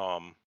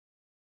 Um,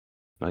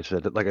 Like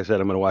I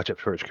said, I'm gonna watch it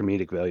for its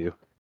comedic value.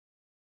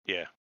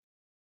 yeah,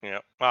 yeah.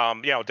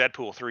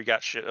 Deadpool 3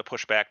 got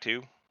pushed back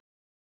too.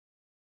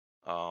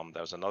 That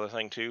was another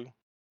thing too.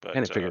 Kind But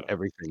of figured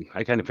everything.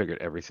 I kind of figured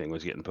everything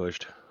was getting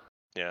pushed.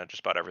 yeah, just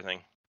about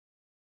everything.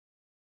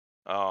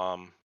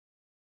 Um,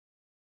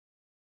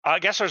 I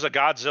guess there's a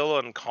Godzilla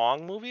and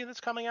Kong movie that's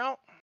coming out.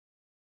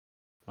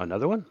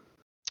 Another one?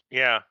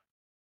 Yeah,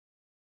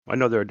 I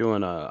know they're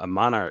doing a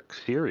Monarch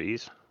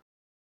series.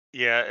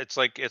 yeah. It's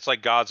like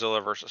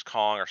Godzilla versus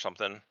Kong or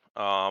something.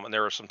 And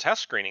there were some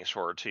test screenings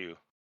for it too.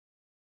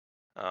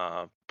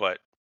 But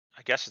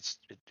I guess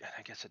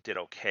it did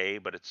okay,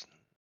 but it's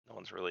no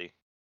one's really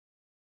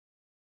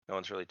no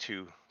one's really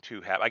too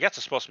happy. I guess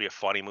it's supposed to be a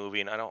funny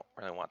movie, and I don't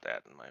really want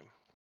that in my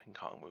King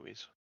Kong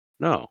movies.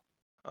 No.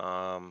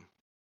 Um,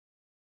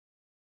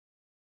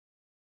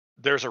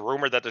 there's a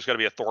rumor that there's going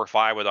to be a Thor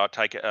 5 without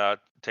Taika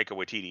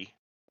Waititi.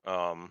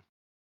 Um,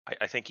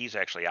 I think he's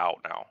actually out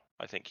now.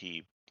 I think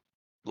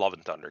Love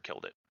and Thunder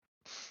killed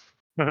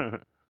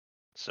it.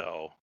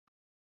 So,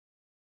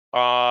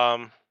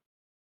 um,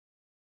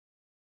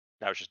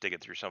 I was just digging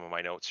through some of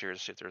my notes here to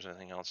see if there's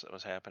anything else that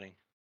was happening.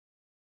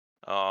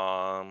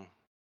 Um,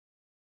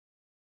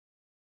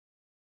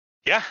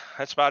 yeah,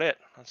 that's about it.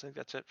 I think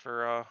that's it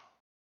for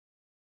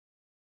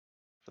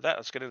that.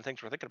 Let's get into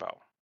things we're thinking about.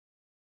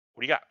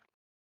 What do you got?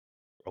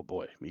 Oh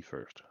boy, me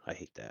first. I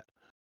hate that.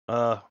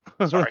 Uh,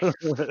 Sorry.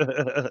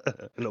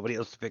 nobody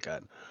else to pick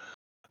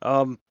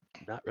on.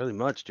 Not really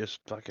much. Just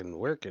fucking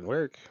work and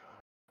work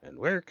and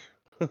work.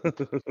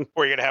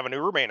 Well, you're gonna have a new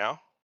roommate now,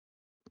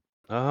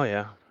 Oh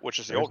yeah, which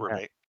is the there's old that.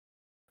 roommate.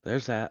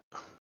 There's that.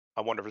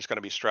 I wonder if it's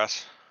gonna be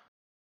stress.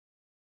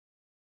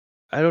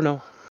 I don't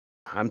know.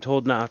 I'm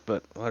told not,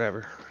 but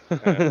whatever.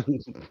 Yeah,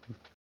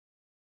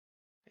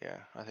 yeah.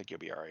 I think you'll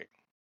be all right.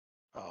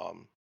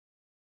 Um,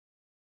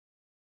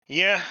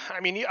 yeah. I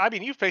mean,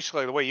 you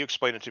basically the way you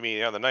explained it to me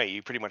the other night,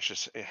 you pretty much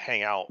just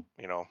hang out,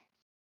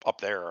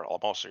 up there all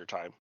most of your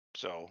time.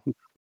 So Pretty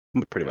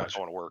you're not much.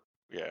 going to work.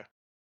 Yeah,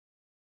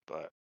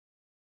 but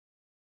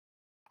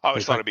I In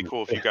always thought fact, it'd be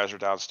cool if you guys were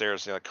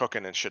downstairs,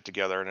 cooking and shit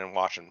together, and then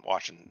watching,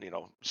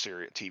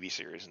 TV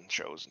series and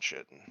shows and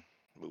shit and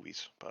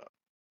movies. But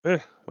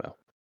well,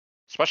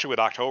 especially with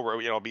October,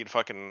 being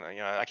fucking,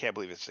 I can't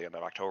believe it's the end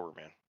of October,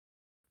 man.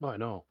 oh, I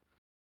know.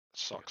 It It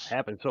sucks.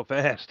 happened so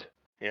fast.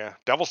 Yeah,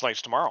 Devil's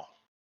Night's tomorrow.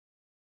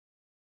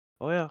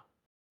 Oh yeah.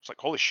 It's like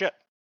holy shit,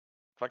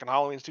 fucking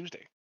Halloween's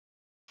Tuesday.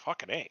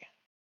 Fucking a,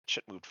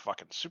 shit moved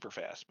fucking super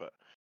fast. But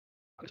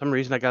For some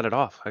reason, I got it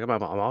off. I'm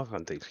off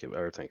on Thanksgiving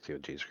or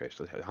Thanksgiving. Jesus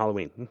Christ,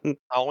 Halloween.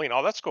 Halloween,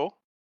 oh, that's cool.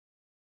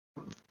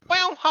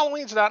 Well,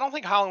 Halloween's not. I don't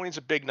think Halloween's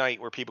a big night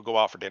where people go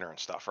out for dinner and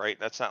stuff, right?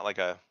 That's not like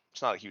a.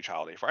 It's not a huge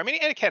holiday for. I mean,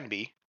 and it can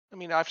be. I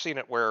mean, I've seen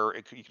it where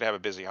you can have a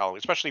busy Halloween,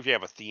 especially if you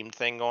have a themed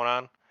thing going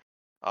on.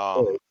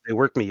 Oh, Um, they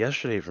worked me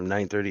yesterday from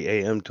 9:30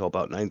 a.m. till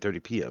about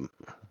 9:30 p.m.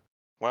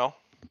 well,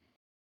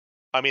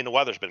 I mean, the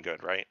weather's been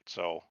good, right?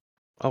 So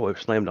Oh, it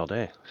was slammed all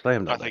day.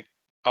 Slammed I all day. think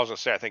I was gonna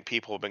say I think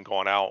people have been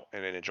going out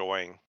and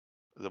enjoying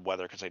the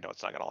weather because they know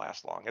it's not gonna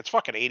last long. It's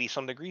fucking 80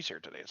 some degrees here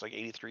today. It's like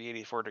 83,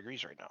 84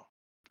 degrees right now.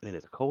 And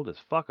it's cold as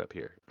fuck up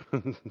here.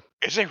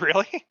 Is it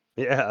really?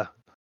 Yeah.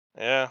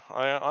 Yeah,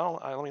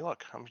 let me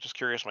look. I'm just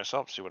curious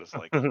myself to see what it's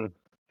like.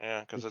 Yeah,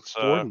 because It's it's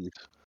 40s.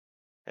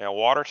 yeah,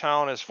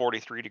 Watertown is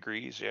 43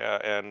 degrees. Yeah,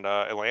 and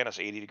Atlanta's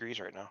 80 degrees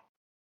right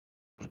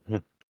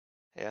now.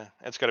 Yeah,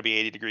 it's gonna be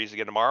 80 degrees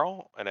again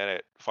tomorrow, and then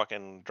it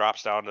fucking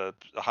drops down to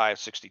a high of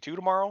 62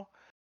 tomorrow.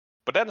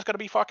 But then it's gonna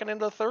be fucking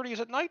into the 30s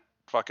at night,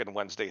 fucking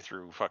Wednesday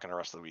through fucking the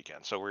rest of the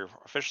weekend. So we're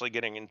officially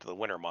getting into the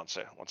winter months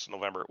once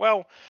November.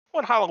 Well,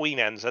 when Halloween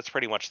ends, that's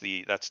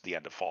the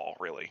end of fall,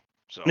 really.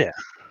 So Yeah.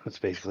 It's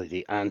basically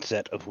the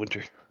onset of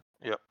winter.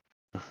 yep.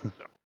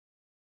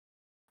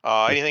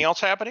 So, anything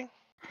else happening?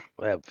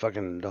 Well,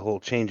 fucking the whole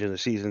change in the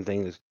season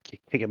thing is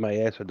kicking my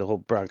ass with the whole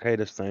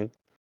bronchitis thing.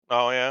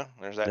 Oh yeah,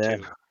 there's that Yeah.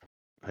 too.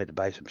 I had to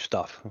buy some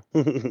stuff.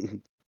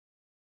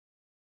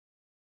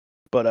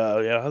 But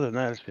yeah, other than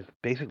that, it's just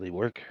basically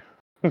work.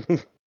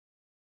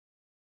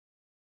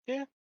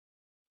 Yeah.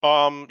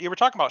 You were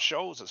talking about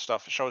shows and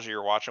stuff, shows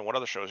you're watching. What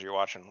other shows you're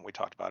watching? We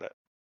talked about it.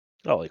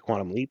 Oh, like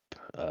Quantum Leap,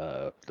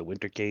 The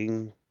Winter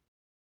King.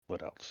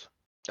 What else?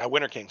 That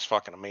Winter King's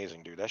fucking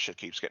amazing, dude. That shit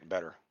keeps getting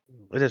better.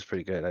 It is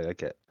pretty good. I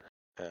like it.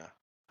 Yeah.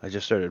 I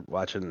just started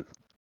watching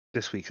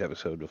this week's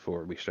episode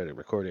before we started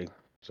recording,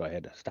 so I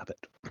had to stop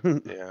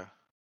it. Yeah.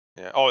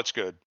 Yeah. Oh, it's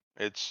good.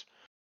 It's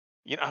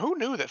who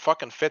knew that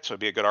fucking Fitz would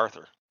be a good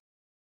Arthur?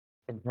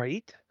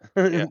 Right?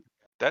 Yeah.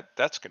 I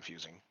That's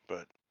confusing,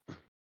 but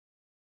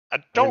I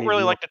didn't don't even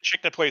really know. like the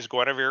chick that plays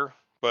Guinevere,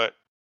 but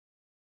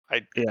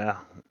I Yeah.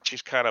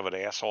 she's kind of an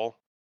asshole.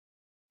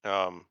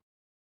 Um,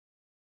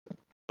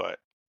 but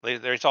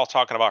they're all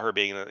talking about her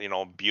being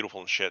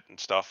beautiful and shit and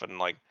stuff, and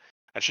like,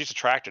 and she's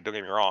attractive. Don't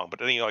get me wrong, but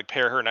then you like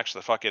pair her next to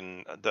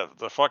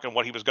the fucking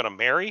what he was gonna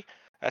marry.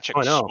 That chick Oh,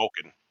 I was know.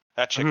 smoking.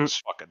 That chick Hmm. was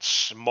fucking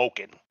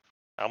smoking.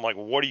 I'm like,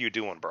 what are you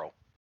doing, bro?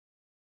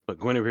 But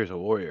Guinevere's a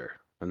warrior,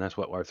 and that's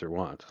what Arthur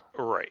wants.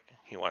 Right.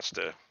 He wants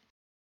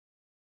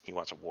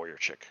a warrior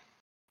chick.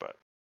 But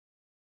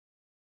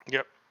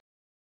yep.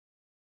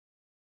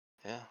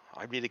 Yeah.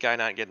 I'd be the guy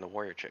not getting the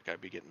warrior chick.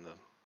 I'd be getting the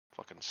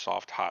fucking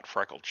soft, hot,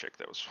 freckled chick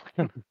that was.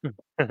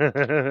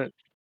 All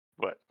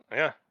But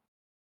yeah.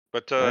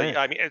 But right. yeah,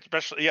 I mean,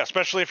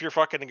 especially if you're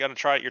trying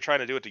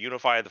to do it to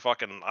unify the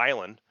fucking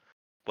island.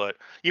 But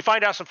you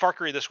find out some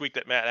fuckery this week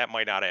that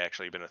might not have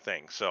actually been a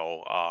thing.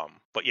 So,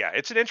 but yeah,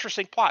 it's an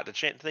interesting plot.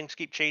 Things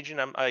keep changing.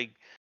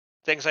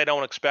 Things I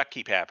don't expect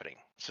keep happening.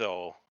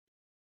 So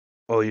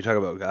Oh, you talk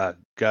about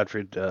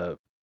Godfrey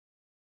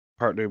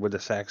partnered with the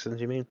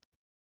Saxons, you mean?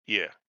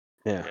 yeah,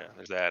 Yeah. yeah,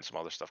 there's that, some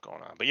other stuff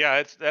going on. But yeah,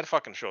 it's that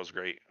fucking show's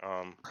great.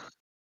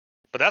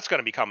 But that's going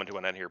to be coming to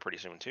an end here pretty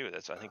soon too.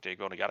 I think they're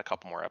going to got a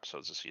couple more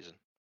episodes this season.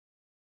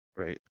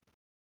 Right.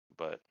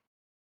 But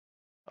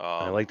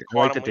I like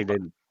Quantum that they Leap.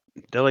 didn't.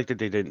 I like that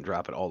they didn't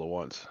drop it all at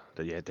once.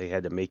 That they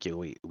had to make you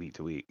wait week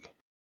to week.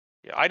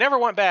 Yeah, I never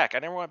went back. I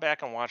never went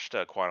back and watched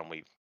Quantum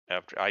Leap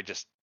after I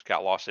just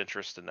got lost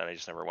interest, and then I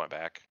just never went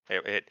back.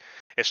 It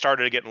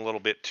started getting a little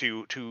bit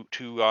too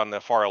on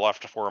the far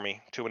left for me.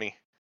 Too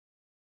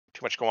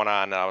much going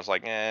on, and I was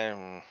like, eh.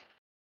 Then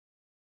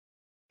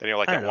you're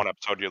like I that don't know. one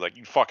episode, you're like,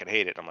 you fucking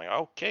hate it. I'm like,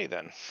 okay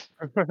then.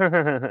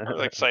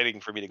 Really exciting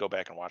for me to go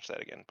back and watch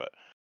that again. But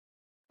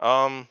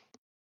um,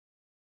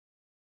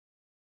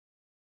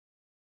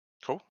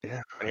 cool.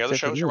 Yeah, Any that's other it for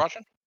shows you're me.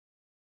 watching?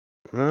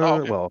 Oh,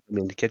 okay. Well, I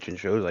mean, the kitchen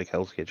shows like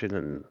Hell's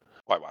Kitchen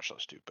Well, I watch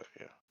those too, but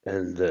yeah.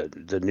 and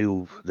the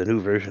new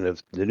version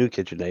of the new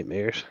Kitchen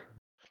Nightmares.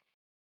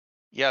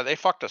 Yeah, they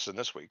fucked us in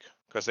this week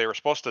because they were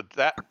supposed to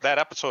that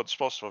episode's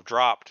supposed to have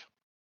dropped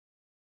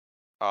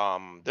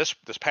this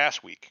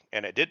past week,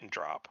 and it didn't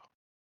drop,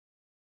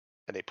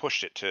 and they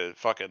pushed it to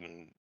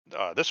fucking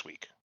this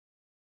week.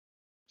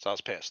 So I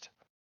was pissed.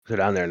 Is it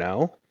on there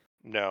now?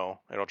 No,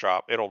 it'll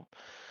drop. It'll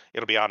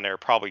be on there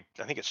probably.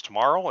 I think it's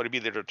tomorrow. It'll be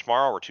either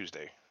tomorrow or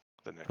Tuesday.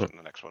 Huh.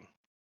 The next one.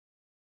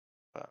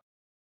 But,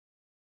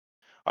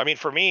 I mean,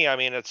 for me, I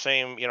mean, it's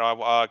same.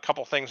 A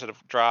couple things that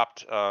have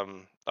dropped.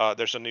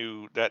 There's a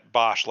new that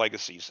Bosch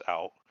Legacy's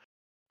out.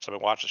 So I've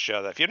been watching the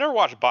show. If you've never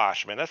watched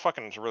Bosch, man, that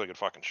fucking is a really good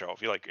fucking show.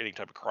 If you like any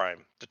type of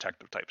crime,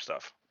 detective type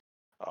stuff,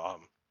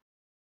 um,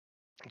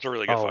 it's a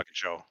really good Oh, fucking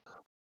show.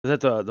 is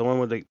that the one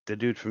with the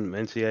dude from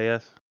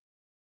NCIS?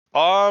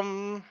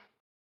 Um,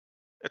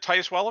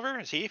 Titus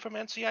Welliver, is he from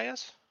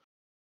NCIS?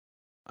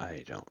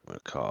 I don't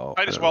recall.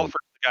 I Titus don't know. Welliver,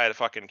 the guy that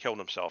fucking killed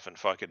himself in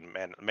fucking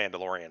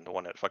Mandalorian, the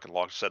one that fucking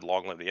said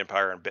 "Long live the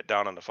Empire" and bit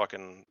down on the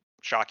fucking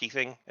Shocky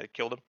thing that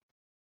killed him.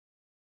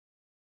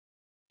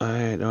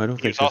 I no, I don't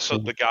He think was that's also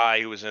him. the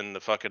guy who was in the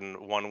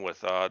fucking one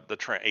with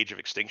Age of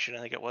Extinction,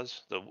 I think it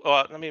was.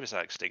 Maybe it's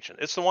not Extinction.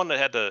 It's the one that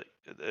had the.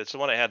 It's the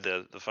one that had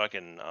the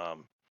fucking.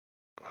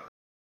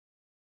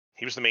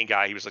 He was the main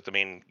guy. He was like the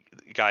main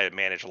guy that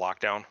managed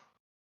lockdown.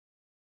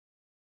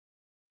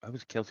 That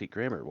was Kelsey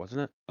Grammer,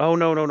 wasn't it? Oh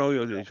no!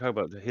 You're talking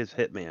about his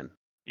Hitman.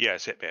 Yeah,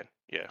 it's Hitman.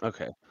 Yeah,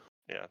 Okay,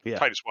 yeah. yeah.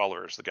 Titus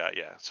Weller is the guy.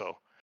 Yeah, so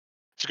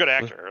it's a good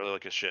Well, actor. I really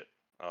like his shit.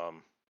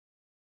 Um,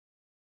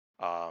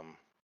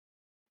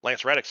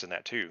 Lance Reddick's in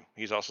that too.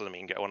 He's also the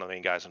main guy, one of the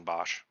main guys in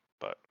Bosch.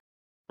 But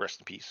rest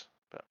in peace.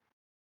 But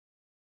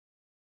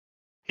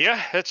yeah,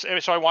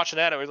 so I'm watching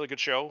that. A really good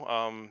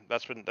show.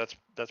 That's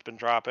been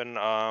dropping.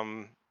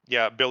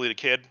 Yeah, Billy the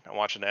Kid. I'm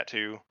watching that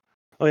too,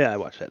 oh yeah, I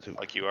watched that too.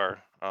 like you are.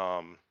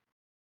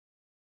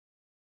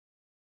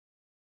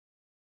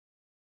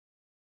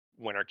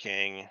 Winter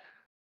King.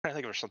 I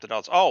think there's something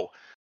else. Oh,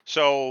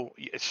 so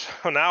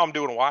now I'm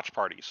doing watch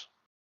parties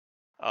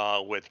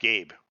with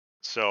Gabe.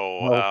 So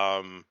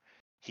Oh,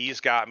 he's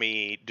got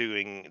me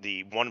doing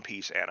the One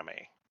Piece anime,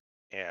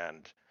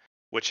 and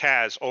which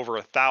has over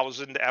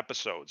 1,000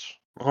 episodes.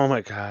 oh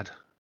my God.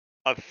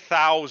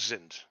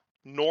 1,000,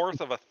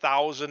 north of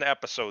 1,000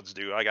 episodes,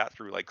 dude. I got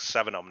through like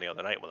 7 of them the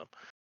other night with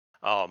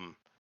him.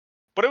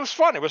 But it was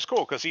fun. It was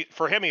cool because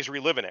for him, he's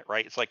reliving it,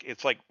 right? It's like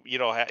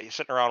he's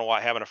sitting around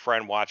having a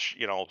friend watch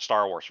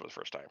Star Wars for the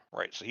first time,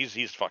 right? So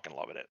he's fucking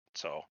loving it.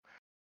 So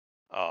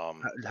How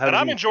and did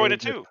I'm he enjoying say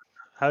it too.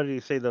 How did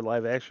he say the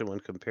live action one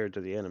compared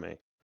to the anime?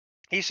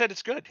 He said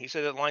it's good. He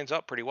said it lines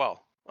up pretty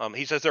well.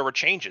 He says there were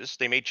changes.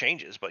 They made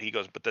changes, but he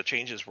goes, but the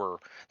changes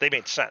they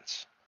made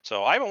sense.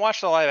 So I haven't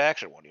watched the live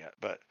action one yet,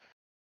 but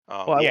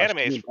Oh, I The watched anime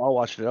is it. I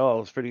watched it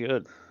all. It's pretty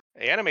good.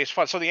 the anime is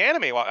fun. So the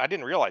anime, well, I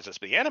didn't realize this,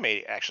 but the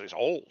anime actually is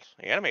old.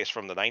 The anime is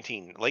from the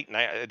late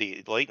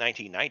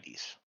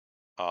 1990s.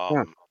 Yeah.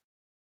 Um,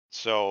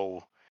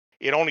 so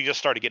it only just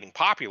started getting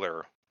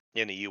popular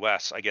in the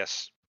U.S., I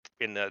guess,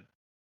 in the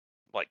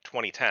like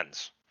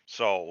 2010s.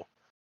 So,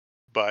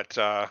 but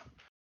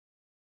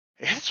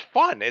it's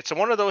fun. It's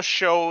one of those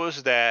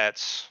shows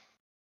that's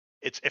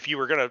it's if you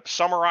were gonna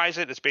summarize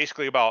it, it's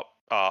basically about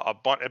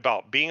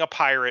about being a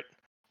pirate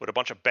with a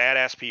bunch of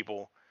badass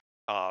people,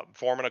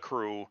 forming a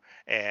crew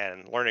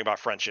and learning about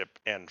friendship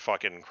and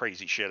fucking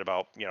crazy shit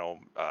about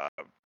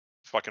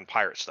fucking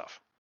pirate stuff.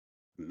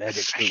 Magic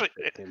It's fruits.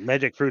 actually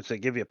Magic fruits that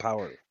give you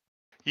power.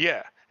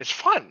 yeah, it's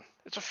fun.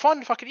 It's a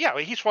fun fucking yeah.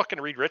 He's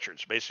fucking Reed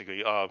Richards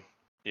basically.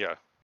 Yeah,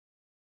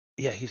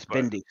 Yeah, he's but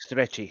bendy,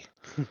 stretchy.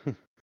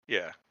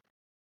 yeah,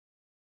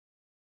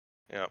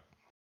 yeah.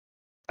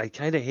 I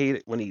kind of hate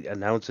it when he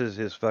announces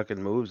his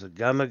fucking moves. The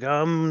gum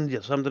gum,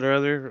 something or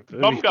other.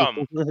 Gum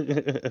Gum.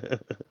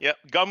 Yep,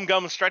 Gum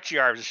Gum Stretchy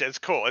Arms and shit. It's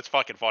cool. It's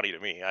fucking funny to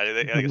me. I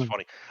think it's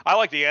funny. I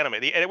like the anime.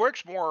 And it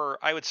works more.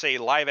 I would say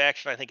live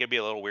action. I think it'd be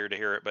a little weird to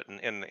hear it, but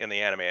in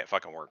the anime, it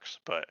fucking works.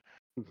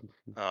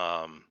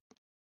 Um,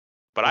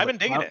 but Well, I've been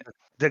digging it.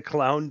 the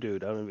clown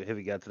dude. I don't know if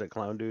you got to the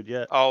clown dude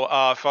yet.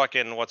 Oh,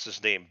 fucking what's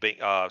his name?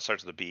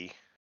 Starts with a B.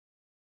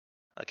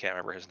 I can't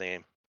remember his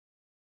name.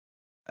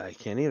 I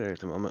can't either at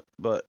the moment,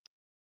 but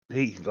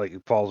he like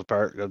falls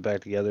apart, goes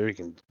back together. He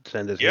can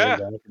send his hand Yeah,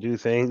 down to do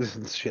things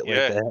and shit like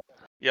yeah, that.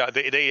 yeah.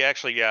 They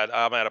actually yeah.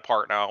 I'm at a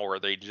part now where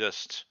they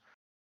just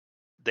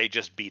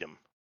beat him.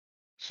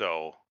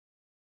 So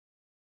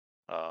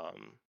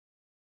um,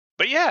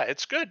 but yeah,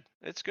 it's good.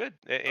 It's good.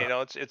 You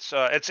know,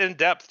 it's in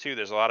depth too.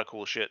 There's a lot of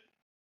cool shit.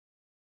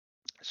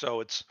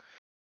 So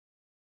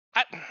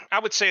I I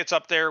would say it's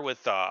up there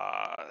with.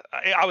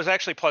 I was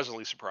actually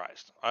pleasantly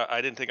surprised.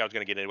 I didn't think I was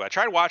going to get into it. I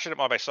tried watching it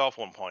by myself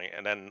one point,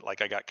 and then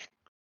like I got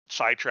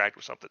sidetracked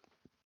with something.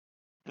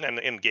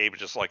 And Gabe was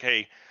just like,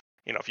 "Hey,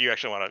 if you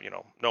actually want to,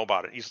 know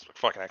about it, he's a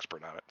fucking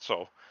expert on it."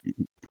 So,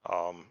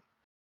 um,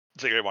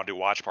 so you want to do a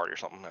watch party or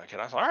something?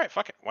 And I was like, "All right,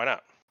 fuck it, why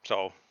not?"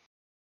 So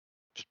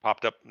just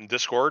popped up in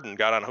Discord and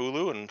got on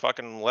Hulu and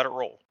fucking let it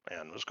roll,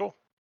 and it was cool.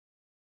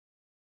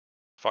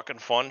 Fucking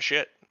fun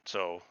shit.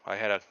 So I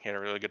had a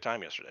really good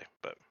time yesterday,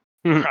 but.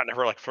 I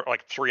never like for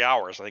like 3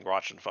 hours. I think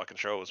watching fucking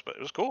shows, but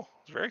it was cool.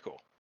 It was very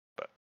cool.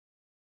 But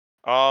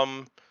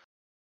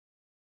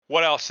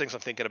what else? Things I'm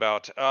thinking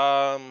about.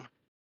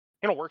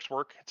 Work's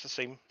work. It's the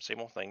same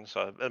old things.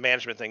 The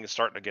management thing is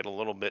starting to get a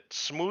little bit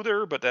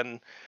smoother, but then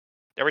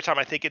every time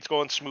I think it's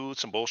going smooth,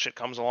 some bullshit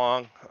comes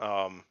along.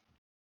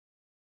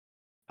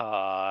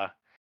 Uh,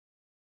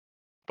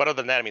 but other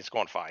than that, I mean, it's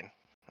going fine.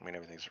 I mean,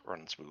 everything's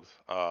running smooth.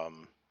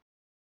 Trying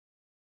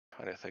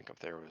to think if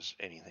there was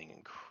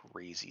anything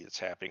crazy that's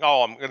happening.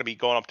 Oh, I'm going to be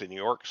going up to New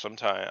York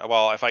sometime.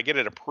 Well, if I get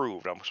it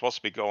approved, I'm supposed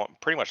to be going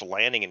pretty much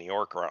landing in New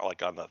York around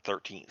like on the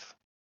 13th,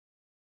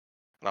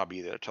 and I'll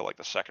be there till like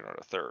the second or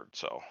the third.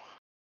 So,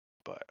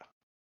 but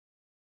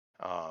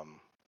um,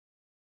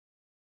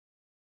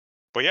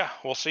 but yeah,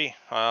 we'll see.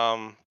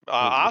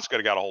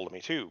 Oscar got a hold of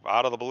me too,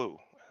 out of the blue.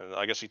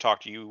 I guess he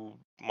talked to you,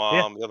 Yeah.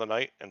 mom, the other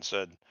night and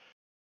said,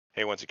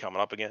 "Hey, when's he coming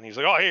up again?" He's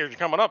like, "Oh, hey, you're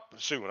coming up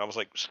soon." I was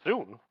like,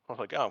 "Soon?" I was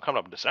like, "Oh, I'm coming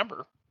up in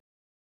December."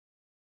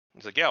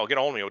 He's like, "Yeah, we'll get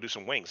on me. We'll do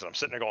some wings." And I'm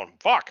sitting there going,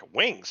 "Fuck,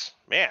 wings,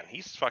 man.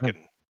 He's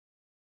fucking.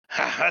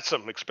 That's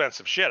some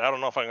expensive shit. I don't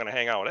know if I'm gonna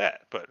hang out with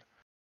that, but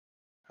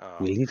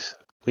Wings.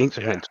 Wings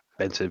are yeah,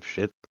 expensive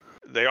shit.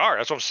 they are.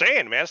 That's what I'm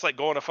saying, man. It's like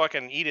going to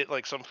fucking eat at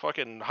like some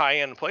fucking high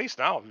end place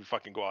now. If you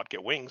fucking go out and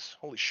get wings,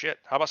 holy shit.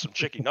 How about some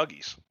chicken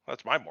nuggies?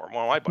 That's more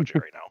on my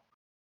budget right now.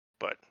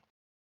 But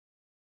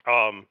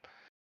um,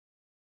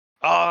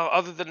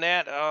 other than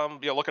that,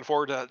 looking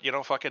forward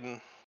to fucking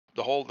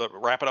the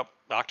wrapping up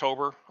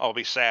October. I'll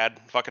be sad.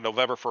 Fucking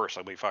November 1st,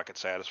 I'll be fucking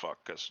sad as fuck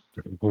because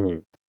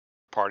Mhm.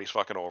 party's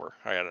fucking over.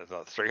 I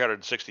got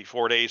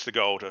 364 days to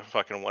go to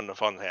fucking when the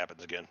fun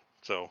happens again.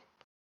 So,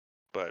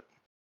 but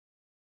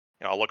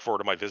I'll look forward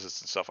to my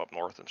visits and stuff up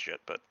north and shit.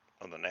 But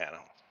other than that,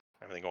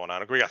 everything going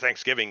on. We got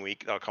Thanksgiving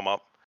week. That'll come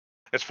up.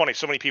 It's funny.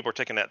 So many people are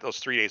taking those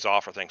 3 days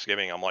off for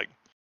Thanksgiving. I'm like,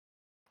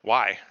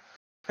 why?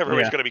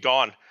 Everybody's Yeah. gonna be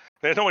gone.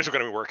 Nobody's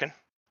gonna be working.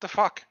 What the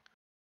fuck?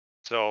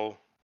 So,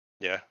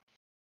 yeah.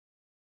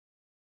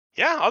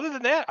 Yeah, other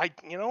than that,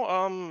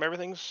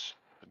 everything's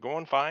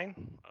going fine.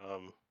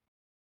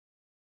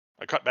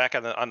 I cut back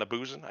on the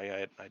boozing.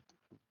 I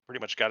pretty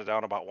much got it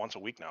down about once a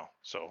week now.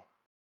 So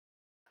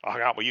I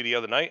hung out with you the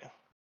other night,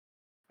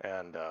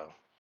 and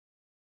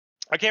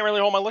I can't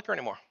really hold my liquor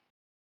anymore.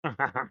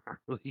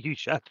 You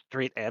shot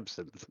straight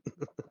absinthe.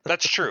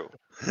 That's true.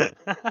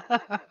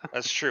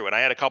 That's true. And I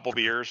had a couple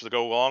beers to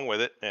go along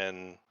with it,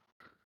 and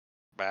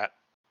that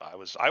I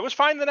was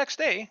fine the next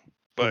day,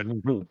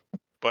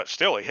 but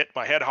still, it hit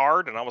my head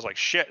hard, and I was like,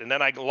 shit. And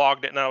then I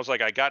logged it, and I was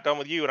like, I got done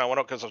with you, and I went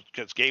up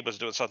because Gabe was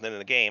doing something in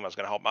the game. I was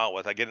gonna help him out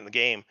with. I get in the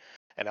game,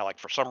 and I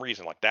for some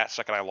reason, like that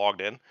second I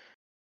logged in,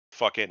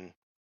 fucking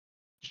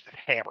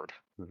hammered,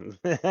 and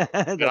That's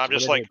I'm what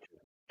just it like, is.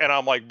 And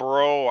I'm like,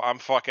 bro, I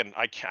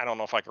don't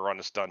know if I can run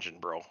this dungeon,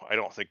 bro. I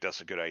don't think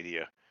that's a good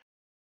idea.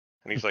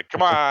 And he's like,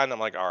 come on. I'm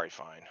like, all right,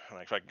 fine. And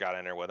I fucking got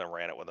in there with him,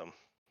 ran it with him.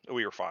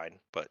 We were fine.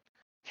 But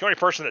the only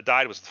person that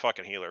died was the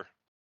fucking healer.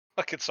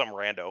 Like it's some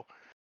rando.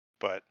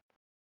 But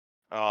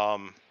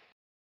um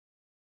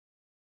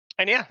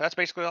and yeah, that's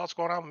basically all that's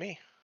going on with me.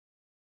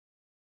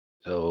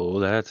 So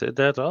that's it.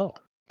 That's all.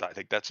 I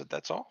think that's it.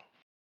 That's all.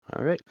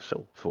 All right.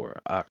 So for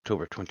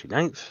October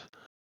 29th,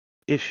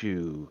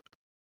 issue,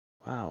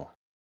 wow,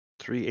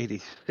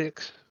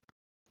 386.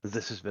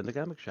 This has been the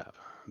comic shop.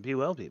 Be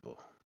well, people.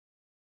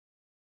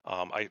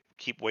 I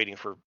keep waiting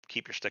for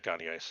keep your stick on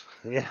the ice.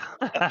 Yeah.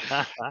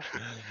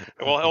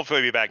 Well,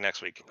 hopefully be back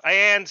next week.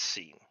 And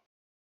scene.